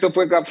Boscan, esto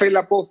fue Café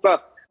La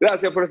Posta.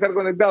 Gracias por estar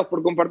conectados,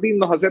 por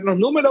compartirnos, hacernos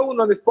número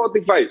 1 en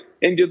Spotify,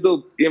 en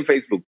YouTube y en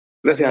Facebook.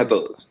 Gracias a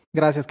todos.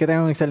 Gracias, que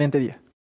tengan un excelente día.